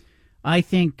show. I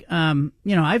think,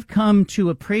 I've come to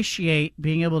appreciate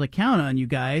being able to count on you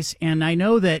guys, and I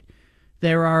know that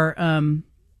there are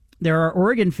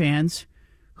Oregon fans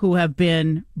who have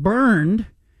been burned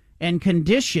and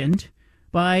conditioned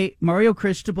by Mario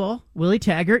Cristobal, Willie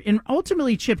Taggart, and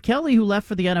ultimately Chip Kelly, who left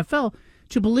for the NFL,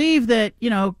 to believe that,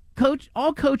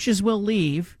 all coaches will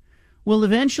leave, will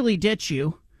eventually ditch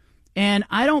you, and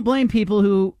I don't blame people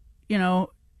who,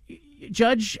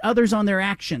 judge others on their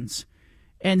actions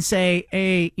and say,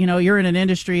 hey, you're in an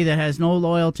industry that has no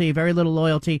loyalty, very little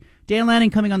loyalty. Dan Lanning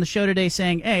coming on the show today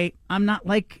saying, hey, I'm not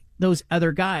like those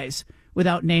other guys,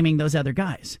 without naming those other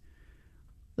guys.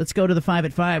 Let's go to the 5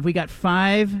 at 5. We got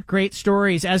 5 great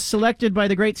stories as selected by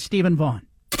the great Stephen Vaughn.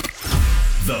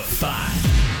 The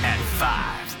 5 at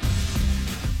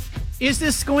 5. Is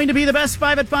this going to be the best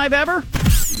 5 at 5 ever?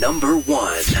 Number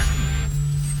 1.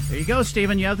 There you go,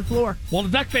 Stephen. You have the floor. Well, the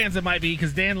Duck fans, it might be,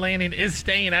 because Dan Lanning is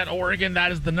staying at Oregon.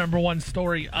 That is the number 1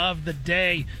 story of the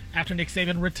day. After Nick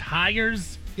Saban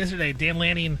retires yesterday, Dan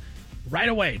Lanning right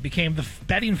away became the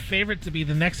betting favorite to be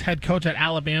the next head coach at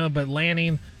Alabama, but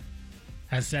Lanning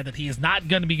has said that he is not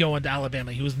going to be going to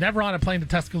Alabama. He was never on a plane to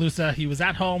Tuscaloosa. He was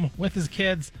at home with his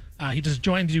kids. He just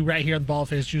joined you right here on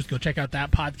Bald-Faced Juice. Go check out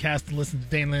that podcast and listen to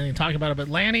Dan Lanning talk about it. But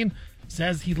Lanning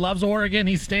says he loves Oregon.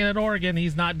 He's staying at Oregon.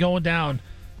 He's not going down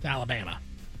to Alabama.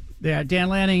 Yeah, Dan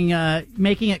Lanning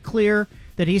making it clear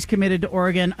that he's committed to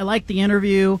Oregon. I like the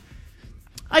interview.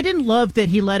 I didn't love that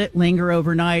he let it linger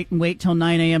overnight and wait till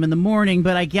 9 a.m. in the morning,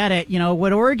 but I get it.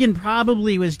 What Oregon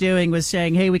probably was doing was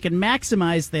saying, hey, we can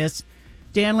maximize this.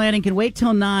 Dan Lanning can wait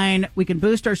till 9. We can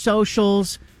boost our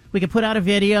socials. We can put out a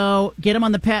video, get him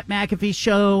on the Pat McAfee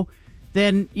show,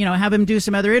 then, have him do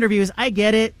some other interviews. I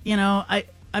get it.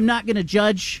 I'm not going to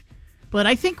judge, but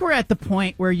I think we're at the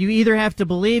point where you either have to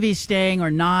believe he's staying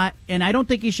or not, and I don't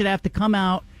think he should have to come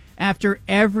out after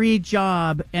every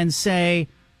job and say,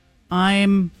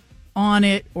 I'm on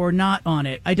it or not on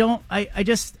it. I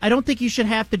don't think you should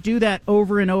have to do that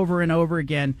over and over and over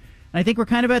again. And I think we're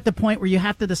kind of at the point where you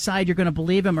have to decide you're going to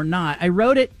believe him or not. I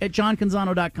wrote it at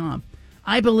johncanzano.com.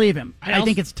 I believe him. I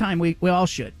think it's time we all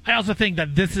should. I also think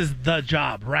that this is the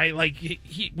job, right? Like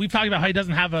we've talked about how he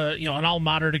doesn't have an alma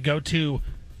mater to go to.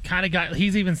 Kind of got.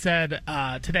 He's even said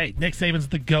today, Nick Saban's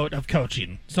the GOAT of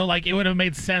coaching. So it would have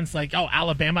made sense.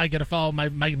 Alabama, I get to follow my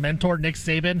mentor Nick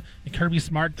Saban and Kirby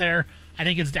Smart there. I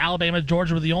think it's Alabama,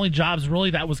 Georgia were the only jobs really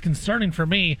that was concerning for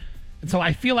me. And so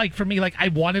I feel like for me, I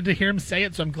wanted to hear him say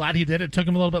it, so I'm glad he did. It took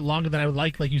him a little bit longer than I would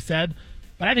like you said.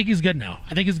 But I think he's good now.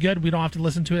 I think he's good. We don't have to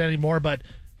listen to it anymore. But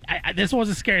this was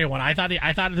a scary one. I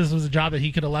thought this was a job that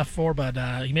he could have left for, but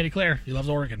he made it clear he loves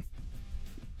Oregon.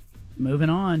 Moving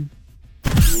on.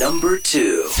 Number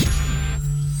 2.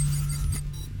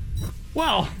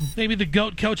 Well, maybe the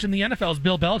GOAT coach in the NFL is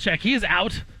Bill Belichick. He is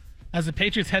out as the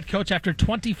Patriots head coach after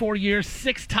 24 years,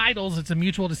 6 titles. It's a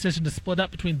mutual decision to split up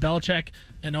between Belichick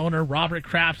and owner Robert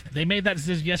Kraft. They made that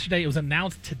decision yesterday. It was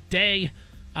announced today.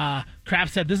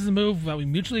 Kraft said, this is a move that we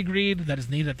mutually agreed that is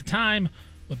needed at the time.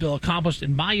 What Bill accomplished,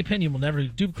 in my opinion, will never be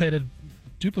duplicated.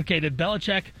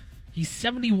 Belichick, he's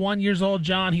 71 years old,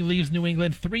 John. He leaves New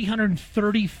England.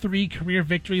 333 career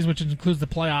victories, which includes the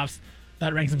playoffs.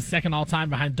 That ranks him second all-time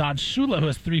behind Don Shula, who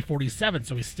has 347.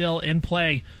 So he's still in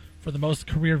play for the most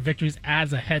career victories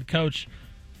as a head coach.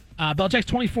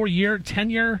 Belichick's 24-year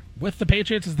tenure with the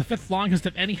Patriots is the 5th longest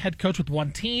of any head coach with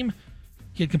one team.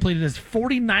 He had completed his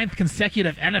 49th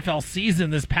consecutive NFL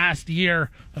season this past year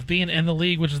of being in the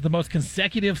league, which is the most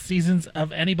consecutive seasons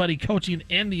of anybody coaching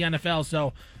in the NFL.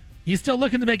 So he's still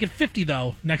looking to make it 50,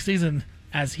 though, next season,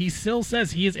 as he still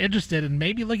says he is interested in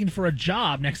maybe looking for a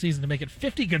job next season to make it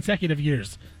 50 consecutive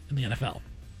years in the NFL.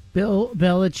 Bill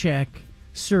Belichick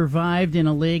survived in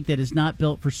a league that is not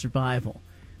built for survival,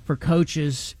 for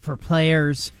coaches, for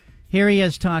players. Here he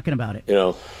is talking about it. You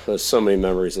know, there's so many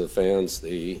memories of the fans,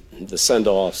 the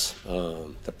send-offs,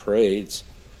 the parades,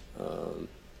 the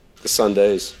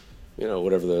Sundays, you know,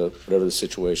 whatever the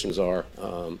situations are,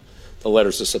 the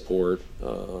letters of support,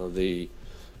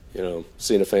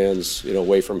 seeing the fans,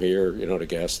 away from here, at a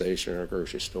gas station or a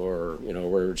grocery store, or,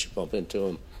 where would you bump into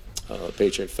them?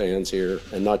 Patriot fans here,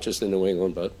 and not just in New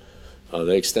England, but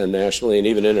they extend nationally and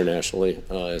even internationally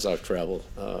as I've traveled.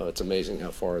 It's amazing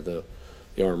how far the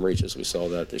arm reaches. We saw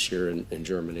that this year in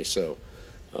Germany. So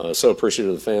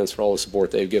appreciative of the fans for all the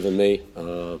support they've given me,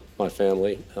 my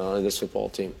family, and this football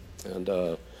team.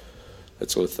 And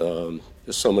it's with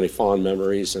just so many fond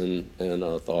memories and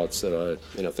thoughts that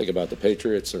I think about the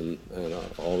Patriots, and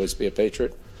I'll always be a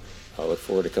Patriot. I look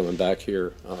forward to coming back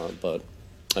here, but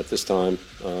at this time,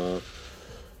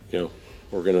 we're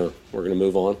gonna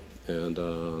move on, and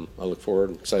I look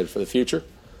forward and excited for the future.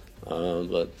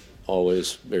 But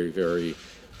always very, very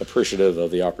appreciative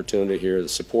of the opportunity here, the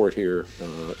support here,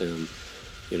 and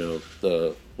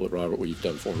what you've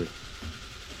done for me.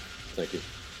 Thank you.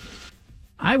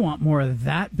 I want more of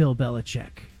that Bill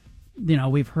Belichick.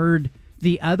 We've heard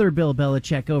the other Bill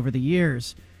Belichick over the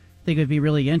years. I think it would be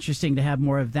really interesting to have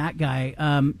more of that guy.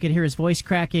 Could hear his voice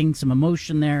cracking, some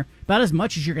emotion there, about as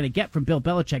much as you're going to get from Bill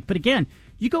Belichick. But again,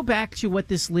 you go back to what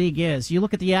this league is. You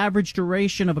look at the average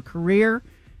duration of a career,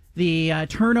 the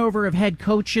turnover of head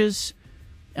coaches.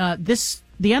 The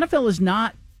NFL is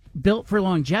not built for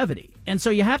longevity. And so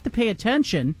you have to pay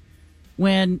attention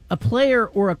when a player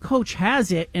or a coach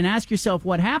has it and ask yourself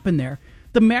what happened there.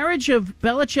 The marriage of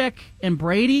Belichick and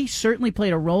Brady certainly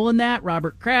played a role in that.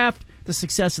 Robert Kraft, the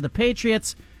success of the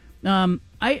Patriots. I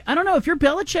don't know. If you're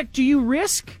Belichick, do you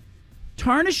risk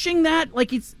tarnishing that?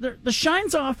 Like, the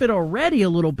shine's off it already a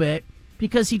little bit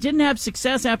because he didn't have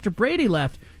success after Brady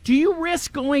left. Do you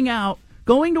risk going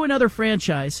to another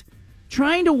franchise,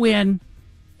 trying to win,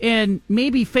 and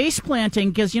maybe face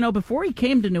planting? Because, before he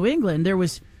came to New England, there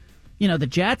was, the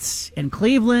Jets and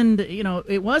Cleveland.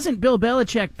 It wasn't Bill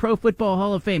Belichick, Pro Football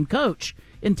Hall of Fame coach,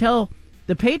 until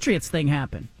the Patriots thing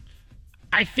happened.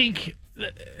 I think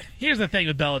here's the thing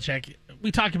with Belichick.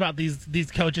 We talk about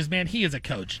these coaches. Man, he is a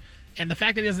coach, and the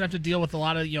fact that he doesn't have to deal with a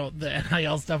lot of the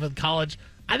NIL stuff in college,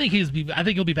 I think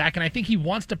he'll be back, and I think he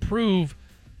wants to prove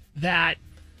that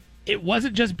it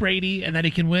wasn't just Brady and that he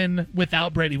can win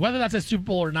without Brady. Whether that's a Super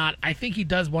Bowl or not, I think he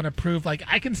does want to prove, like,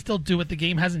 I can still do it. The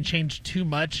game hasn't changed too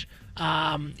much.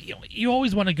 You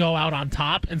always want to go out on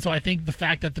top, and so I think the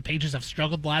fact that the Patriots have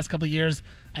struggled the last couple of years,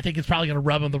 I think it's probably going to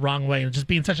rub him the wrong way. And just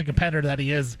being such a competitor that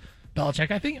he is, Belichick,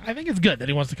 I think it's good that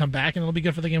he wants to come back, and it'll be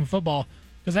good for the game of football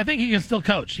because I think he can still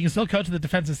coach. He can still coach the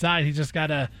defensive side. He's just got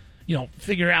to,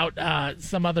 figure out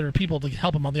some other people to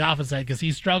help him on the offense side because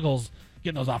he struggles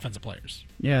getting those offensive players.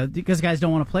 Yeah, because guys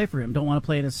don't want to play for him, don't want to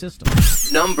play in his system.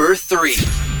 Number 3.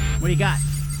 What do you got?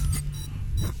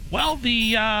 Well,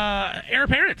 the heir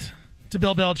apparent to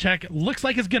Bill Belichick looks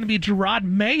like it's going to be Gerard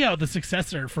Mayo, the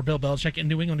successor for Bill Belichick in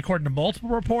New England, according to multiple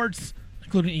reports,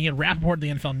 including Ian Rappaport of the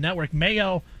NFL Network.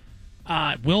 Mayo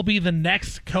will be the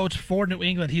next coach for New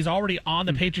England. He's already on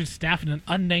the Patriots staff in an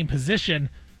unnamed position.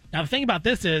 Now, the thing about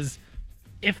this is,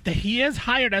 if he is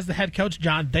hired as the head coach,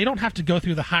 John, they don't have to go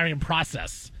through the hiring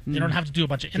process. They don't have to do a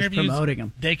bunch of interviews. Just promoting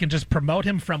him. They can just promote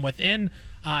him from within.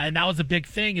 And that was a big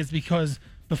thing, is because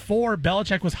before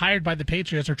Belichick was hired by the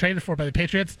Patriots or traded for by the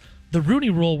Patriots, the Rooney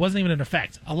Rule wasn't even in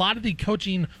effect. A lot of the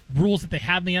coaching rules that they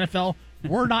have in the NFL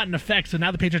were not in effect, so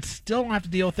now the Patriots still don't have to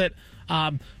deal with it.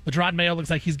 But Gerard Mayo looks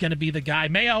like he's going to be the guy.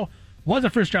 Mayo was a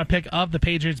first-round pick of the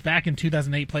Patriots back in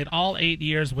 2008, played all 8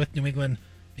 years with New England,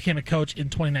 became a coach in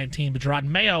 2019. But Gerard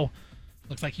Mayo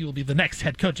looks like he will be the next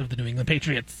head coach of the New England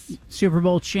Patriots. Super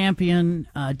Bowl champion,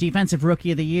 defensive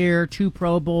rookie of the year, 2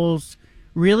 Pro Bowls,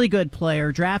 really good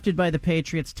player, drafted by the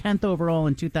Patriots, 10th overall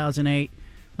in 2008.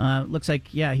 Looks like,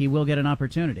 he will get an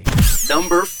opportunity.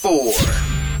 Number 4.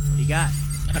 You got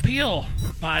an appeal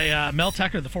by Mel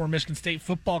Tucker, the former Michigan State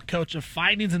football coach, of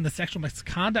findings in the sexual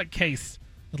misconduct case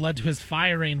that led to his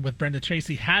firing with Brenda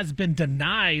Tracy has been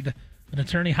denied. An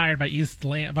attorney hired by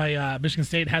Michigan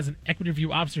State has an equity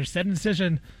review officer said in a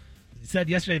decision. He said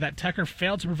yesterday that Tucker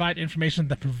failed to provide information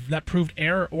that proved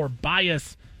error or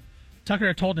bias.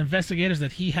 Tucker told investigators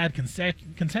that he had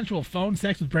consensual phone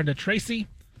sex with Brenda Tracy.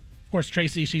 Of course,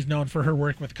 Tracy, she's known for her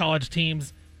work with college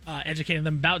teams, educating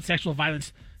them about sexual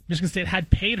violence. Michigan State had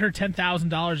paid her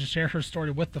 $10,000 to share her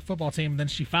story with the football team. Then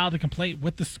she filed a complaint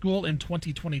with the school in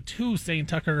 2022, saying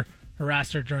Tucker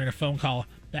harassed her during a phone call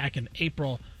back in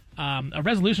April. A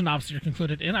resolution officer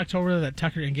concluded in October that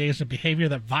Tucker engaged in behavior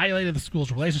that violated the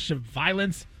school's relationship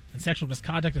violence and sexual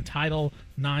misconduct in Title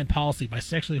IX policy by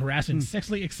sexually harassing and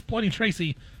sexually exploiting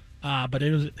Tracy. But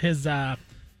it was his.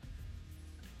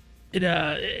 It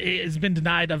has been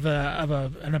denied of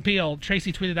an appeal.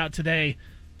 Tracy tweeted out today,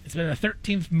 "It's been a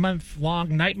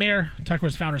 13-month-long nightmare. Tucker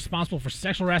was found responsible for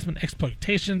sexual harassment and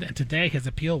exploitation, and today his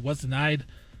appeal was denied."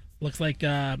 Looks like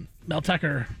Mel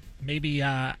Tucker may be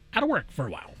out of work for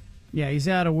a while. Yeah, he's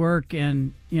out of work,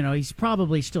 and he's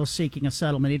probably still seeking a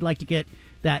settlement. He'd like to get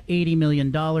that $80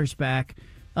 million back.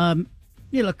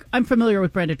 Look, I'm familiar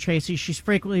with Brenda Tracy. She's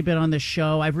frequently been on this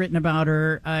show. I've written about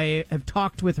her. I have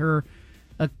talked with her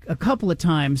a couple of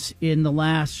times in the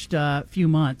last few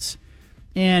months.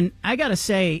 And I got to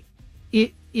say,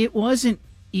 it wasn't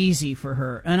easy for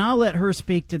her. And I'll let her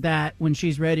speak to that when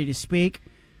she's ready to speak.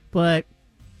 But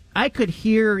I could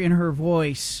hear in her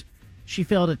voice she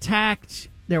felt attacked.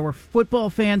 There were football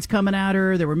fans coming at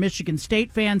her. There were Michigan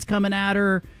State fans coming at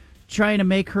her, trying to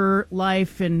make her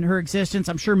life and her existence,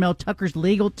 I'm sure Mel Tucker's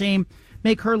legal team,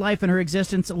 make her life and her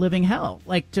existence a living hell.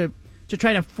 Like to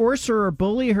try to force her or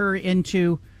bully her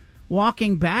into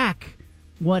walking back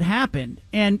what happened.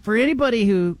 And for anybody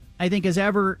who I think has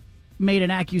ever made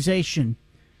an accusation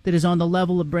that is on the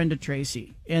level of Brenda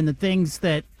Tracy and the things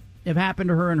that have happened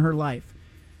to her in her life,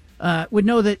 would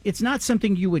know that it's not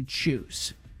something you would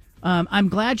choose. I'm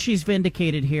glad she's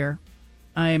vindicated here.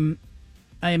 I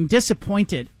am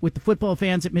disappointed with the football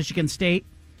fans at Michigan State,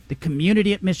 the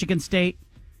community at Michigan State,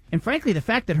 and frankly, the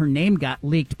fact that her name got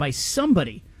leaked by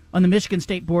somebody on the Michigan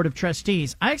State Board of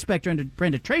Trustees. I expect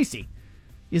Brenda Tracy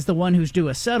is the one who's due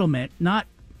a settlement, not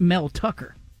Mel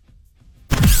Tucker.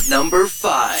 Number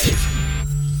 5.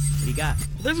 What do you got?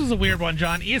 This was a weird one,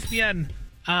 John. ESPN,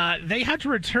 they had to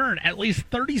return at least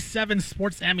 37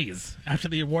 sports Emmys after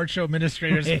the award show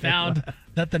administrators found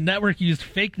that the network used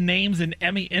fake names in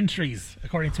Emmy entries,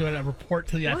 according to a report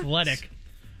to The Athletic.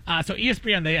 So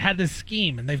ESPN, they had this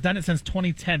scheme, and they've done it since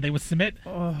 2010. They would submit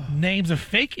names of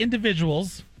fake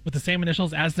individuals with the same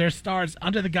initials as their stars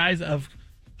under the guise of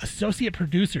associate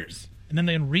producers, and then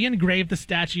they re-engrave the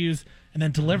statues and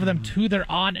then deliver them to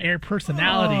their on-air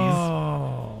personalities.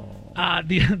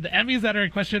 The Emmys that are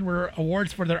in question were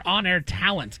awards for their on-air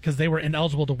talent because they were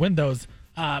ineligible to win those.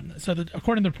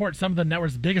 According to the report, some of the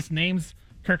network's biggest names,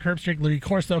 Kirk Herbstreit, Lee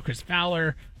Corso, Chris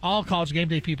Fowler, all College Game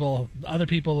Day people, other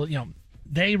people,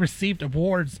 they received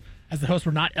awards as the hosts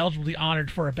were not eligible to be honored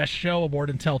for a Best Show award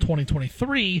until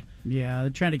 2023. Yeah, they're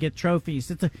trying to get trophies.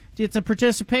 It's a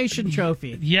participation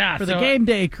trophy. Yeah, for the Game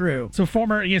Day crew. So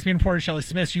former ESPN reporter Shelley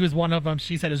Smith, she was one of them.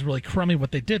 She said it's really crummy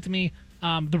what they did to me.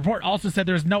 The report also said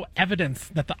there's no evidence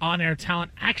that the on-air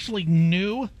talent actually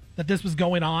knew that this was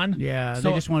going on. Yeah,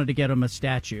 they just wanted to get them a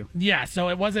statue. Yeah, so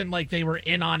it wasn't like they were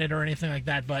in on it or anything like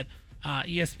that. But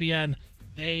ESPN,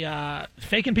 they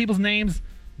faking people's names,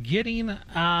 getting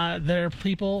their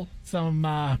people some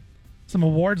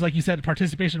awards, like you said,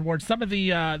 participation awards. Some of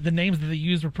the names that they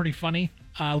used were pretty funny.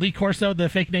 Lee Corso, the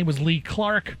fake name was Lee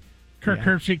Clark. Kirk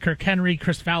Herbstreit, Kirk Henry,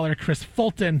 Chris Fowler, Chris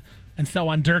Fulton, and so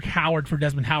on. Dirk Howard for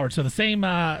Desmond Howard. So the same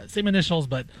initials,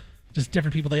 but just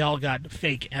different people. They all got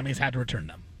fake Emmys, had to return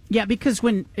them. Yeah, because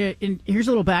here's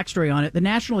a little backstory on it. The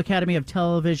National Academy of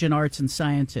Television Arts and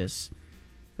Sciences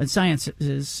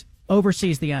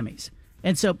oversees the Emmys.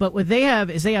 And so, but what they have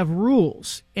is they have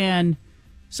rules. And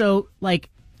so, like,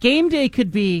 Game Day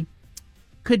could be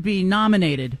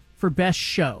nominated for Best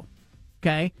Show,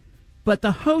 okay? But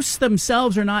the hosts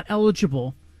themselves are not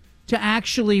eligible to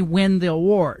actually win the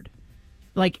award.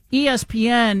 Like,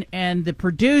 ESPN and the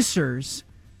producers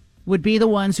would be the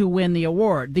ones who win the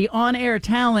award. The on-air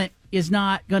talent is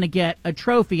not going to get a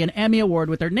trophy, an Emmy award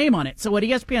with their name on it. So what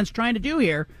ESPN's trying to do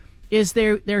here is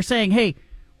they're saying, hey,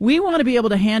 we want to be able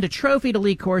to hand a trophy to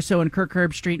Lee Corso and Kirk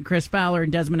Herbstreit and Chris Fowler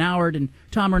and Desmond Howard and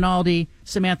Tom Rinaldi,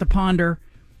 Samantha Ponder,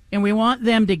 and we want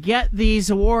them to get these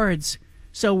awards.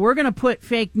 So we're going to put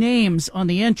fake names on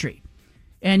the entry.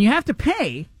 And you have to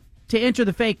pay to enter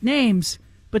the fake names,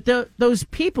 but those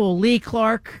people, Lee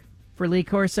Clark for Lee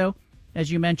Corso,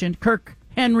 as you mentioned, Kirk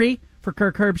Henry for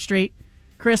Kirk Herbstreit,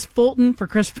 Chris Fulton for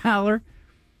Chris Fowler,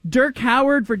 Dirk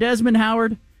Howard for Desmond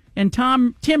Howard, and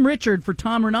Tim Richard for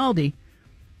Tom Rinaldi,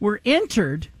 were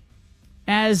entered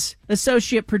as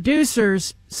associate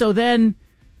producers. So then,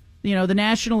 the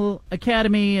National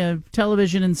Academy of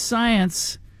Television and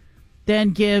Science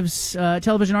then gives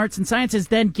Television Arts and Sciences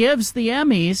then gives the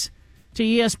Emmys to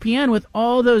ESPN with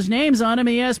all those names on them,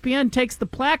 and ESPN takes the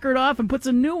placard off and puts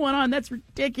a new one on. That's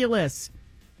ridiculous.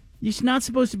 You're not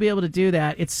supposed to be able to do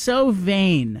that. It's so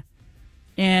vain.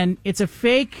 And it's a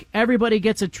fake, everybody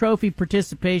gets a trophy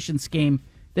participation scheme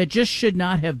that just should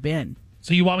not have been.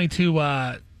 So you want me to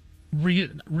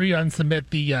re-unsubmit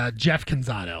the Jeff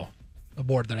Canzano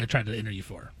board that I tried to interview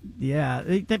for. Yeah,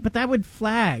 but that would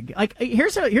flag. Like,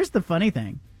 here's the funny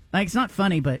thing. Like, it's not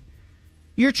funny, but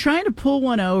you're trying to pull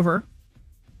one over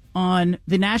on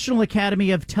the National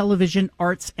Academy of Television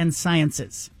Arts and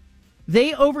Sciences.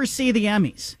 They oversee the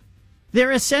Emmys.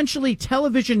 They're essentially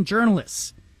television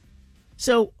journalists.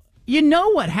 So you know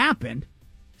what happened.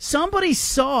 Somebody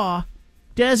saw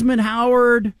Desmond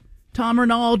Howard, Tom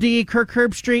Rinaldi, Kirk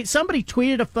Herbstreit. Somebody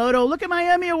tweeted a photo. Look at my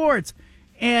Emmy Awards.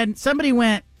 And somebody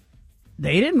went,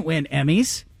 they didn't win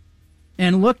Emmys,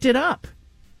 and looked it up.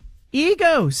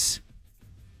 Egos.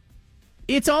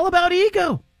 It's all about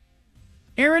ego.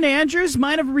 Erin Andrews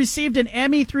might have received an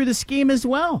Emmy through the scheme as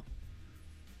well.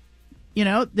 You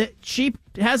know, that she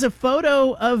has a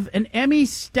photo of an Emmy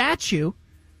statue,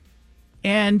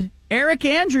 and Eric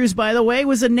Andrews, by the way,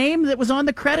 was a name that was on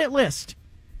the credit list.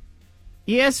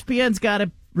 ESPN's got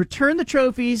to return the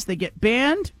trophies. They get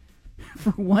banned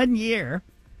for 1 year.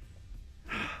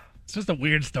 It's just a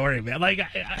weird story, man. Like,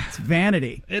 it's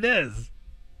vanity. It is.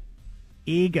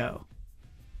 Ego.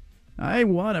 I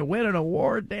want to win an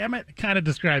award, damn it. It kind of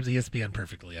describes ESPN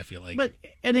perfectly, I feel like. But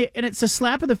it's a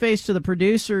slap in the face to the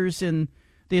producers and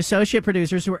the associate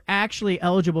producers who are actually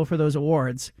eligible for those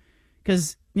awards.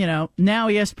 Because, you know, now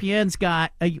ESPN's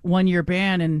got a 1 year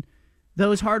ban, and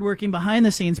those hardworking behind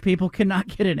the scenes people cannot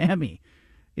get an Emmy.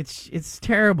 It's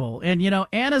terrible. And, you know,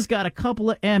 Anna's got a couple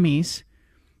of Emmys.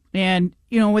 And,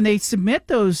 you know, when they submit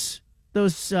those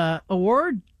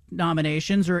award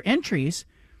nominations or entries,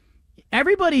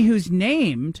 everybody who's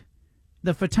named,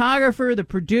 the photographer, the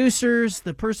producers,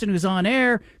 the person who's on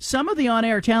air, some of the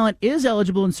on-air talent is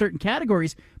eligible in certain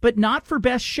categories, but not for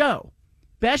Best Show.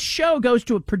 Best Show goes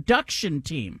to a production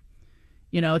team.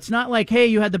 You know, it's not like, hey,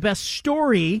 you had the best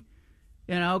story.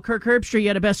 You know, Kirk Herbstreit, you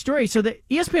had a best story. So the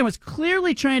ESPN was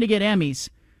clearly trying to get Emmys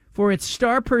for its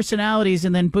star personalities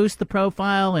and then boost the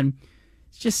profile, and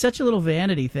it's just such a little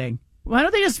vanity thing. Why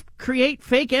don't they just create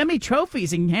fake Emmy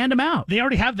trophies and hand them out? They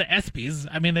already have the ESPYs.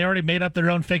 I mean, they already made up their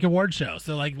own fake award show.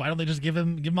 So, like, why don't they just give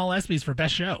them all ESPYs for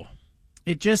Best Show?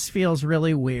 It just feels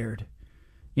really weird.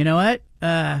 You know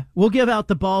what? We'll give out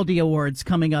the Baldy Awards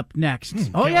coming up next.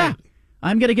 Oh, yeah. Wait.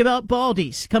 I'm going to give out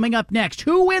Baldies coming up next.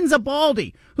 Who wins a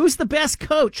Baldy? Who's the best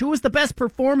coach? Who was the best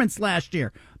performance last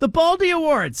year? The Baldy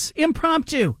Awards.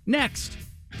 Impromptu. Next.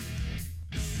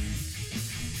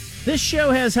 This show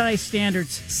has high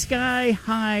standards,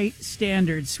 sky-high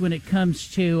standards when it comes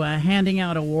to handing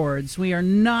out awards. We are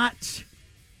not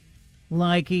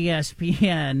like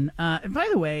ESPN. And by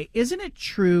the way, isn't it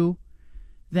true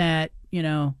that, you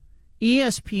know,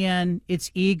 ESPN,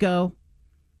 it's ego,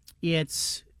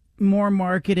 it's more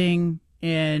marketing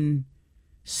and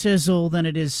sizzle than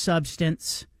it is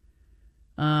substance?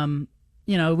 You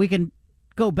know, we can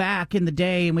go back in the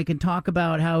day and we can talk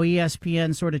about how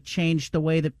ESPN sort of changed the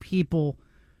way that people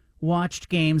watched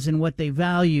games and what they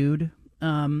valued.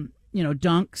 You know,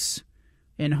 dunks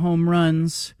and home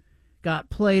runs got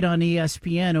played on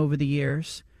ESPN over the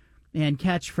years, and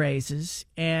catchphrases.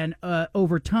 And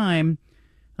over time,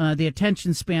 the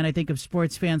attention span, I think, of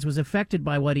sports fans was affected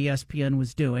by what ESPN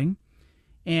was doing.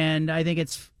 And I think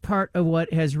it's part of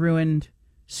what has ruined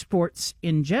sports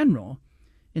in general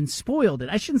and spoiled it.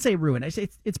 I shouldn't say ruined. I say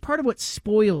it's part of what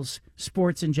spoils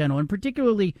sports in general, and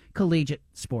particularly collegiate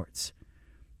sports.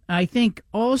 I think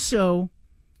also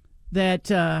that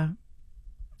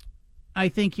I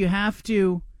think you have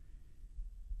to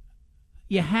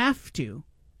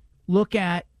look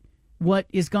at what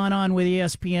has gone on with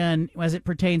ESPN as it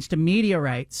pertains to media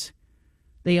rights.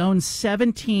 They own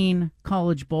 17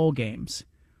 college bowl games.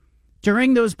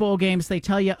 During those bowl games, they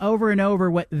tell you over and over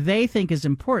what they think is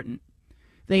important.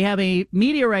 They have a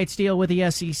media rights deal with the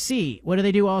SEC. What do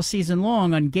they do all season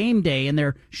long on game day and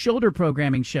their shoulder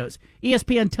programming shows?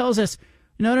 ESPN tells us,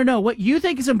 no. What you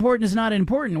think is important is not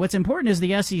important. What's important is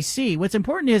the SEC. What's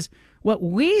important is what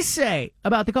we say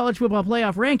about the college football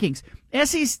playoff rankings. The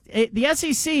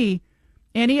SEC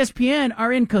and ESPN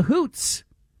are in cahoots.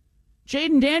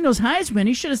 Jaden Daniels Heisman,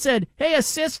 he should have said, hey,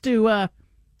 assist to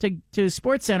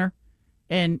SportsCenter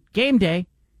and Game Day,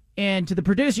 and to the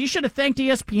producer, you should have thanked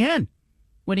ESPN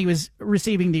when he was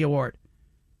receiving the award.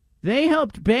 They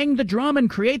helped bang the drum and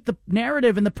create the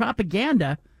narrative and the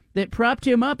propaganda that propped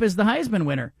him up as the Heisman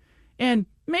winner. And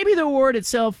maybe the award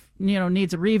itself, you know,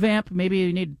 needs a revamp. Maybe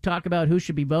you need to talk about who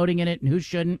should be voting in it and who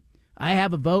shouldn't. I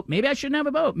have a vote. Maybe I shouldn't have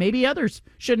a vote. Maybe others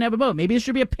shouldn't have a vote. Maybe there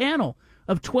should be a panel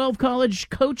of 12 college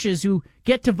coaches who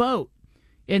get to vote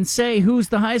and say who's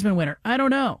the Heisman winner. I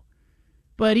don't know.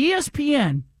 But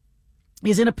ESPN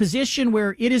is in a position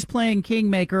where it is playing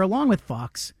kingmaker along with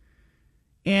Fox.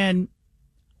 And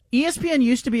ESPN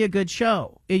used to be a good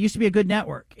show. It used to be a good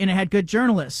network, and it had good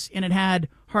journalists, and it had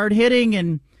hard hitting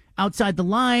and outside the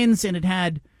lines, and it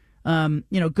had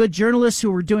good journalists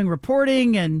who were doing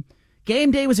reporting, and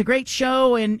Game Day was a great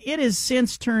show, and it has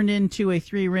since turned into a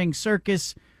three-ring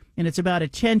circus, and it's about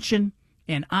attention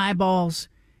and eyeballs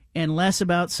and less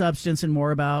about substance and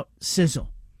more about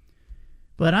sizzle.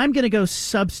 But I'm going to go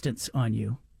substance on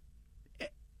you.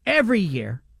 Every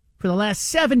year, for the last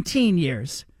 17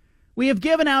 years, we have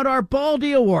given out our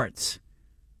Baldy Awards.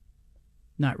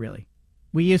 Not really.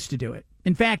 We used to do it.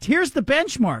 In fact, here's the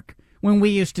benchmark when we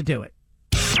used to do it.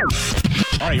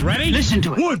 All right, ready? Listen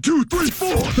to it. 1, 2, 3, 4.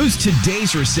 Who's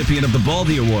today's recipient of the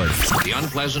Baldy Award? The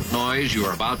unpleasant noise you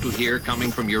are about to hear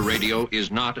coming from your radio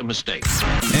is not a mistake.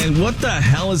 And what the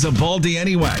hell is a Baldy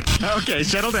anyway? Okay,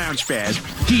 settle down, Spaz.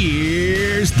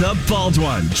 Here's the bald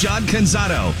one, John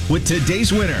Canzano, with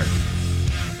today's winner.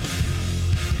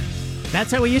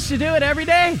 That's how we used to do it every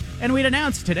day. And we'd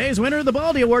announce today's winner of the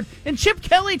Baldy Award. And Chip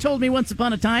Kelly told me once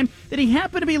upon a time that he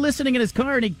happened to be listening in his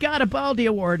car and he got a Baldy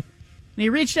Award. And he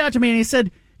reached out to me and he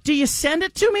said, "Do you send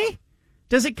it to me?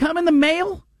 Does it come in the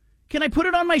mail? Can I put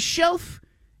it on my shelf?"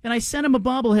 And I sent him a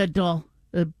bobblehead doll,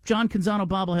 a John Canzano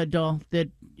bobblehead doll that,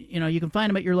 you can find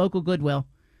them at your local Goodwill,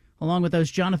 along with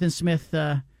those Jonathan Smith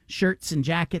shirts and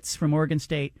jackets from Oregon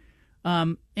State.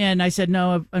 And I said,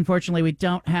 no, unfortunately, we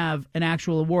don't have an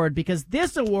actual award because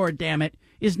this award, damn it,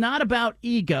 is not about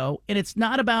ego, and it's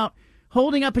not about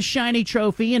holding up a shiny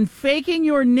trophy and faking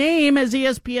your name as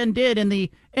ESPN did in the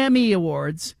Emmy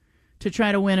Awards to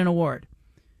try to win an award.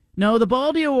 No, the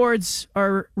Baldy Awards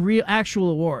are real, actual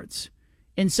awards.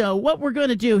 And so what we're going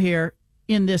to do here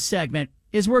in this segment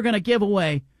is we're going to give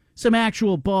away some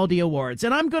actual Baldy Awards.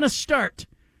 And I'm going to start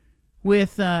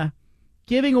with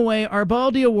giving away our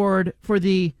Baldy Award for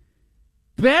the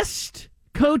best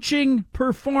coaching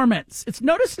performance.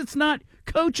 Notice it's not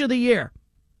Coach of the Year.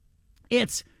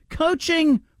 It's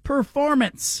coaching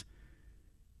performance.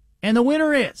 And the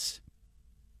winner is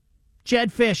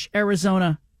Jedd Fisch,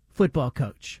 Arizona football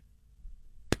coach.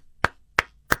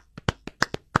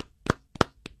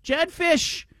 Jedd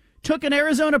Fisch took an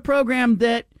Arizona program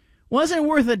that wasn't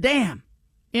worth a damn,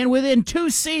 and within 2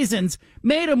 seasons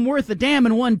made him worth a damn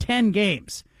and won 10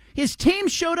 games. His team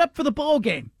showed up for the bowl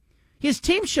game. His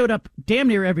team showed up damn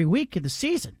near every week of the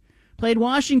season. Played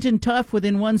Washington tough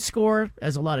within 1 score,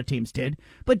 as a lot of teams did.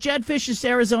 But Jedd Fisch's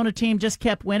Arizona team just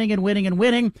kept winning and winning and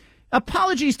winning.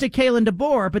 Apologies to Kalen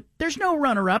DeBoer, but there's no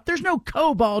runner-up. There's no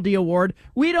co-Baldy Award.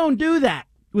 We don't do that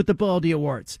with the Baldy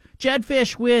Awards. Jedd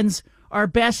Fisch wins our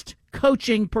Best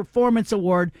Coaching Performance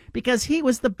Award because he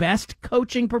was the best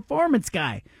coaching performance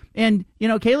guy. And,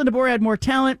 Kalen DeBoer had more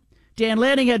talent. Dan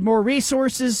Lanning had more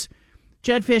resources.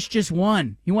 Jedd Fisch just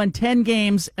won. He won 10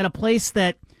 games at a place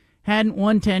that hadn't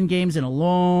won 10 games in a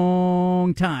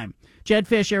long time. Jedd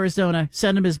Fisch, Arizona,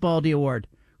 send him his Baldy Award.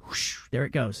 Whoosh, there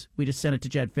it goes. We just sent it to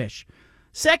Jedd Fisch.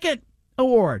 Second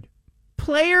award,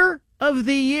 Player of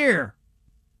the Year.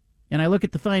 And I look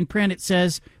at the fine print. It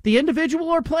says the individual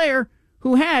or player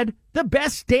who had the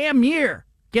best damn year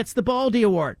gets the Baldy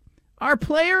Award. Our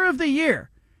Player of the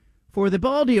Year for the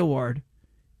Baldy Award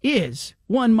is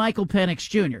one Michael Penix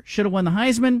Jr. Should have won the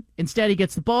Heisman. Instead, he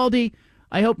gets the Baldy.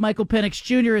 I hope Michael Penix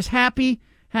Jr. is happy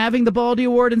having the Baldy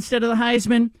Award instead of the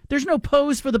Heisman. There's no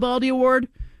pose for the Baldy Award.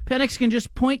 Penix can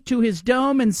just point to his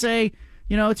dome and say,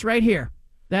 it's right here.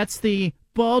 That's the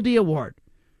Baldy Award.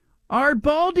 Our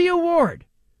Baldy Award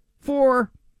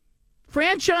for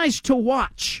franchise to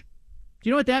watch. Do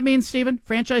you know what that means, Stephen?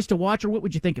 Franchise to watch, or what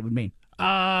would you think it would mean?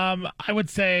 I would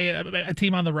say a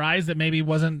team on the rise that maybe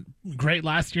wasn't great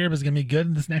last year, but is going to be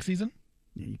good this next season.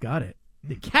 Yeah, you got it.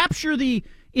 Capture the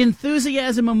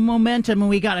enthusiasm and momentum, and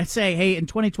we got to say, hey, in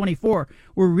 2024,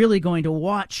 we're really going to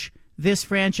watch this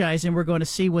franchise, and we're going to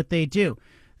see what they do.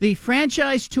 The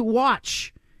franchise to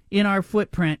watch in our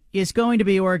footprint is going to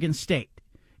be Oregon State.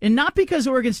 And not because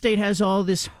Oregon State has all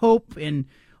this hope and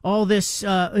all this,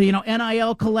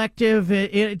 NIL collective.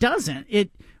 It doesn't.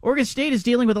 Oregon State is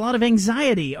dealing with a lot of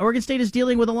anxiety. Oregon State is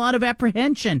dealing with a lot of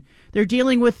apprehension. They're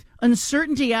dealing with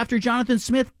uncertainty after Jonathan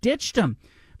Smith ditched them.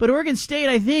 But Oregon State,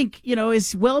 I think,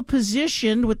 is well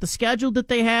positioned with the schedule that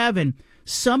they have and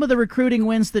some of the recruiting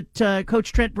wins that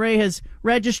Coach Trent Bray has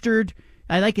registered.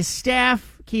 I like his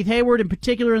staff, Keith Hayward in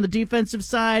particular on the defensive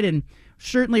side, and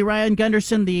certainly Ryan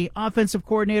Gunderson, the offensive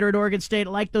coordinator at Oregon State. I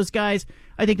like those guys.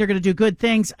 I think they're going to do good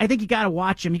things. I think you got to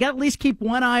watch them. You got to at least keep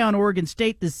one eye on Oregon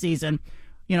State this season.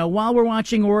 While we're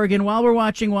watching Oregon, while we're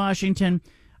watching Washington,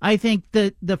 I think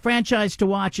the franchise to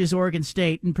watch is Oregon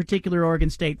State, in particular Oregon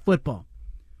State football.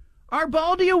 Our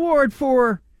Baldy Award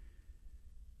for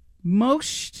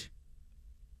most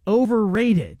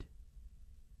overrated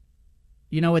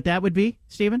You know what that would be,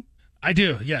 Stephen? I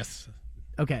do, yes.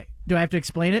 Okay. Do I have to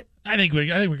explain it? I think we're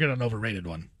good on an overrated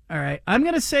one. All right. I'm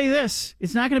going to say this.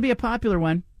 It's not going to be a popular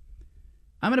one.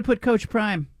 I'm going to put Coach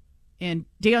Prime and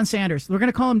Deion Sanders. We're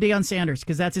going to call him Deion Sanders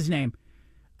because that's his name.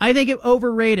 I think it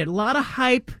overrated. A lot of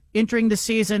hype entering the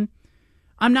season.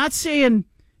 I'm not saying,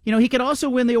 he could also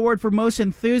win the award for most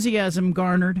enthusiasm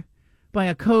garnered by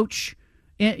a coach,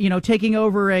 taking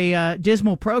over a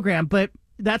dismal program, but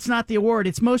that's not the award.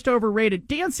 It's most overrated.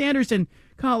 Deion Sanders in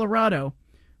Colorado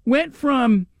went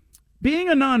from being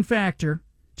a non-factor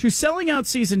to selling out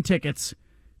season tickets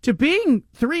to being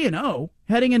 3-0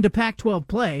 heading into Pac-12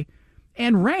 play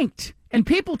and ranked, and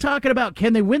people talking about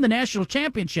can they win the national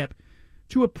championship,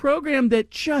 to a program that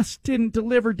just didn't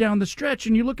deliver down the stretch.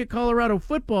 And you look at Colorado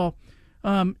football,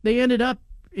 they ended up,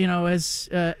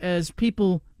 as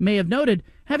people may have noted,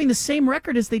 having the same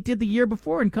record as they did the year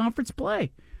before in conference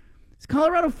play. It's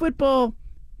Colorado football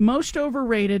most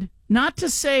overrated. Not to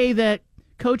say that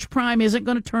Coach Prime isn't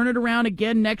going to turn it around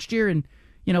again next year and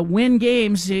win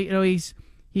games.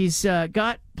 He's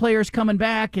got players coming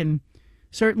back, and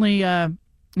certainly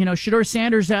Shedeur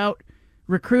Sanders out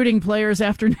recruiting players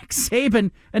after Nick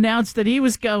Saban announced that he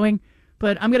was going.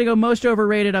 But I'm going to go most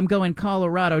overrated. I'm going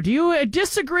Colorado. Do you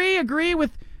agree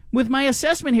with my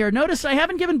assessment here? Notice I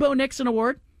haven't given Bo Nix an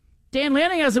award. Dan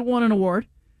Lanning hasn't won an award.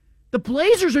 The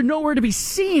Blazers are nowhere to be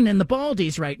seen in the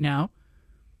Baldies right now.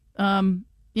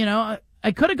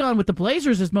 I could have gone with the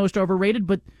Blazers as most overrated,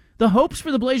 but the hopes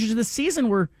for the Blazers this season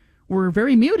were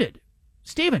very muted.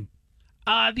 Steven.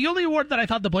 The only award that I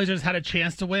thought the Blazers had a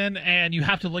chance to win, and you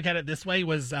have to look at it this way,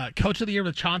 was Coach of the Year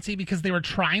with Chauncey, because they were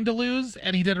trying to lose,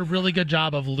 and he did a really good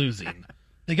job of losing.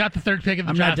 They got the third pick of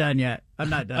the draft. I'm not done yet. I'm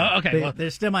not done. Okay. They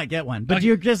still might get one. But do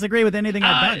you disagree with anything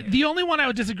I've done? The only one I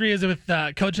would disagree is with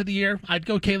Coach of the Year. I'd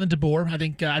go Kalen DeBoer. I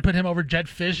think I'd put him over Jed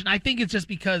Fish, and I think it's just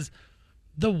because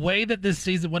the way that this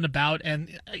season went about,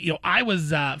 and I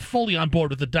was fully on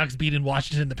board with the Ducks beating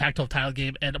Washington in the Pac-12 title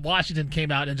game, and Washington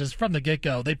came out and just from the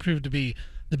get-go, they proved to be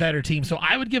the better team. So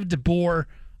I would give DeBoer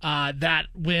that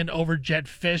win over Jed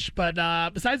Fish. But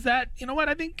besides that, you know what?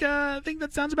 I think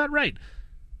that sounds about right.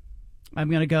 I'm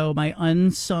going to go my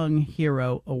Unsung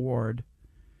Hero award.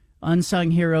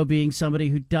 Unsung hero being somebody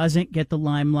who doesn't get the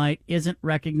limelight, isn't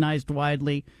recognized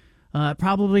widely,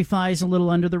 probably flies a little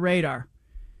under the radar.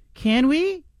 Can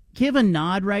we give a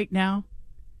nod right now,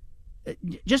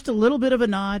 just a little bit of a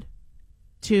nod,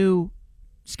 to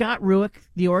Scott Rueck,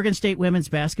 the Oregon State women's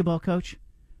basketball coach?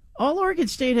 All Oregon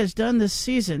State has done this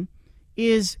season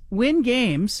is win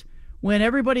games when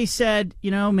everybody said,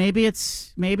 maybe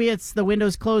it's the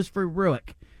window's closed for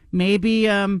Rueck. Maybe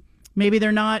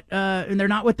they're not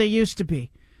what they used to be.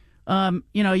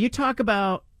 You talk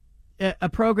about a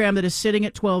program that is sitting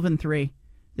at 12-3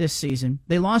 this season.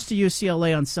 They lost to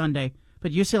UCLA on Sunday,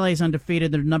 but UCLA is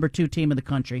undefeated. They're the number 2 team in the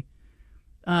country.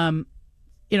 Scott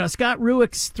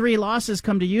Rueck's 3 losses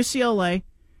come to UCLA,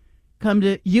 come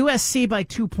to USC by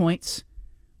 2 points.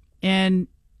 And,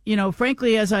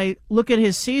 frankly, as I look at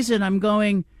his season, I'm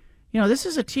going, this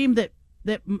is a team that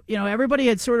everybody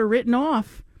had sort of written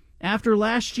off after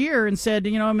last year and said,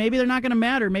 maybe they're not going to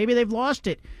matter. Maybe they've lost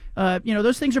it.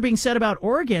 Those things are being said about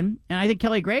Oregon, and I think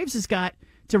Kelly Graves has got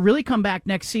to really come back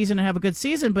next season and have a good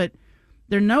season, but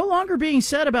they're no longer being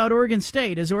said about Oregon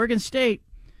State, as Oregon State,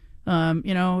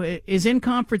 is in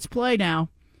conference play now.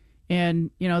 And,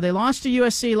 they lost to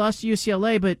USC, lost to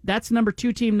UCLA, but that's number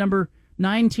 2 team, number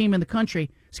 9 team in the country.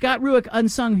 Scott Rueck,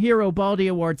 Unsung Hero Baldy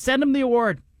Award. Send him the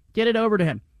award. Get it over to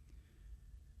him.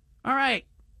 All right.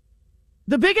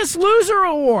 The Biggest Loser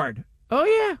Award. Oh,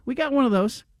 yeah, we got one of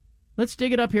those. Let's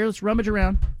dig it up here. Let's rummage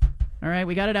around. All right,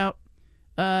 we got it out.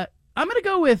 I'm going to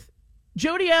go with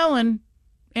Jody Allen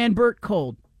and Bert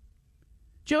Kold.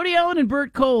 Jody Allen and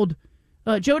Bert Kold.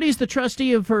 Jody's the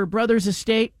trustee of her brother's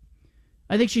estate.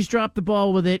 I think she's dropped the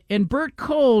ball with it. And Bert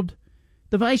Kold,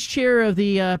 the vice chair of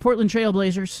the Portland Trail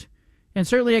Blazers, and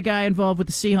certainly a guy involved with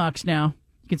the Seahawks now.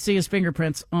 You can see his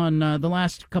fingerprints on the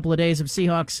last couple of days of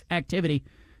Seahawks activity.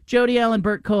 Jody Allen,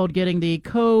 Bert Kold getting the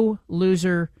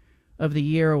Co-Loser of the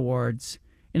Year awards.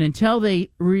 And until they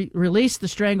release the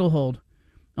stranglehold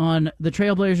on the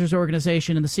Trailblazers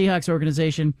organization and the Seahawks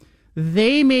organization,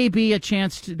 they may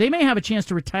have a chance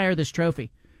to retire this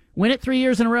trophy. Win it 3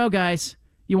 years in a row, guys.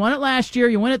 You won it last year,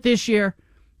 you win it this year,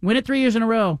 win it 3 years in a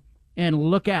row, and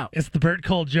look out. It's the Bert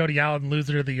Kold Jody Allen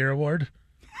Loser of the Year award.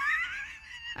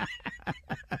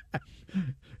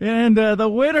 And the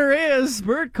winner is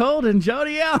Bert Kold and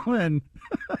Jody Allen.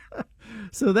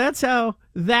 So that's how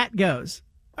that goes.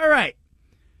 All right.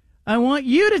 I want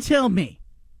you to tell me.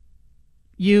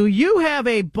 You have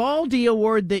a Baldy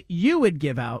award that you would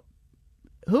give out.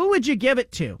 Who would you give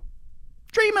it to?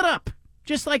 Dream it up,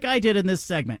 just like I did in this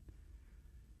segment.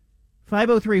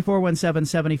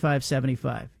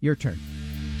 503-417-7575. Your turn.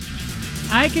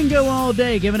 I can go all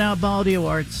day giving out Baldy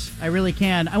Awards. I really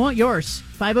can. I want yours.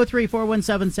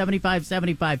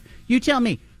 503-417-7575. You tell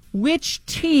me, which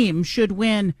team should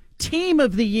win Team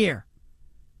of the Year?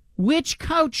 Which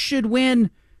coach should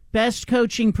win Best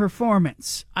Coaching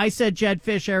Performance? I said Jed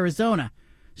Fish, Arizona.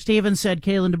 Steven said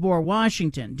Kalen DeBoer,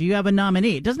 Washington. Do you have a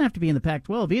nominee? It doesn't have to be in the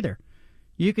Pac-12 either.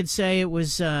 You could say it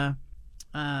was, it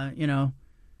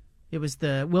was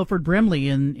the Wilford Brimley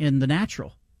in The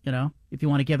Natural. If you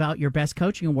want to give out your best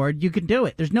coaching award, you can do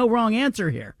it. There's no wrong answer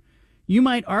here. You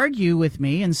might argue with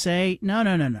me and say, no.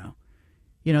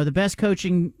 The best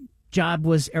coaching job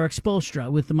was Eric Spoelstra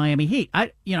with the Miami Heat.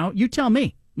 You tell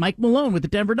me. Mike Malone with the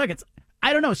Denver Nuggets.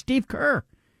 I don't know. Steve Kerr.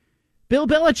 Bill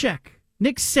Belichick.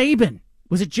 Nick Saban.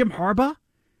 Was it Jim Harbaugh?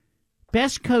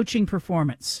 Best coaching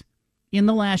performance in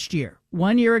the last year.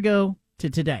 1 year ago to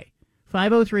today.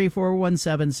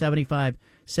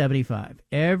 503-417-7575.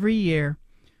 Every year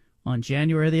on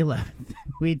January the 11th,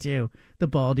 we do the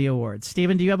Baldy Awards.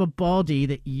 Steven, do you have a Baldy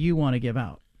that you want to give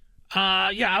out?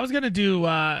 Yeah, I was going to do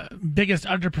biggest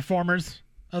underperformers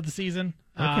of the season.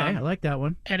 Okay, I like that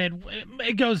one. And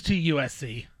it goes to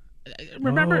USC.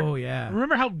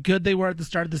 Remember how good they were at the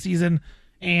start of the season?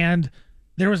 And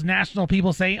there was national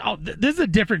people saying, this is a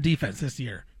different defense this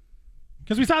year.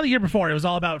 Because we saw the year before, it was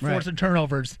all about forcing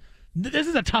turnovers. This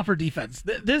is a tougher defense.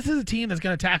 This is a team that's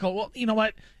going to tackle. Well, you know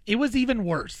what? It was even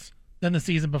worse than the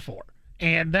season before.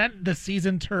 And then the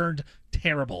season turned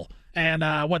terrible. And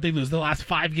what they lose, the last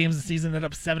 5 games of the season, ended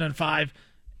up 7-5.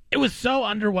 It was so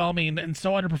underwhelming and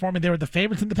so underperforming. They were the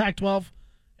favorites in the Pac-12.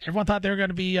 Everyone thought they were going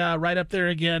to be right up there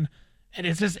again. And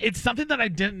it's something that I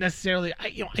didn't necessarily,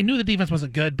 I knew the defense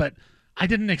wasn't good, but I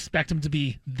didn't expect them to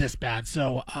be this bad.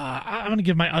 So I'm going to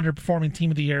give my underperforming team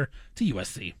of the year to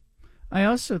USC. I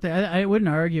also I wouldn't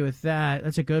argue with that.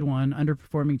 That's a good one.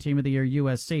 Underperforming team of the year,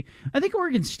 USC. I think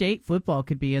Oregon State football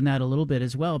could be in that a little bit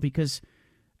as well, because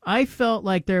I felt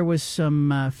like there was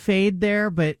some fade there,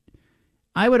 but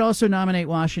I would also nominate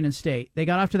Washington State. They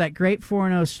got off to that great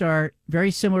 4-0 start,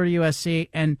 very similar to USC,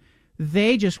 and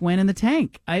they just went in the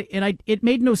tank. It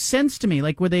made no sense to me.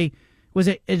 Like, was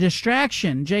it a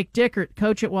distraction? Jake Dickert,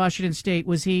 coach at Washington State,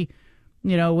 was he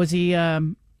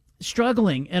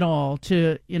struggling at all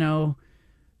to,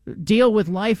 deal with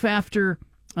life after,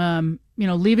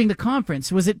 leaving the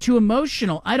conference? Was it too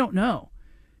emotional? I don't know.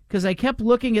 Because I kept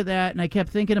looking at that and I kept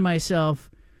thinking to myself,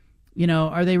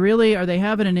 are they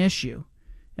having an issue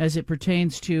as it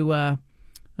pertains to,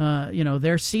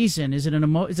 their season? Is it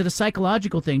a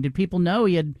psychological thing? Did people know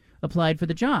he had applied for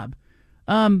the job?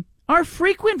 Our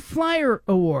frequent flyer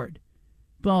award,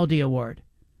 Baldy Award.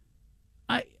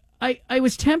 I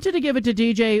was tempted to give it to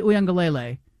DJ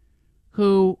Uiagalelei,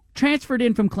 who transferred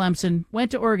in from Clemson,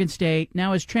 went to Oregon State,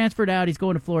 now is transferred out. He's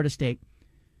going to Florida State.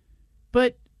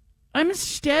 But I'm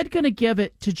instead going to give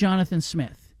it to Jonathan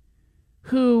Smith,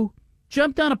 who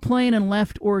jumped on a plane and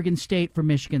left Oregon State for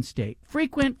Michigan State.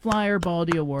 Frequent flyer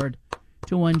Baldy Award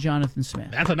to one Jonathan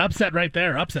Smith. That's an upset right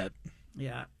there. Upset.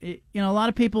 Yeah. A lot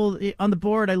of people on the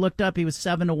board, I looked up, he was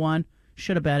 7-1.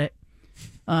 Should have bet it.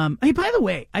 Hey, by the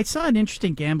way, I saw an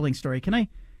interesting gambling story. Can I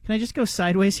just go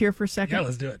sideways here for a second? Yeah,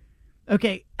 let's do it.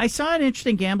 Okay, I saw an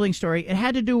interesting gambling story. It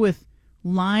had to do with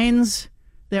lines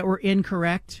that were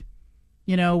incorrect.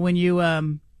 When you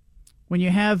have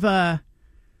the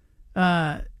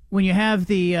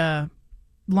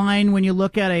line, when you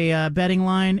look at a betting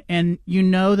line and you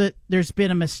know that there's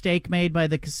been a mistake made by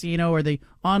the casino or the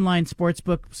online sports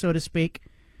book, so to speak.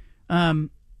 Have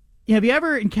you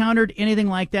ever encountered anything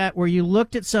like that where you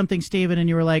looked at something, Steven, and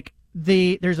you were like,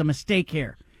 there's a mistake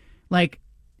here? Like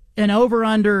an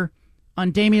over-under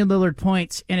on Damian Lillard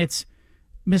points, and it's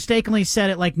mistakenly set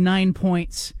at like 9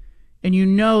 points, and you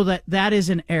know that is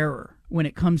an error when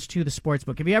it comes to the sports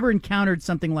book. Have you ever encountered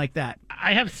something like that?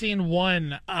 I have seen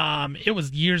one. It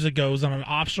was years ago. It was on an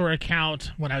offshore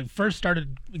account when I first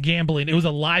started gambling. It was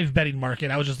a live betting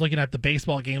market. I was just looking at the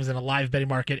baseball games in a live betting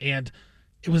market, and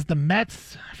it was the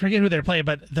Mets. I forget who they were playing,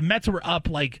 but the Mets were up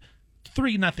like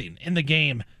 3-0 in the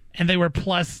game, and they were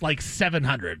plus like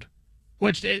 700.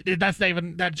 Which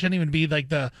that shouldn't even be like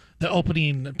the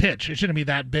opening pitch. It shouldn't be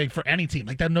that big for any team.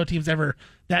 Like that, no team's ever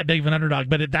that big of an underdog.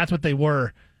 But that's what they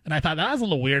were, and I thought that was a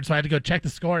little weird. So I had to go check the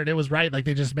score, and it was right. Like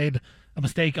they just made a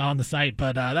mistake on the site.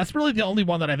 But that's really the only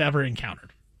one that I've ever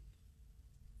encountered.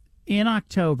 In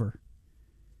October,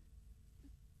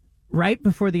 right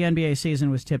before the NBA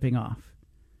season was tipping off,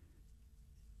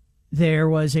 there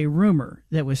was a rumor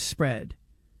that was spread.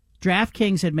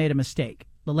 DraftKings had made a mistake.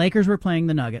 The Lakers were playing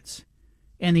the Nuggets.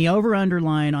 and the over-under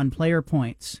line on player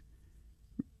points,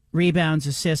 rebounds,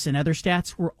 assists, and other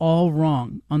stats were all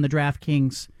wrong on the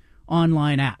DraftKings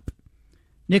online app.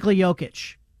 Nikola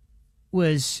Jokic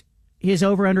his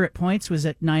over-under at points was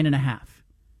at 9.5.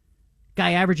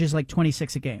 Guy averages like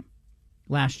 26 a game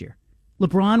last year.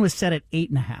 LeBron was set at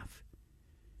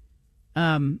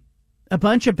 8.5. A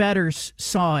bunch of bettors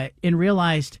saw it and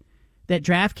realized that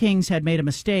DraftKings had made a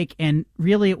mistake, and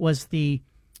really it was the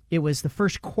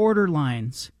first quarter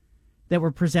lines that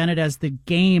were presented as the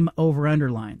game over-under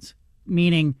lines,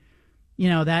 meaning,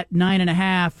 that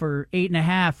 9.5 or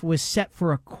 8.5 was set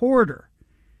for a quarter.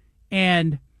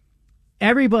 And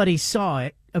everybody saw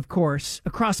it, of course,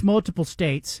 across multiple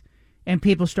states, and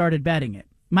people started betting it.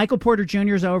 Michael Porter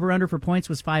Jr.'s over-under for points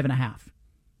was 5.5.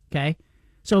 Okay?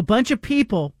 So a bunch of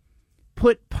people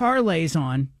put parlays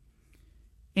on,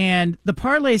 and the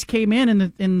parlays came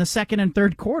in the second and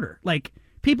third quarter. Like,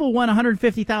 people won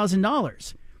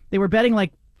 $150,000. They were betting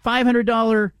like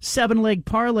 $500 7-leg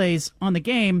parlays on the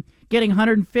game, getting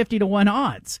 150 to 1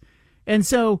 odds. And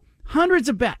so hundreds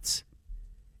of bets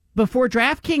before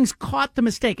DraftKings caught the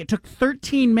mistake. It took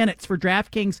 13 minutes for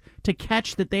DraftKings to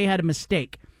catch that they had a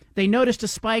mistake. They noticed a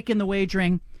spike in the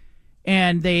wagering,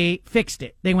 and they fixed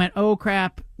it. They went, oh,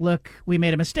 crap, look, we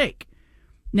made a mistake.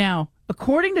 Now,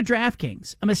 according to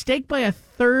DraftKings, a mistake by a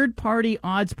third-party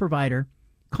odds provider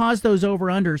caused those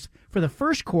over-unders for the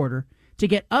first quarter to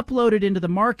get uploaded into the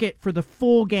market for the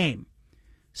full game.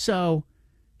 So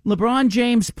LeBron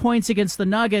James' points against the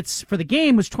Nuggets for the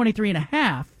game was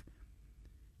 23.5,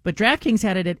 but DraftKings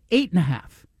had it at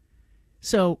 8.5.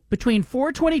 So between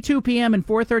 4:22 p.m. and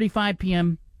 4:35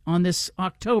 p.m. on this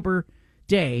October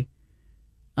day,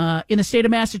 in the state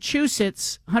of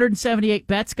Massachusetts, 178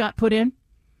 bets got put in.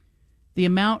 The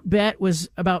amount bet was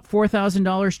about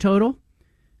 $4,000 total.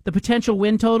 The potential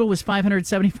win total was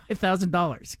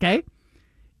 $575,000, okay?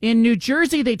 In New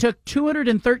Jersey, they took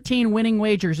 213 winning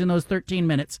wagers in those 13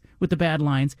 minutes with the bad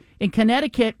lines. In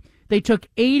Connecticut, they took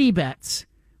 80 bets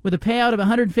with a payout of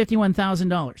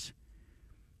 $151,000.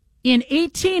 In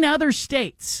 18 other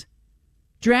states,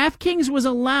 DraftKings was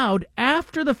allowed,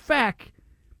 after the fact,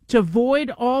 to void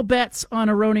all bets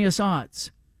on erroneous odds.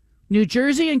 New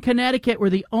Jersey and Connecticut were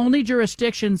the only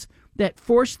jurisdictions that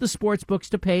forced the sports books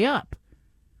to pay up.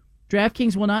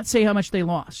 DraftKings will not say how much they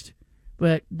lost,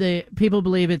 but the people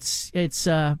believe it's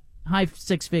high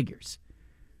six figures.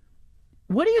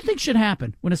 What do you think should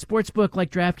happen when a sports book like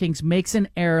DraftKings makes an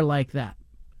error like that?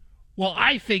 Well,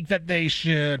 I think that they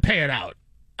should pay it out.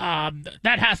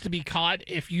 That has to be caught.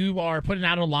 If you are putting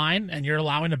out a line and you're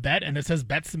allowing a bet and it says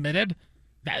bet submitted,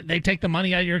 that they take the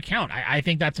money out of your account. I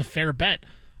think that's a fair bet.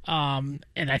 And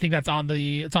I think it's on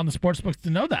the sports books to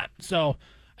know that. So,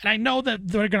 and I know that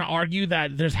they're going to argue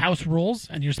that there's house rules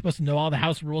and you're supposed to know all the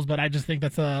house rules, but I just think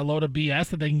that's a load of BS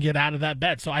that they can get out of that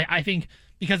bet. So I think,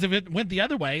 because if it went the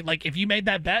other way, like if you made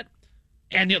that bet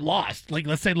and it lost, like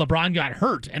let's say LeBron got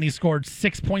hurt and he scored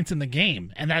 6 points in the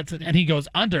game and he goes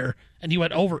under and you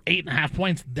went over 8.5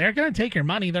 points, they're going to take your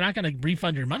money. They're not going to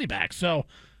refund your money back. So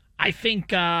I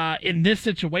think in this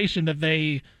situation that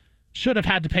they should have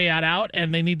had to pay that out,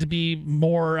 and they need to be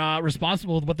more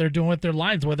responsible with what they're doing with their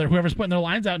lines, whether whoever's putting their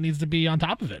lines out needs to be on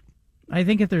top of it. I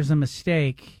think if there's a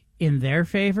mistake in their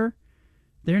favor,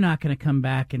 they're not going to come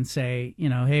back and say,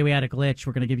 hey, we had a glitch,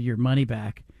 we're going to give you your money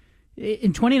back.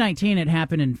 In 2019, it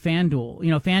happened in FanDuel.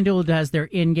 FanDuel does their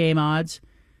in-game odds,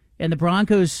 and the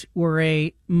Broncos were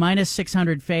a minus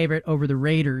 600 favorite over the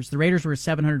Raiders. The Raiders were a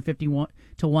 751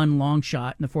 to 1 long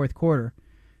shot in the fourth quarter.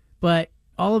 But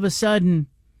all of a sudden,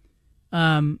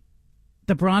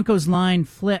 the Broncos line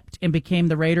flipped and became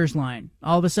the Raiders line.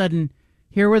 All of a sudden,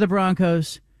 here were the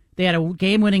Broncos. They had a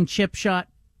game-winning chip shot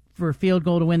for a field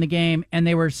goal to win the game, and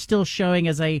they were still showing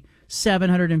as a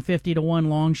 750 to 1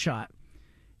 long shot.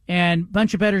 And a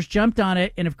bunch of bettors jumped on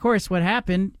it, and of course what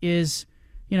happened is,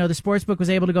 the sportsbook was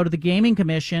able to go to the Gaming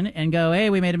Commission and go, hey,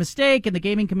 we made a mistake, and the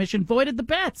Gaming Commission voided the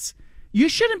bets. You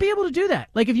shouldn't be able to do that.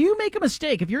 Like, if you make a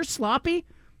mistake, if you're sloppy,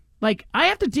 like, I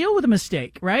have to deal with a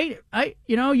mistake, right?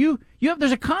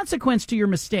 There's a consequence to your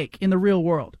mistake in the real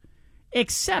world,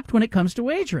 except when it comes to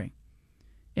wagering.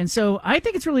 And so I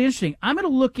think it's really interesting. I'm going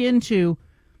to look into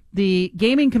the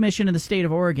Gaming Commission in the state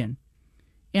of Oregon,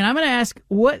 and I'm going to ask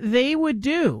what they would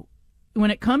do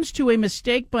when it comes to a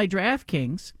mistake by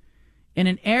DraftKings and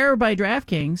an error by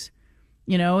DraftKings.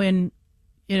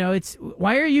 It's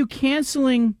why are you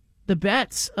canceling the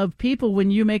bets of people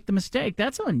when you make the mistake?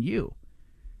 That's on you.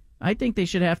 I think they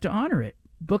should have to honor it.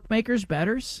 Bookmakers,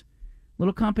 bettors,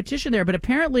 little competition there. But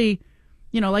apparently,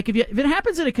 like if it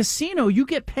happens at a casino, you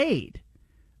get paid.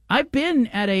 I've been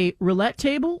at a roulette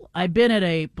table. I've been at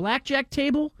a blackjack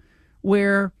table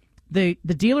where the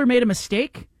dealer made a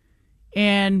mistake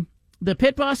and the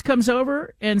pit boss comes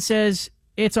over and says,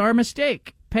 it's our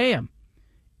mistake, pay him.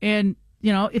 And,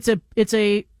 it's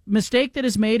a mistake that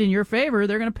is made in your favor,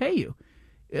 they're going to pay you.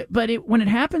 But when it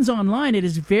happens online, it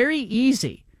is very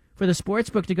easy for the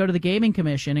sportsbook to go to the Gaming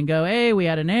Commission and go, hey, we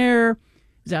had an error,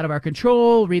 it's out of our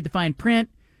control, read the fine print.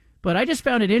 But I just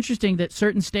found it interesting that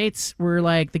certain states were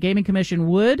like, the Gaming Commission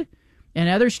would, and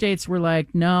other states were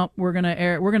like, no, we're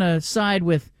gonna side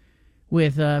with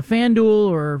FanDuel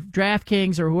or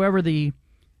DraftKings or whoever the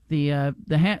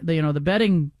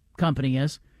betting company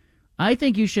is. I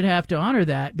think you should have to honor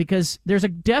that because there's a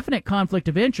definite conflict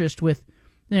of interest with,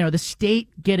 the state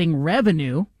getting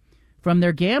revenue from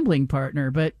their gambling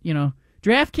partner. But,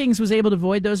 DraftKings was able to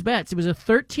avoid those bets. It was a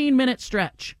 13-minute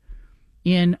stretch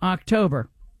in October.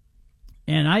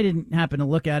 And I didn't happen to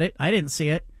look at it. I didn't see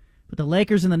it. But the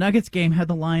Lakers and the Nuggets game had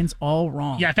the lines all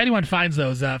wrong. Yeah, if anyone finds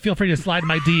those, feel free to slide in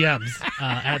my DMs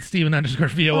at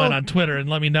Steven_VON on Twitter and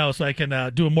let me know so I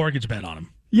can do a mortgage bet on them.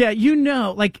 Yeah, you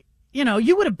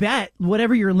would have bet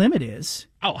whatever your limit is.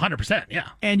 Oh, 100%, yeah.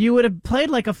 And you would have played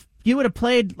like a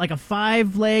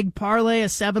 5-leg parlay, a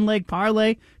 7-leg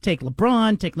parlay. Take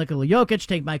LeBron, take Nikola Jokic,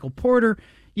 take Michael Porter.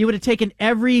 You would have taken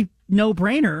every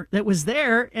no-brainer that was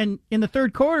there, and in the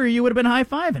third quarter, you would have been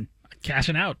high-fiving.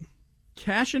 Cashing out.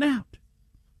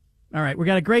 All right, we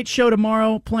got a great show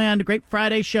tomorrow planned, a great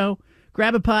Friday show.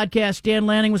 Grab a podcast. Dan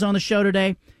Lanning was on the show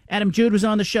today. Adam Jude was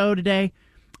on the show today.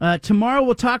 Tomorrow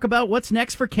we'll talk about what's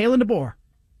next for Kalen DeBoer.